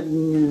waare rek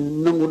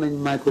nangu nañ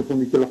microphone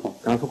bi ci loxo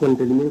kaa fa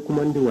konte li muy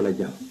commande wala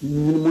jàmm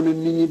mu ne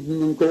nit ñi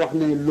ñu ko wax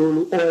ne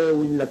loolu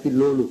oowuñ la fi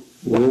loolu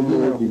wax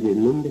moo jigéen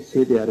ñun de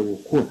seedeyaare wu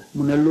kuwa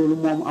mu ne loolu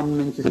moom am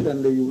nañ ci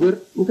send yu wér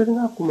nte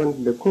nga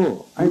commande le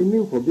ko ay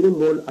min fo bire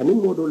mool ani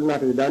moodol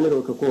naata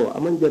daanero ke ko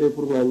aman jare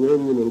pour nga ñoo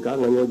ñinin ka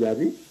nga ñoo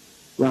jaabi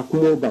nga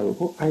kumoo bang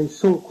ko ay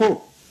son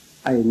ko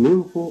ay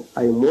min fo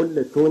ay mool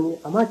le tooñi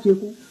ama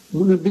ceeku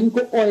mu ne biñ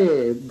ko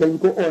ooyee dañ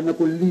ko oo ne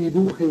ko lii du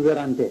waxi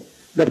werante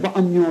dafa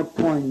am ñoo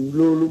tooñ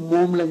loolu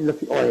moom lañ la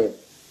fi ooyee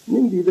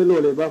min diide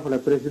loolee baa fala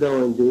président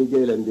on de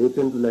jeylan de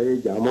tentula ye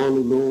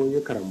jaamanu loo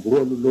ye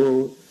karambuŋolu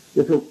loo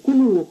ye fe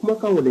kunu kuma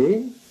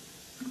kaŋole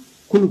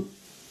kunu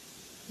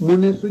mu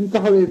ne suñ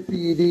taxawee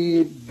fii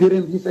di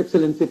gërëm his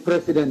excellency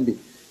président bi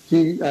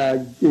ci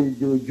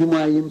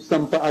jumaa yim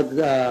samp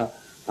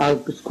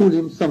ak school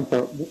yim samp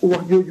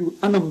wax jooju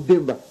anam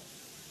démba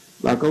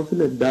ba kaw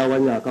file daawa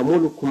ñaaka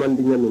moolu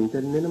kumandi ñamin te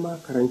nenema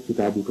karan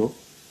kitaabu to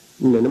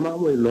nenema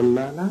moy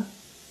lonnaa la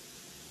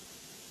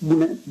mu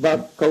ne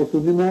ba kaw su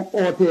ni moo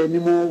ootee ni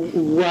moo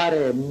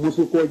waaree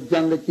mosu koo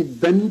jàng ci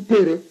benn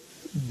téere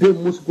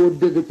mosu koo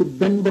dégg ci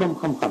benn borom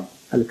xam-xam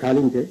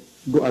alkaalinte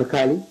du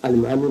alkaali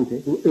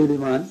alimaaminte du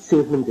élimaan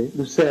seefunte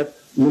du chef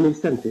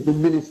ministante du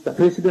ministre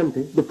présidente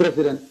du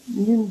président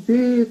ñin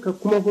bee ka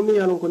kuma fo mi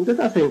yaalon kon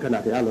ndeta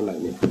fenkanaate yaalo naa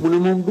min mu ne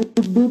moom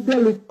du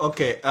dellu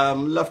ok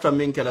lafta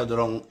min kela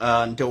doron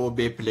nte wo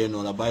be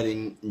pleno la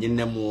bari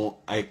ñinne mo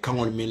ay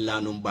kaŋol min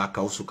lanum ba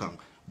kawsu kaŋ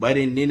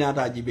bari ni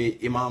nata jibe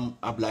imam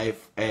ablay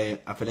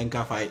a felen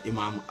ka fa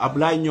imam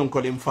ablay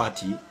ñonkolim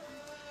fati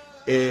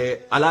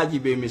alaji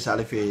be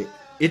misal fe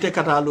ite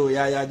katalo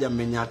ya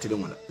jamme ñaatili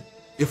wala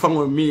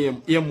ifango mi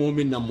ye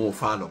momin na mo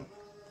falon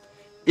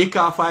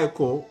ika fa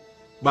ko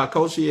ba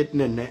kawsu yet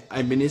nenne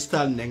ay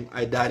minister nen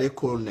ay dare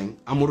ko nen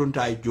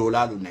amurunta ay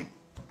jolalu nen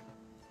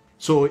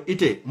so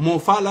ite mo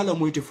fala la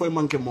muyti foy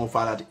manke mo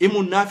falati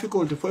imun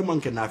nafikol te foy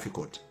manke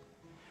nafikot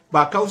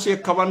ba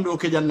kawse kawando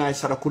ke janna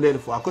sarakulel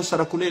fo ako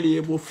sarakulel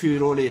yebo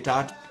firole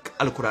ta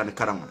alquran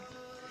karama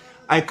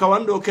ay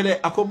kawando kele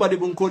ako badi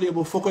bun ko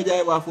yebo foko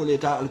jay wa fo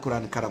leta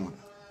alquran karama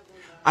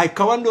ay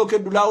kawando ke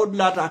dulawod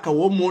lata aka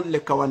wo mon le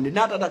kawandi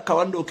nata da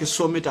kawando ke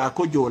somita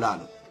ko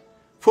jolalo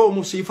fo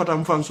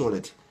musifatam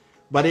fansoleti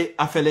bare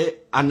afele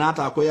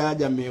anata ko ya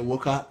jamme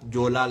woka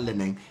jolal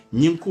lenen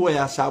nyinko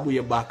ya sabu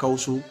ye ba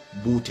kawsu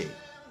bute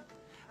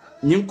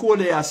nyinko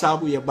le ya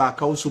sabu ye ba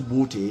kawsu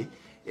bute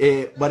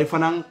bari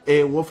fanan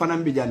wo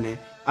fanan bi janne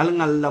al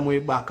ngal la moy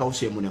ba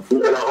kawse mu ne fu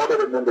la hoda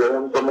de monde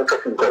on to mo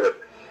kasin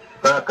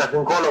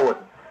ko la won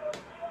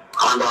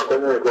anda ko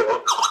ne ko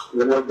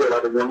ne mo de la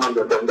de man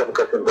de ndam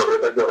kasin ko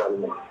da joral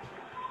mo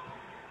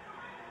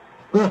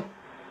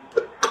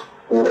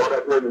wala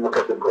ko ni mo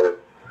kasin ko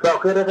waaw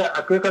kay da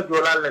ak ka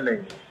jolal la ne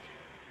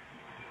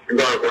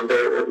da ko de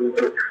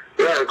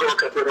ya ko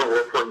kasin ko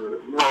fon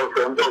mo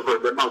so ndo ko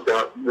de ma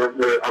da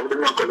abu de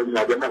ko le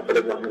na de ma ko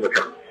le na ni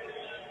ka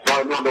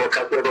no do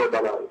kasin do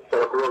bala ko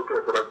ko ko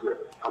ko ra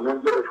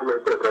amen do fu le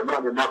ko ra ma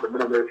ni ma de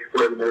na me fu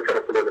le ne ka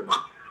ko le ma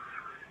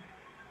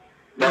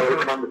da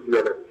ko na mi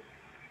le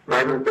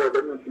na ni do de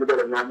ni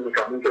de na ni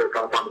ka ni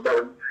ka pa da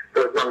to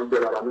ko ni de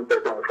la ni te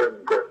ko ko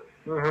ko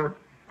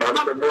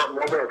na de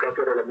mo ka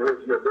ko le me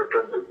ni de to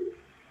ni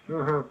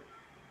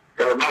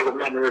ma ko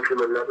na me fu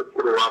le la ko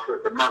wa ko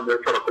ma me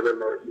ka ko le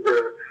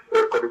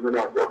ko ni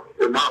na ko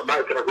ma ba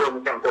ka ko ni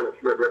ka ko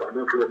le de la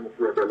ni fu le ni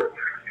de le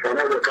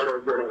sana de ka ro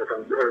jela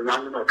kan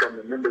nani na kan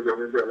min de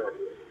jomi jela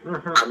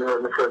ani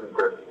o fo ni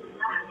ko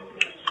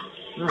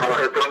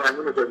ala to na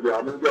ni de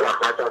ya min jela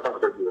ka ta ta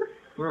de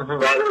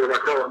ba la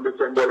ko on de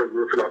tembole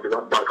ni fla de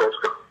ba ka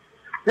oska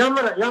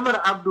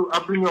yamara abdu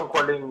nyon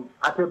ko len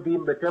ate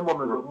bimbe tembo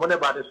mo ne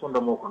ba de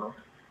sondo mo ko no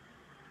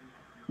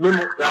min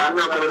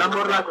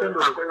lamor la tendo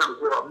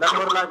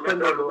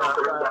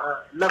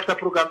lafta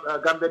program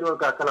gambe do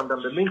ka kalam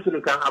dambe min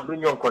kili kan abdu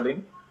nyon ko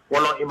len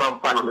wala imam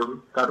Fatty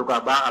ka to ka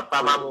ba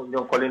pa mamu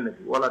nyon ko len ni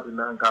wala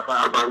dina ka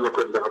pa ba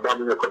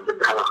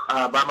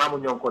mamu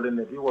nyon ko len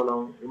ni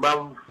wala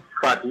imam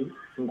Fatty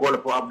ngol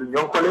fo abdu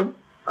nyon ko len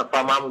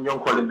pa mamu nyon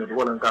ko len ni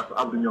wala ka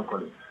abdu nyon ko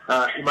len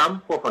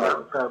imam fo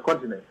fa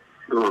continue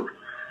so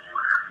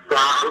I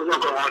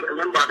ko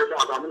remember the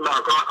da min na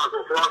ko aso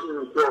fo ni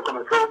ko ko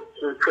ko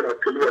kila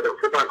kiliya da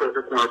ko ba ko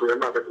ko na do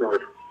na da ko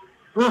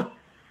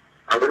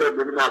abele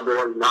bi na do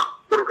na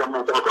pour que ma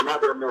ko na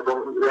do no ko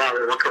ya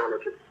wa ko la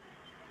ki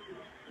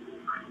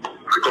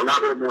ko na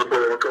do no ko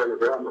ko la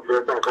da ma ko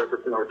ta ko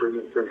ko na do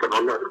ni sen ko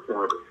Allah ko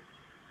na do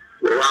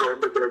ya wa ko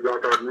be ja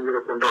ta ni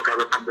ko ko ka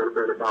la tambol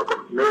be ba ko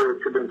ne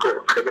ci den ko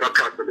ke bra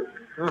ka be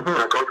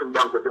ko ko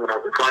ban ko ra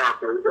ko fa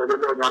ko do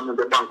do na me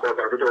de ban ko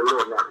ka do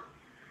lo na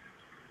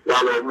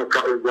wala mo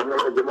ka jamo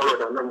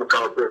da na mo ka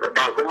ko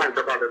ba ko man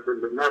ta ba de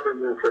na de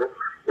mo ko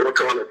ko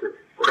ka wala ke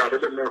ko da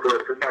de mo ko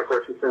ta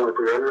ko ci ko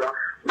ko ya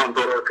man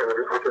do ko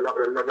ko la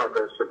la ba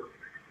ko so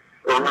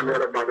o man ne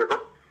ba de ko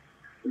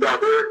da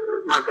de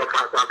man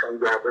ka ta kan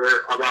da de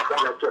aba ka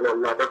la ko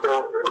la de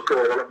ko ko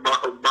wala ba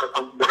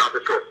ba de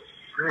ko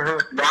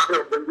da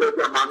de de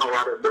jamano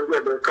wa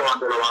de ko an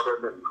la wa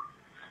de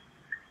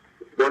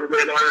don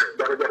be la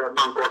dara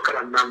man ko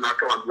karan nan na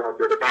ko an la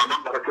de ba man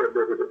bara ko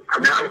de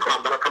ami al ko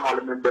bara kamal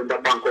men de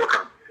ban ko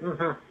kan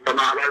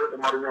sama ala ko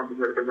maru ñam bi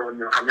de ñoo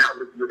ami al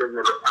bi de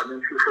ñoo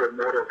ami ci so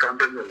moro kan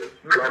de ñoo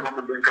la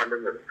ma den kan de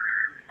ñoo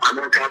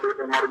ami ka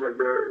de maru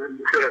de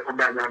ci ko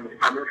ba ñam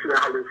ami ci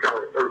ala saw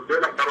o de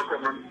la bara ko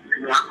man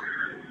ña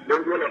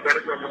don be la bara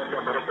ko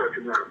man bara ko ci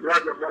ña la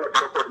de la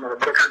bara ko na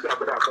bara kan da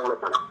bara ko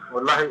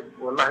la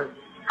wallahi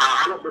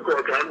أنا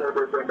بقول كلام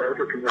موضوع ده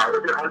ده كنيا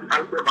ده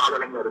أنا بعد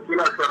لما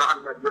رجلا سرعة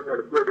أنا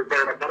جمل ده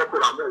ده أنا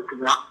بقول عمل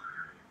كنيا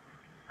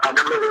أنا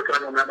لو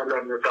كان أنا لو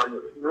نتاني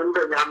من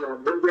ده نعم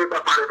من ده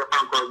بقى ده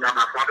بانكو نعم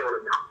أفضل ولا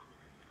نعم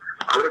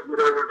أول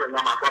جيرو ده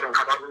نعم أفضل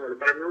هذا من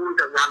البنيون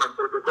ده نعم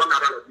ده كون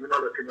على الدين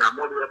ولا كنيا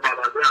مولى بعد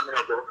ده أنا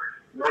أبو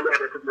مولى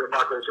ده كنيا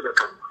بعد شو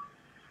كم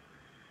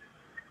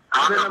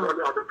أنا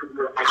مولى ده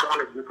كنيا أفضل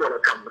جيرو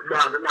كم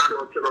فأنا نعم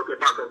ده كيلو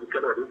كبار ده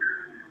كيلو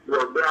yo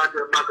be ate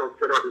ba ko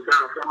kero di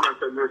kana sama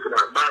ta yusu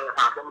da ba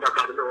ha sama da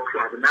ka da o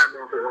fa na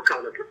no ko ka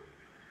la ke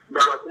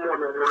da ba ko mo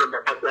no da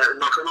pa ta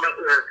na ko ma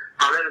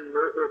ale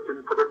no ko tin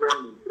ko do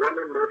ni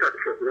wala no ta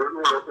ko no no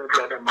ko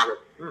ka da ma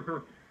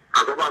a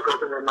ko ba ko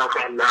na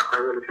fa la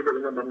ay le ti do ni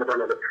na ma da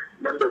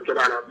dan do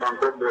kira la ban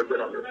ko bo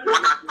jira ni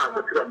wala na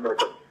ko kira mo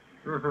ko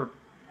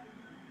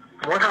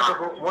moda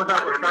ko ta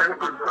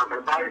ko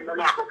ba ina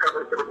na ko ka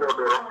ko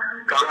do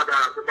kala da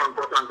ko ban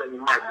ko tan ni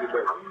ma ji do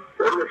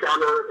o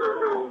salo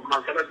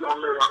masala ji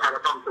onle wa ala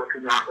ban ko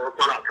tinya o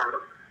ko la kan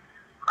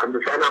and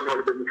sala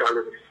mo de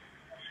mikale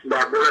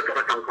da bo la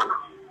kara kan kana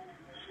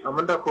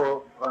amanda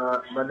ko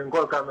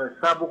maningol ka me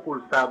sabu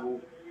kul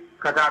sabu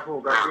kata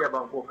to ga ya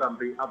ban ko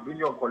kambi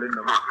abdunyo ko len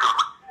na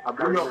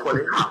abdunyo ko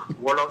len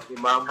wala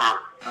imam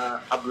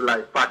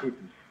abdullahi Fatty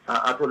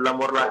ato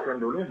lamor la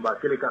tendo lu ba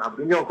kele kan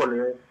abdunyo ko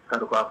le ka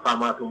ko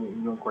fama to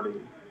nyon ko le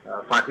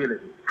Fatty le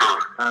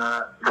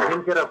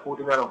den kera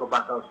puti ngalo ko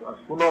ba ka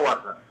suno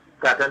wata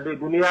katande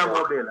dunia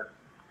mo bela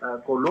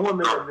ko longo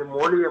me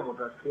moli mo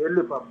ta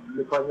kele pa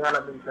le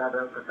panyala min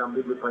tada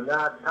katambi le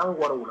panya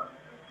tangwarula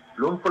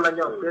lum fula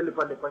nyaw kele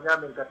pa le panya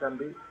min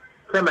katambi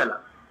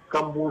kemela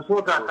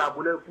kambuso ta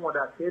tabule ko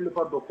da kele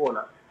pa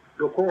dokola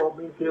doko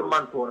min ke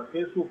mantora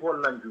ke su fol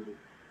lanjuru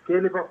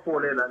kele pa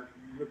folela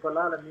ni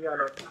palala mi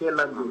ala ke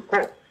lanjuru ko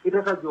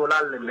ita ta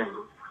jolal le le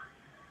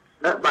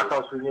na ba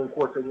ka su nyin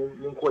ko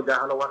ja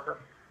hala warta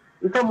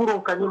ita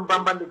murun kanyim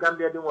bambandi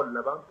gambia di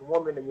wala ban mo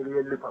men ni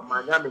yelli pa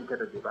ma nyamin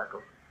kata di ba to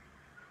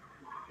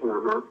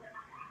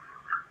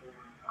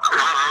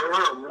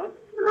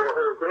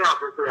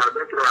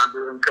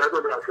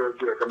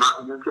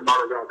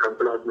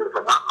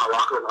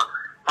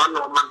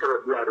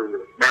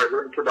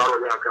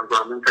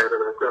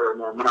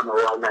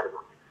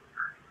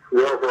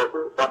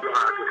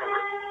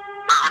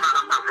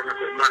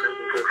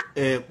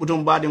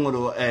butum baadi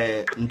ngodo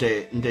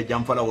nte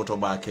jamfala woto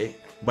baake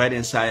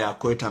bayden saya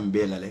ko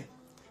tambelale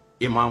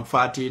Imam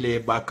Fatty le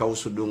ba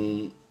kawsu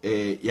dum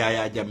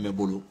yaya jamme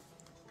bulu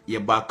ye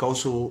ba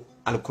kawsu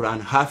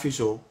alquran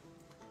hafizo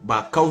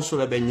ba kawsu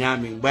la be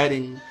nyami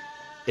bayden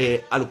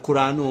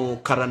alquranu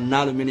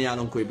karannalu min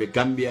yalon ko be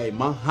gambia e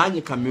man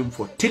hanyi kam min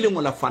fo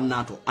tilimo la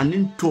fannato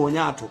anin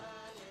toñato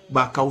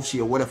ba kawsu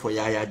ye wala fo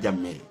yaya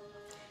jamme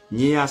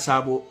nyiya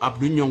sabo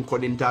abdu nyon ko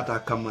din tata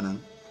kamanan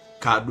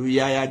ka du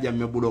yaya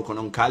jamme bulo ko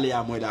non kale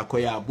ya moyda ko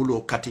ya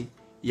bulo kati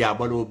ya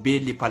balo be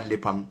li palle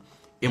pam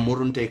e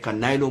murunte ka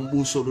naylon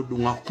busolu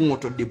dunga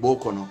kungoto di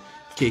bokono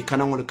ke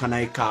kanangol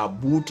kanay ka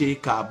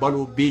bute ka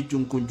balo be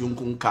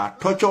junkun ka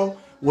tocho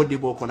wodi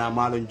bo kona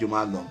malon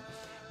jumalom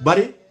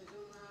bari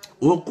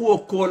o ko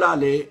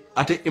kolale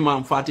ate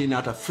Imam Fatty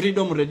nata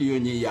Freedom Radio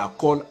ni ya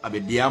call abe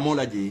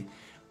diamola ji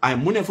ay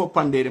mune fo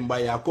pandere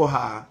mbaya ko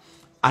ha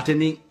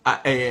ateni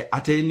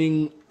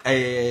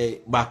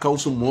ba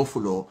kawsu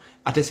mofulo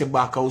ate se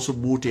ba kawsu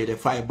bute de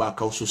fay ba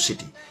kawsu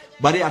city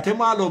bari ate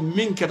malo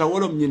min keta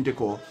wolom nyinde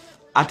ko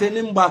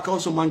ateni ba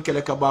kawsu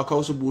mankele ka ba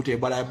kawsu bute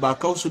bala ba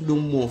kawsu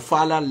dum mo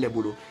fala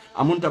lebulu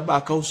amunta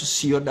ba kawsu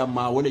siyoda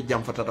ma wole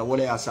jamfatata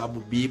wole asabu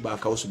bi ba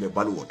kawsu be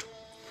balwoto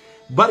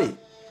bari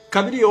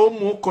kabiri o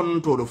mo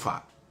kontoro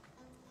fa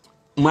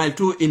my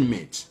 2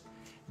 inmates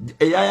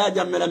yaya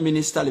jamela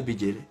minister le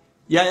bijele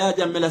yaya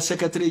jamela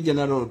secretary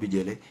general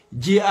bijele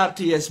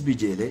GRTS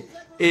bijele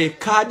e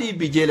kadi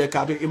bijele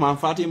kato Imam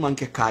Fatty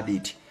manke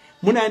kaditi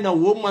muna ina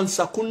woman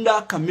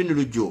sakunda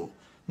kaminulu jo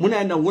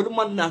muna ina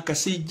woman na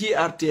kasi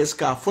GRTS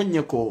ka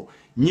fonye ko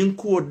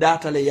nyinkuo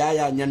data le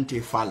yaya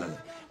nyante falale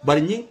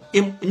bari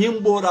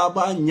nyimbora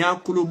ba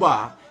nyakulu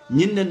ba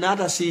nyinne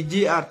nata si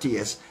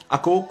GRTS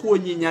ako ko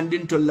nyi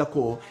nyandinto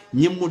lako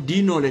nyimmu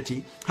dino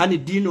leti hani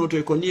dino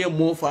to ko niye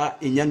mofa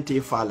e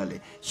nyante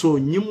falale so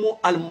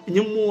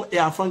nyimmu e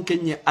afanke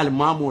nye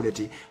almamo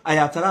leti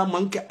ayatara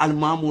manke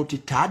almamo ti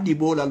tadi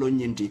bola lo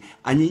nyinti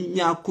anyi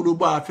nyakulu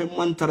ba fe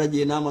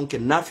mantaraje na manke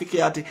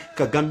nafikiyati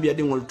ka Gambia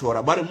dingol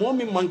tora bare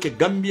momi manke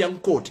Gambian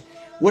koti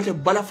wote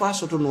bala fa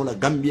soto no la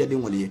Gambia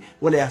dingol ye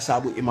wala ya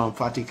sabu Imam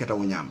Fatty kata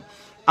wonyam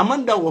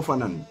amanda wo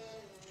fanan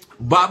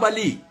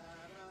babali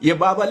ye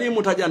babali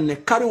mutajanne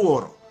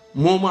kariworo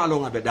moma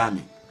longa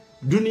bedami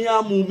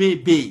dunia mume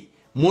be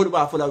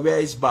morba fula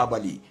where is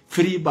babali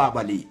free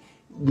babali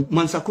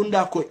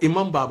mansakunda ko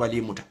Imam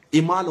babali muta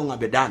imalo nga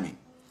bedami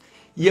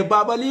ye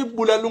babali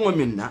bulalungo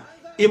minna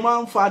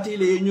Imam Fatty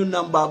le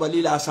nyunna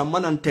babali la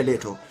samanan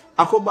teleto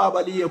ako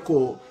babali ye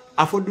ko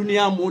afo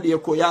dunia modi ye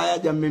ko yaya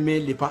jamme me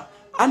lipa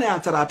ana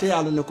atarate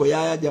yalo ne ko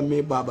yaya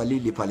jamme babali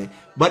lipale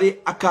bari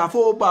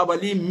akafo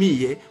babali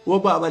miye wo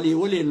babali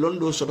wole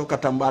londo soto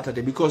katambata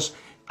de because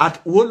at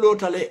wo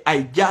lotale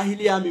ay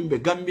jahiliya min be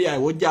Gambia ay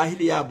wo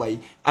jahiliya bay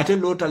ate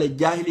lotale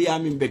jahiliya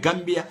min be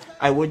Gambia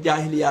ay wo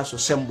jahiliya so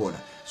sembola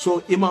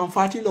so Imam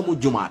Fatty lo mu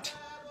jumaati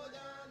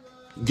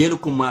jelu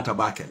kumata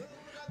bakele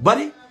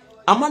bari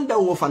amanda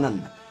wo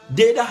fananna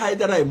deda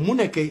haydara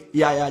muneke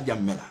yaya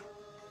jammela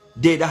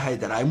deda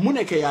haydara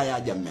muneke yaya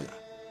jammela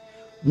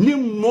ni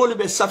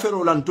molbe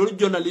safero lan tol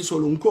journalist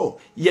olunko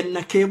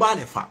yenna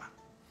kebale fa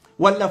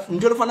wala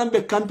ndol fanan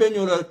be campaign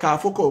ka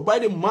foko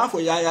bayde mafo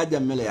yaya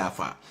jammela ya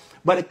fa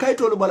bari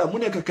kaytolu bala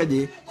muneka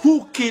kaje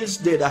who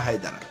kills deda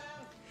haydara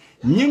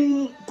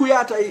nyim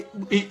kuyata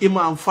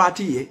Imam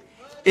Fatty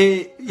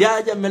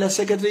ya jammela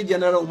secretary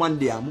general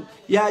mandiamu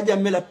ya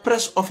jammela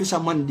press officer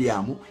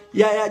mandiamu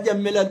ya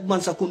jammela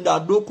mansakunda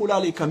do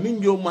kulali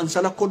kaminjo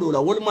mansala kodola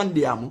wol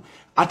mandiamu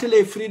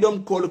atele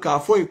freedom call ka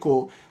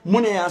foyko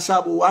mune ya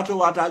sabu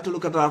wata atulu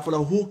kata fula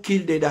who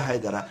killed deda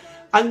haydara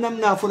annam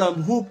na fula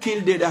who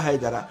killed deda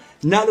haydara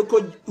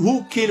naluko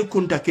who kill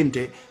kunta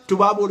kinte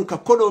tubabolu ka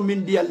kodo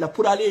min diyalla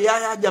purali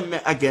ya jamme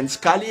against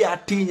kali ya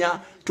tinya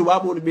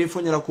tubabolu be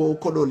fonyala ko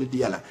kodo le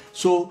diyala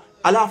so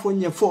ala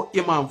fonye fo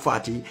Imam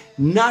Fatty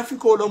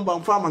nafiko lon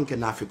ban faman ke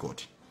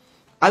nafikoti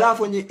ala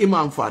fonye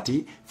Imam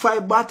Fatty fay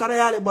batara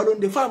yale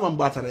balonde faman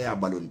batara ya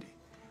balonde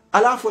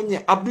ala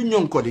fonye Abdou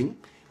Nyankoding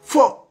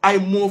fo ay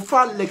mo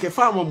falle ke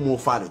faman mo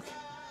falle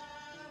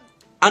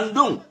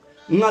andon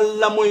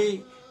ngalla moy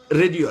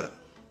radio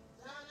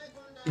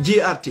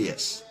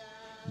GRTS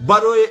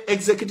baroye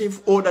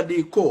executive order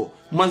di ko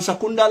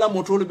mansakunda la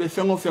motolo be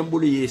fengo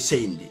fembulu ye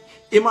seindi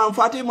Imam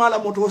Fatty mala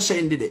moto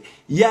seindi de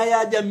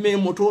yaya jamme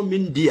moto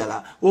min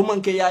diala o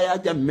manke yaya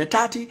jamme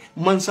tati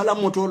mansala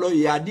motolo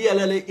ya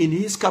diala in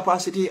his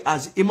capacity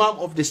as Imam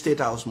of the State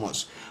House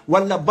Mosque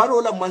wala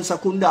barola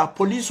mansakunda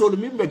police ol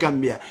mimbe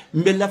Gambia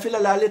mbe la fila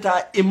la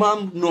leta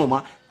Imam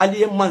noma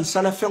aliye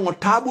mansala fengo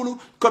tabulu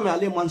comme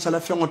aliye mansala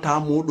fengo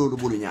tamu do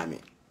bulu nyame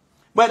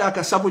bada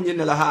ka sabu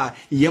nyine la ha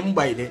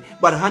yembayle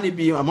bar hani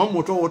bi am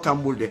moto o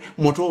tambulde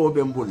moto o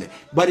bembulle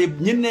bari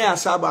nyine ya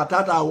saba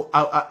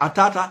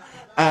atata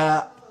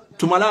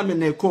tumala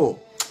mene ko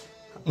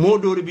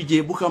modori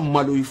bije buka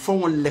malu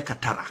fongol le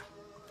katara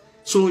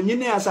so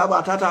nyine ya saba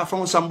atata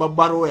fon samba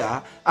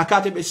baroya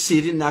akate be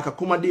sirin naka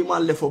kuma di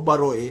man le fo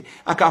baroye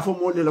aka fo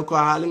mole le ko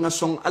halinga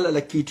song ala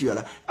la kitiyo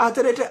la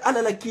aterete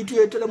ala la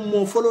kitiyo tele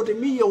mo folote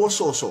mi yo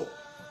soso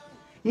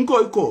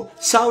ngoy ko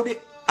Saudi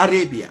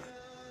Arabia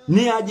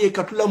ni aje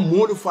katula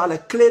modu fala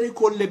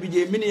clerical le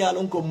bije min ya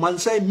lon ko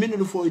mansay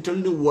minul fo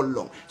itelni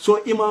wollon so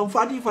Imam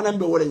Fatty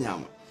fanambe wala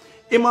nyama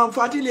Imam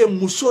Fatty le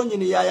musonyi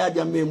ni yaya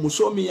jamme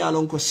musomi ya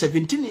lon ko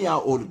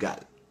 17-year-old girl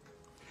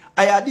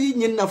ayadi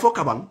nyinna fo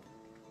kabam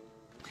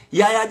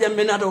yaya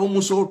jamme nata o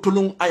muso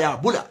tulung aya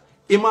bula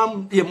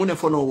imam ye mune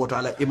fono woto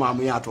ala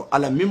imam yato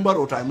ala mimbar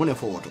wota mune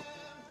fo woto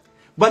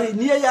bari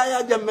ni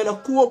yaya jamme la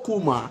kuwo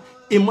kuma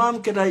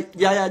imam keta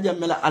yaya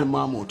jamme la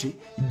almamoti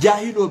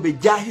jahilo be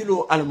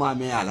jahilo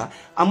almame yala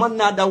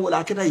amanna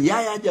dawla keta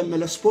yaya jamme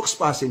la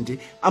spokesperson ti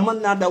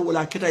amanna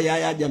dawla keta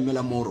yaya jamme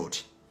la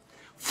moroti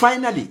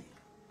finally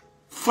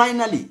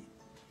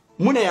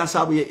mune ya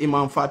sabu ye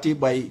Imam Fatty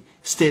by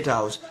State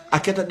House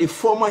aketa the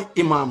former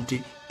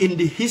imamti in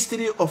the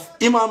history of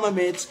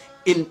imamates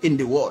in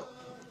the world.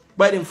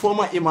 By the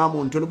former imam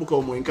on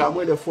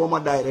the former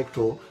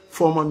director,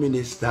 former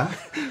minister,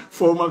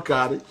 former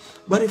kari,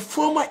 but the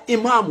former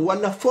imam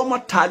wala former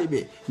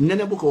talibe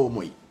nene buko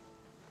moy.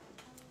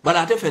 But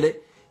atefele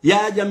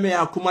ya jame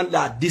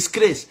akumanda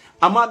disgrace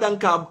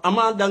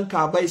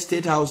amadanka by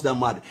State House da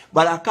mad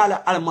but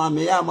akala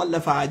almameya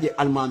mallafa aje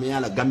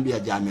almameya la Gambia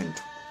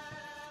jamentu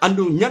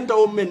andu nyanta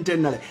o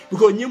maintenale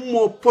because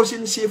nyimmo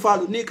posin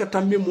sifalu ni ka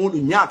tambi modu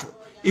nyato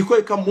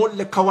ikoy ka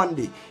molle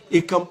kawande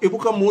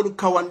ibuka modu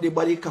kawande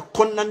bari ka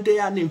konnante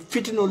ya ni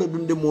fitino le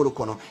dunde modu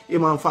kono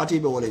Imam Fatty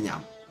be wala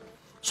nyam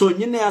so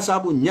nyine ya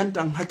sabu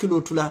nyantan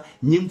hakilo tula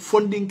nyim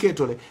fonding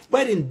ketole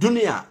bari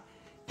dunia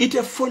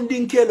ite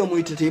funding kelo mo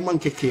itete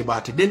manke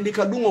kebate dendi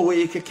ka dungo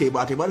we ke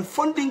kebate but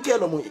funding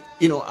kelo mo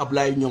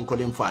apply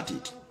nyonkolem Fatty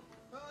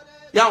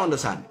ya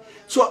understand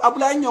so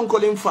apply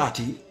nyonkolem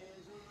Fatty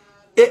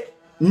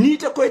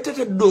nita ko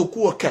itete do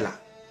ku kala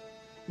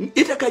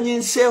ita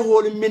kanyin se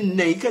hol min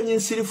nay kanyin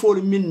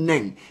sirifol min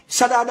nay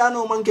sadada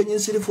no manke nyin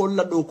sirifol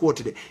la do ko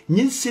tede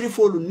nyin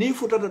sirifol ni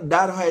futata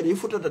dar hayri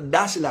futata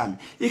dasilami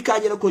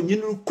ikajela ko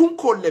nyin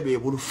kunko lebe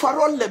bul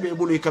farol lebe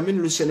bul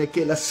kamin lu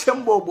seneke la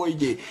sembo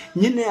boyje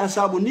nyin ne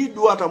asabu ni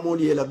duwata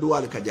moli la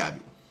duwal kajabi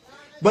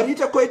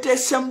barita ko ite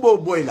sembo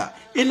boyla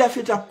ila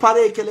fita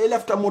pare kele ila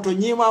fita moto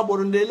nyima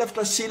borunde ila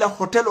fita sila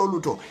hotel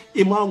oluto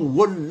imam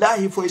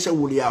wallahi fo isa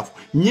wuliyafu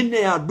nyin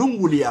ne ya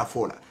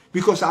dunguliyafu la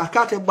because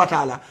akate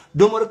batala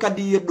domor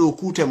kadi do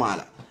kute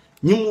mala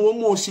nyimu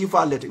womo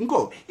sifalete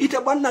ngo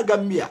ita banna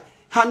Gambia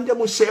hande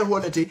mo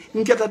seholete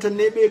nketa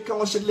tanebe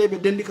kanselebe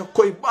dendika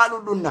koy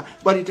balu dunna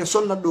bari te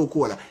sonna do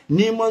kola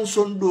ni man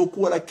son do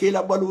kola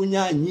kela balu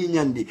nya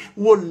nyinyandi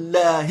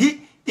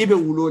wallahi ibe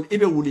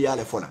wuli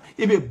yale fola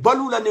ibe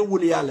balula ne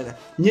wuli yale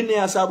nyine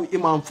ya sabu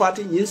Imam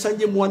Fatty nyin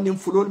sanje mo wan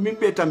fulol min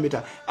be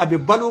tambita abe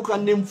balu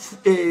kan nim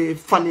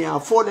fania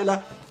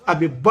folela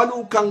abe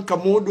balu kan ka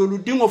modolu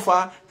dingo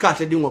fa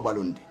kate dingo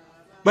balundi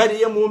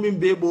bari ye mumin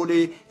be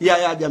bole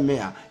yaya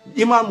jamea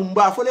imam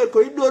mba fole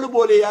ko idolu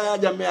bole yaya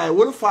jamea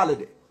wol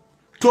falade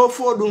to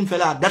fo dum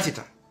fela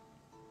datita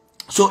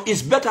so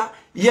it's better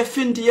ye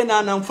finti ye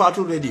nanan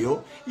Fatu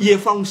radio ye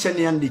function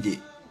yandi je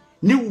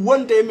ni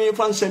wonde me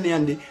function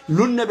yandi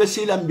lunne be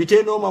silam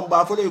biteno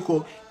mba fole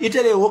ko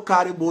itele wo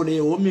kare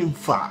bole wo min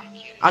fa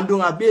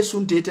andunga be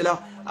sunte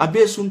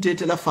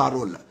tela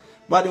farola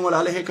badi wala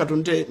ale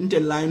hekatunte inte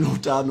line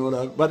nota no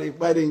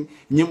badi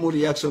nyimu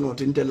reaction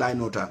nota inte line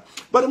nota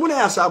badi muna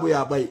ya sabu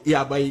ya bay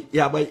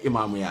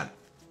imamu ya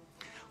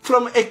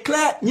from a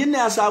clear nyine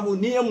ya sabu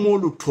ni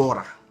molu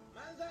tora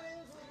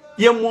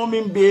ye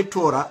momin be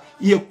tora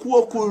ye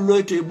kuo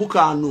kulote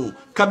bukanu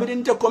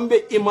kabirinte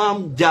kombe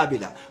imam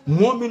jabila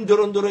momin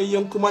dorondoro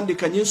yen kumandi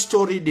kanyin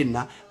story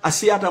dinna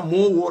asiata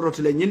mo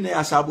worotele nyine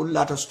ya sabu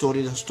lata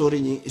story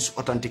ni is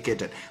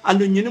authenticated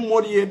and nyine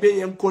modi ye be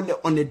yen kolle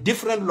on a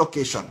different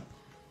location.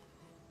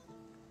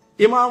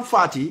 Imam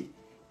Fatty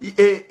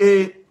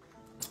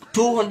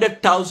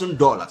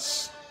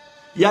 $200,000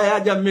 yaya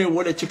jamme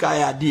wole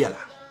chikaya diala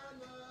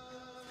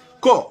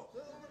ko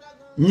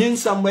nyin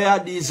sambaya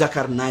di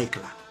Zakar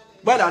Naikla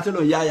bada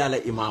atelo yaya la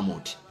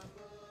imamoti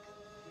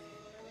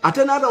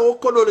atenada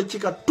wokodo le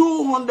chika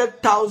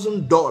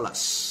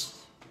 $200,000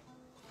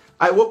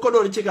 ay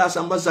wokodo le chika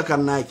samba Zakar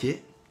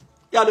Naike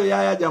yalo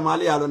yaya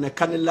jamali yalo ne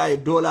kanilla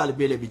dola al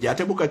bele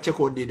bijate buka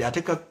cheko dide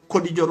ateka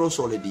kodi joro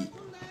sole di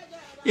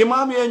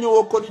imam yenyo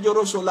wo kodi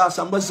joro sola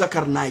samba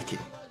Zakar Naik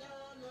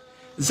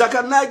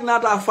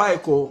nata fay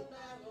ko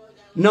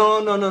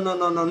no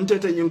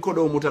ntete nyin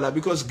kodo mutala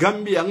because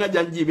Gambia nga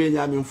janjibe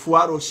nyami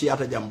fuaro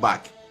siata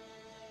jambake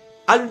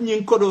al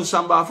nyin kodo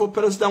samba fo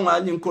president wa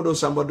nyin kodo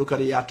samba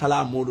dukari ya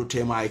tala modu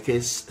tema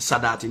ke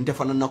sadati nte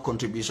fana na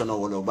contribution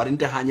wolo bari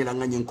nte hanyila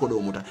nga nyin kodo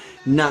muta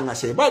nanga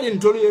se bari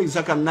ntori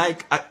Zakar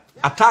Naik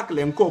attack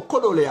lem ko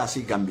kodo le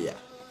asi Gambia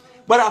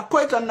bara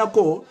koita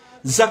nako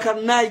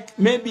Zakar Naik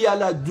maybe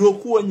ala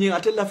doku nyi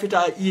atela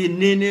fita yi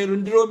nene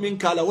rundiro min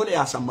kala wala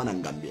ya sambana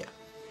Gambia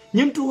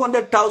nyim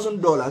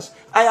 $200,000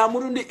 aya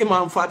murundi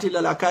Imam Fatty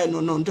la kay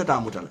non tata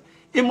mutala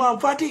Imam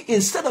Fatty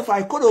instead of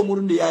ay kodo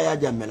murundi yaya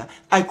jammela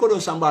ay kodo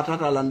samba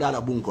tata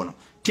landala bunkono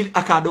til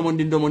aka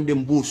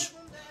domondin bus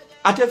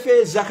ate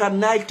fe Zakar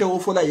Naik te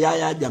wofola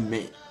yaya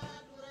jamme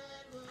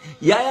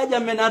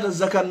nata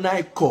Zakar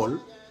Naik call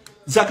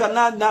Zakar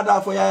Naik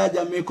nada fo yaya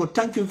jamme ko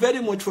thank you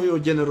very much for your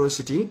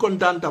generosity in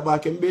kontanta ba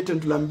ke mbeten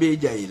tulambe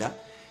jaila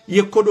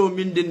ye kodo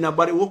mindin na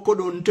bari wo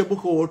kodo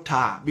ntebuko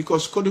wota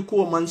because kodo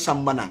ko man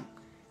sambanan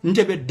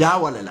ntebe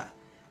dawala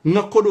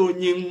nga kodo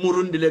nyin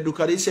murundi le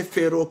dukari se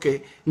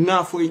feroke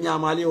nga fo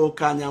nyamale o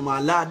kanyama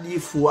la di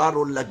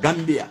fuaro la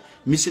Gambia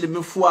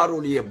misilime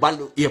fuaro ye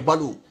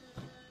balu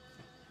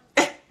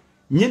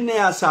nyine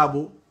ya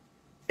sabu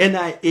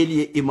ena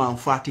elie Imam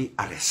Fatty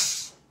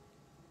arrest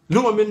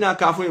lungo minna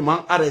ka fo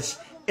Imam arrest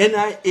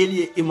ena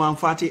elie Imam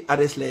Fatty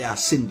arrest le ya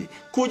sindi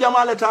ku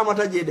jamale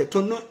tamata jede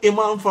tonno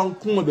Imam fan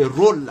kungo be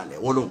role la le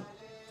wolum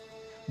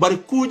bari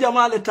ku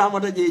jamale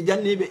tamata je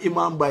jannibe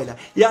imam bayla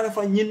yara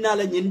fa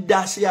nyinnala nyin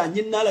dasiya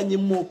nyinnala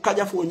nyin mo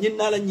kajafo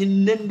nyinnala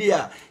nyin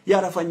nendiya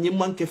yara fa nyin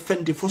manke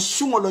fendi fo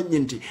sumolo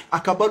nyinti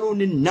akabalu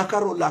ni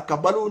nakaro la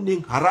akabalu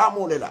ni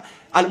haramo la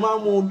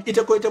almamu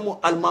ite ko ite mo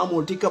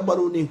almamu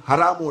tikabalu ni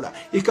haramo la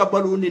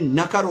ikabalu ni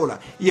nakaro la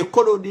ye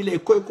kodo dile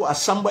koy ko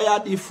asamba ya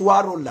di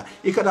fuaro la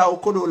ikada o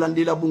kodo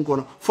landila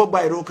bunkono fo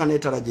bayro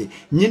kanetaraje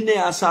nyinne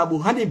asabu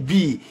hani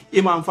bi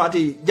imam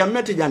fati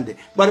jammeti jande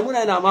bari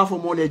muna ina mafo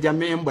mole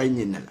jamme mbay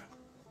nyinnala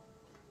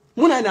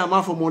muna ina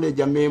mafo mole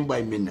jamme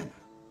mbay minnala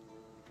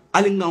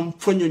alingam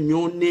fonyo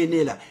nyo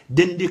nene la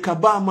dendi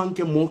kaba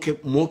manke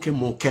moke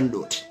mo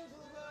kendoti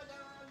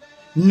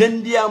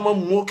nendiya ma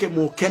moke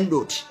mo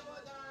kendoti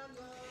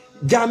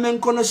jamen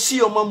kono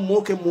siyo ma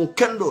moke mo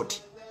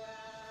kendoti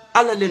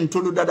ala len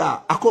tolu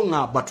dada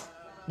akonga batu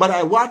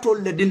bara wato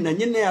le dinna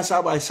nyinne ya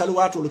saba sal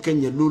wato le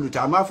kenye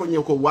luluta ma fo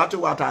nyeko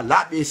wato wata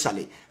labe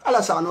sale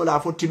ala sano la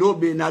fo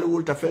tilobe na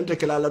wulta fente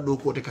kala la do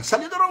ko te ka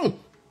sale doron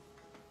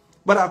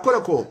bara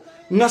ko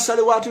nga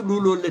sale wato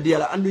lulo le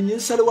diala andu nyin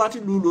sale wato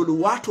lulo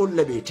wato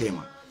le be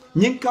tema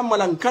nyin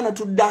kamalan kana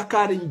tu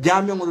dakarin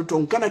jamen ngol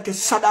ton kana ke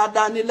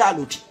sadada ni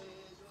laluti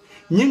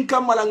nyin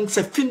kamalan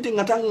se findi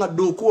ngatanga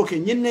do ko ke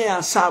nyinne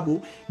ya sabu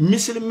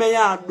misilme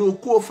ya do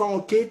ko fa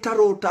ke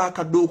tarota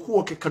ka do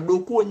ko ke ka do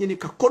ko nyini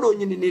ka kodo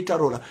nyini ni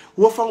tarola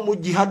wo fa mu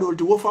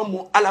jihadolti wo fa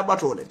mu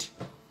alabatoleti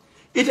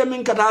ite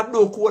min kata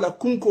do ko la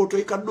kunko to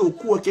ka do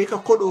ko ke ka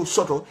kodo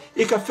soto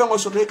e ka fengo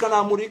soto e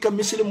kana muri ka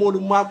misilmo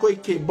ma ko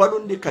ke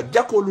balundi ka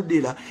jakolu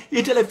dila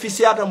ite le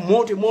fisiata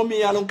moti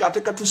momi yalon ka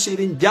ta tu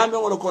sirin jame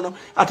wala kono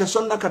ata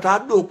sonna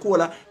kata do ko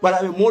la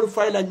bala be mol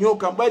fayla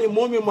nyoka bari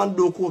momi man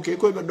do ko ke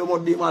ko be do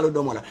moddi malo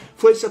do mola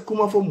fo se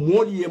kuma fo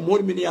moli e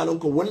mol min yalon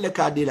ko wolle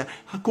ka dila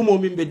kumo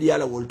min be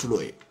diala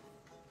woltuloye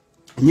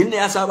nyinne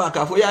asaba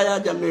ka fo yaya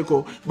jamme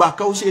ko ba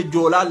kawse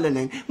jolal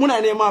lenen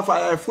muna ne ma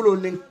fa fulo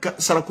nin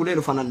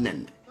sarakulel fanan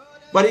nen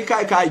bari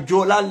kai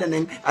jolal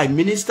lenen ay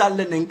minister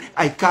lenen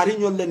ay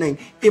karinyol lenen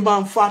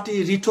Imam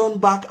Fatty return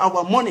back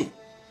our money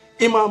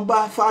Imam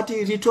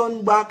Fatty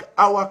return back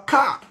our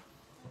car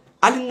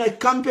alinga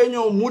campaign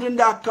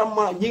murinda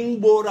kama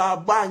nyingbora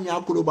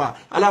banya kuluba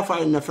ala fa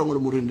na fengol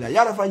murinda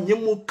yara fa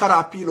nyimu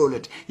karapilo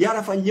let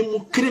yara fa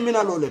nyimu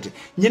criminal let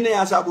nyine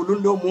ya sabu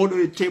lundo modo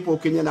tepo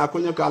kinyana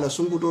konya kala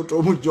sungudo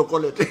to mu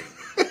jokolete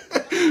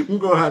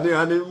ngo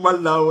hani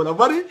malla wala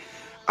bari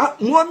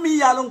momi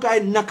yalon kay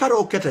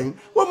nakaro keten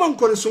wo man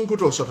ko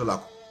sungudo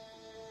sotolako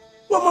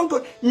waman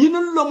ko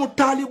ñinul lo mu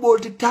talibol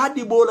ti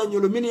tadi bola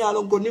ñolo min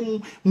yalon ko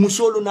nim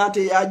musolu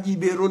nate ya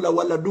jibero la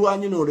wala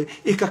duwani nore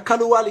e ka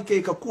kalwali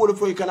ke ka kuul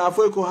fo kana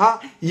fo ko ha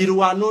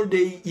yirwanol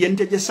de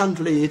yente je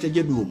santle yete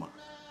je duma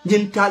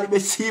ñin talibe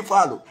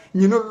sifalu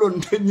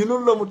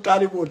ñinul lo mu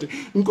talibol ti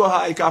ko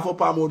ha e ka fo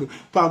Pa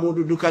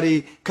Modou du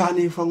kari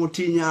kani fango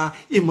tinya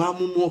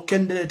imamu mo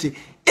kendeleti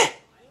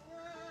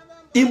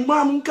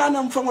imam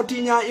kana fango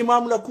tinya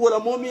imam la kuula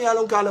momi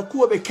yalon kala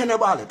kuobe kene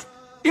baleto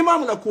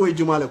imam la kuoy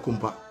jumala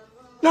kumpa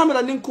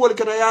ngamra nin ko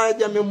kana ya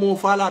jamme mo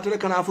fala tele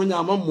kana fo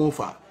nyama mo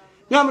fa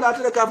ngamra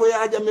tele ka fo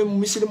ya jamme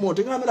muslimo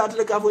te ngamra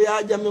tele ka fo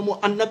ya jamme mo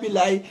annabi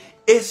lay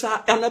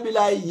esa annabi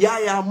lay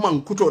ya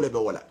man kutole be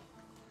wala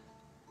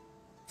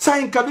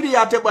sain kabiri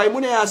ya te bay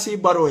mune ya si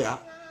baroya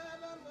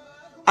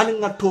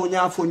alinga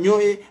tonya fo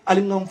nyoy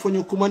alinga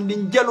fonyo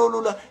kumandin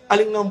jalolula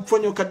alinga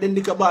fonyo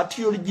kadendi ka ba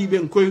tiyol jibe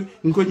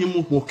ko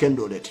nyimu mo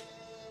kendo leti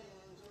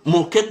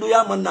mo kendo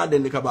ya man na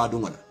dendi ka ba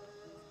dungala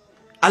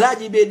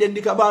alaji be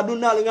dendi ka ba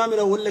dunna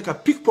ngamira wolle ka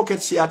pickpocket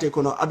siate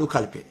kono adu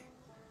kalpe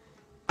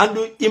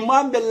andu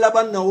imam be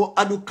laban na wo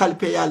adu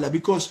kalpe yalla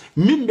because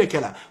mimbe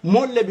kala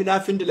molle bina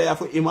findila ya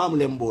fo imam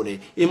le mbole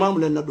imam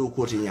le na do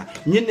kotinya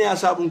nyinne ya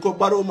sabun ko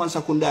baro man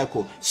sakunda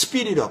ko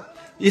speed it up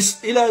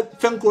is ila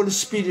fenkol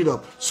speed it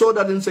up so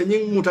that in se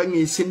nying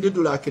mutangi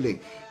sindidula kile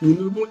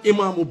nyinul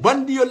imamu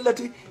bandi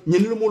yollati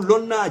nyinul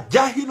lonna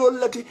jahilol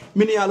lati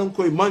min yalon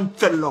koy man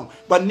fellon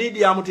ban ni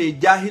diamute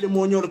jahil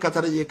mo nyol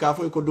kataraje ka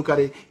fo ko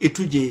dukare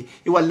etuje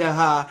walla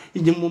ha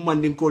nyimmu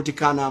mandin kolti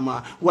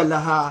kanama walla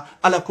ha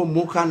ala ko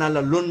mo kana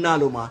la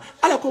lonnalo ma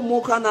ala ko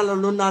mo kana la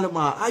lonnalo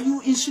ma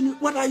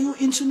what are you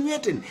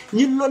insinuating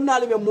nyil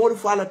lonnalo be mo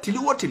fala tili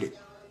wotile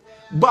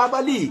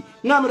babali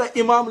ngamra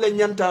imam le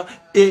nyanta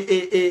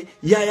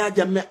yaya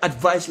jamme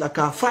advice la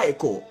ka fay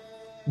ko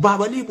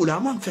babali bula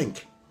man fenk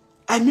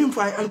ay min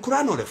fay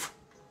alquran o ref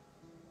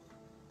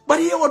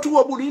bari ye watu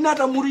wabuli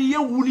nata muri ye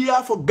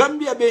wuliya fo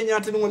gambia be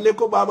nyata ngol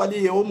ko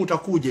babali ye o muta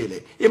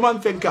kujele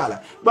imam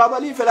fenkala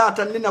babali fela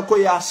tan nina ko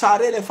ya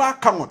sarele fa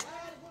kangot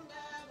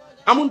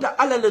amunta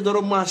alale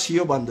doro ma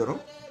siyo bandoro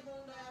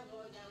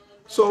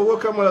so wo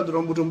kamala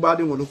doro butum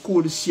badi ngol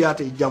ko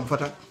siate jam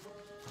fata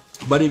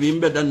bari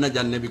bimbe danna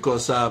janne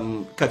because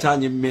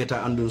katani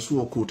meta andun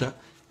suwo kuta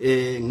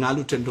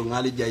ngalu tendo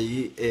ngali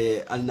jayi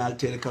alnal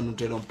tere kanu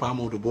tere Pa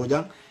Modou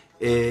Bojang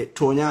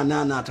tonya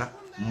nanata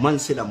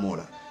mansila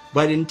mola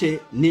bari nte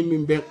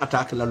nimin ben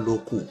attack la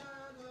loku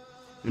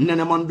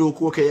nene man do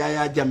ko ke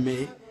yaya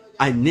jamme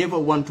I never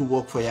want to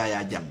work for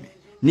yaya jamme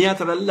ni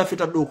atara la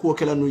fita do ko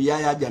ke la nu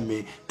yaya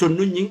jamme to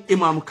nu nyin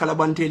imam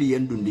kalabanteli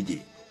yendundiji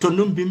to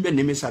num bimbe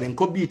nimisare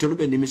ko bi to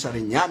be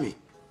nimisare nyami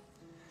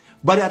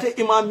bari ate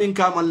imam min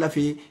kamal la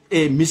fi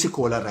e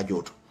misiko la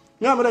radio to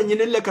ngamara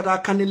nyinelle kata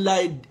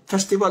kanillay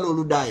festival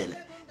olu dayele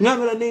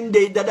ngamara nin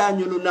de dada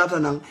nyulu nata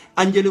nan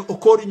anjeli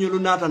okori nyulu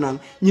nata nan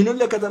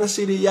nyinelle kata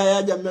rasiri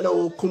yaya jammela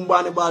o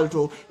kumbane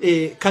balto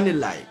e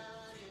kanillay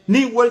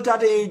ni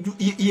woltate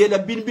yela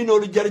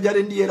binbinolu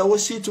jarjarendi yela wo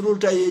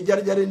sitrulta ye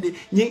jarjarendi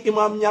nyin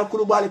imam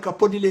nyakulu bali ka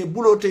podile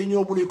bulote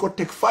nyobuli ko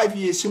tek 5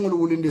 years singol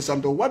wulinde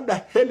santo. What the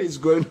hell is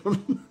going on?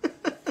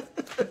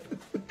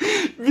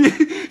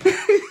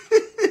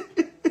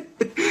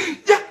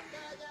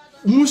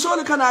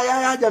 Musole kana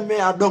yaya jamme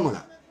a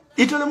dongola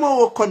itole mo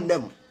wo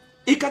condemn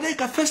ikade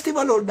ka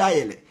festival ol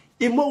dayele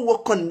imo wo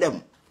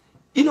condemn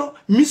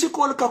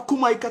musical ka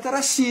kuma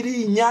ikatara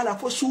siri nyala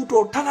fo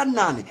suto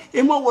talanani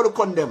imo wo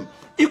condemn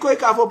iko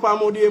ka fo Pa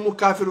Modou mu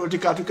kafiro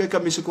tikatu ka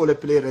musical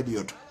play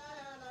radio to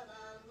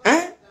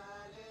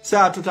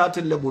sa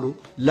tutatel lebulu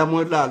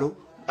lamoy lalu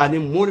ani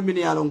mol min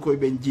yalon koy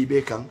ben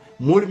jibe kan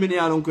mol min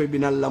yalon koy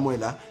binal lamoy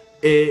la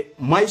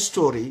my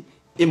story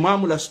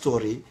imamula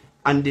story.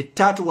 And the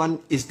third one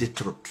is the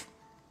truth.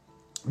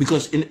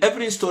 Because in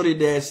every story,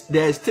 there's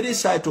 3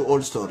 sides to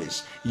all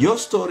stories. Your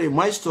story,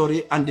 my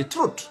story, and the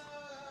truth.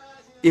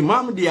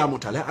 Imam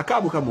Diamutale,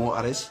 akabuka mo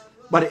arrest,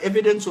 but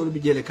evidence will be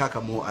jele kaka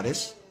mo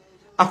arrest.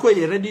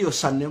 Akwe radio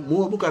sanne,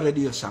 mo buka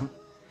radio sam,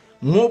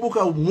 mo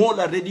buka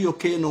mola radio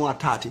keno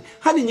atati.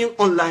 Hani nying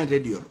online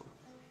radio.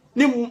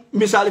 Ni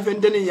misali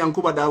fendeni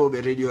Yankuba Dabo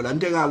be radio la,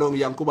 ntenga along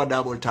Yankuba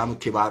Dabo tamu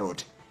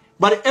kibarote.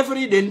 But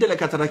every day ndele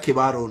katara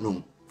kibaro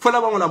nung. Fala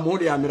la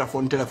modi ya mira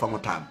fon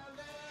telefon tam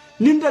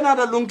ninde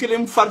nada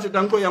lunkilim farti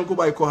danko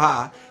Yankuba ko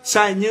ha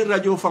sa nyin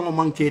radio fango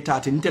manke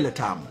tati ntele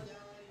tam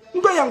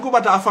ngo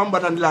Yankuba ta famba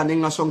tan la ni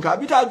ngasonka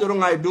bita doro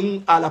ngay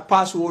dung ala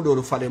password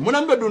do fale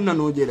munambe dun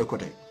nano jele ko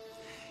tay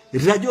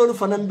radio lu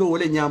fanambe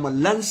wole nyama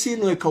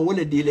lansino e ka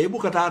wole dile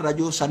bukata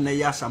radio sanna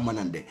ya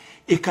samanande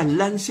e kan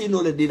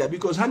lansino le dila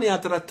because hani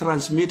atra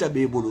transmitter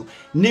be bulu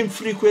nim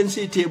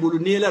frequency table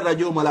ni la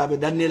radio malabe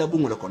dan ne la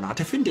bungola ko na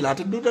ta findi la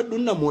ta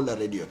dunna mo la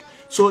radio.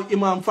 So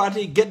Imam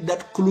Fatty, get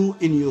that clue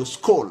in your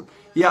skull.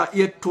 Ya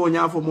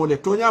tonya fo mole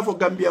tonya fo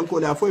Gambian ko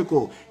la foy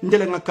ko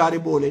ndele nga kare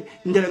bole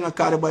ndele nga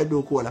kare bay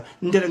do ko la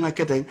ndele nga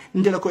keten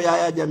ndele ko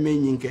yaya jamme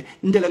nyinke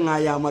ndele nga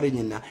ya mari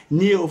nyina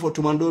ni o fo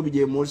tumando bi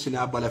je mol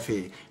sina bala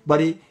fe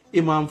bari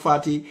Imam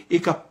Fatty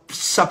ika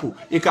sapu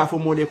ika fo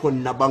mole ko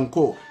na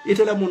banko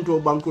itela munto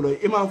banko lo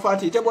Imam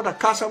Fatty te bota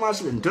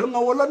Casamance le ndele nga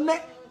wolon ne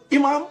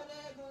imam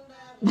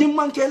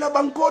nyimmanke la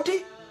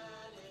bankoti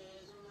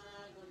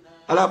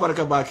ala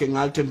baraka bake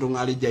ngal tendu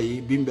ngali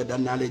jayi bimbe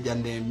danale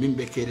jande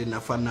bimbe keri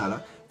na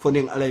fanala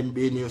foning ala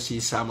mbeni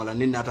aussi samala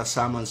ni nata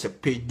saman se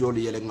page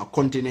doli yele nga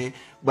continue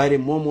bayre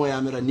momo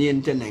ya mera ni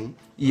enteneng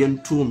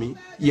yen tumi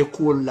ye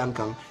kuol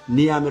lankan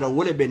ni ya mera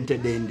wole bente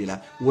dendila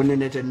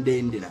wonenete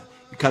dendila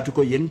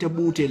katuko yente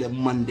butele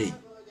mande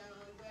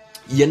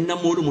yenna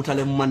modu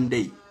mutale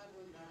mande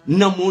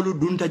na modu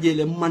dunta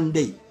jele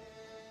mande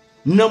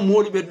na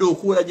moli be do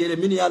ko la jele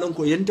min yalon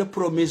ko yente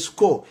promise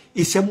ko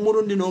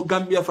isemmurundi no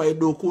Gambia fay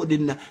do ko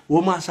dinna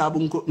wo ma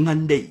sabun ko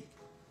ngandey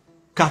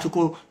katu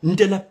ko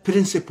ndela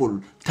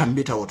principle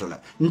tambita wotola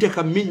nde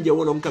ka minje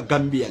wolon ka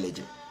Gambia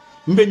leje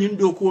mbe nyin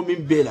do ko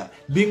min bela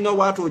binga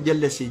wato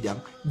jelle sijam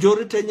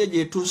jorite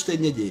nyeje tuste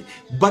nyeje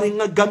bari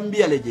nga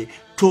Gambia leje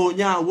to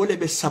nya wole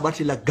be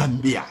sabati la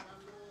Gambia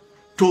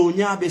to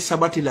nya be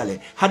sabati lale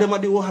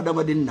hadamadi wo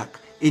hadamadi nak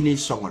ini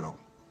songolo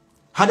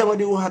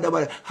hadamadi wo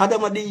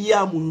hadamadi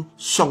yamu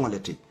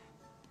songolete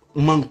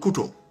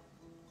mankuto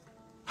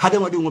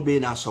hadamadi ngo be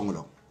na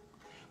songolo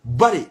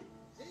bari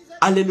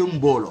alelum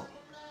bolo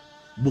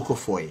buko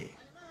foye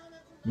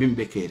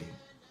bimbe kere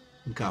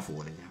nkafu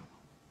wala nya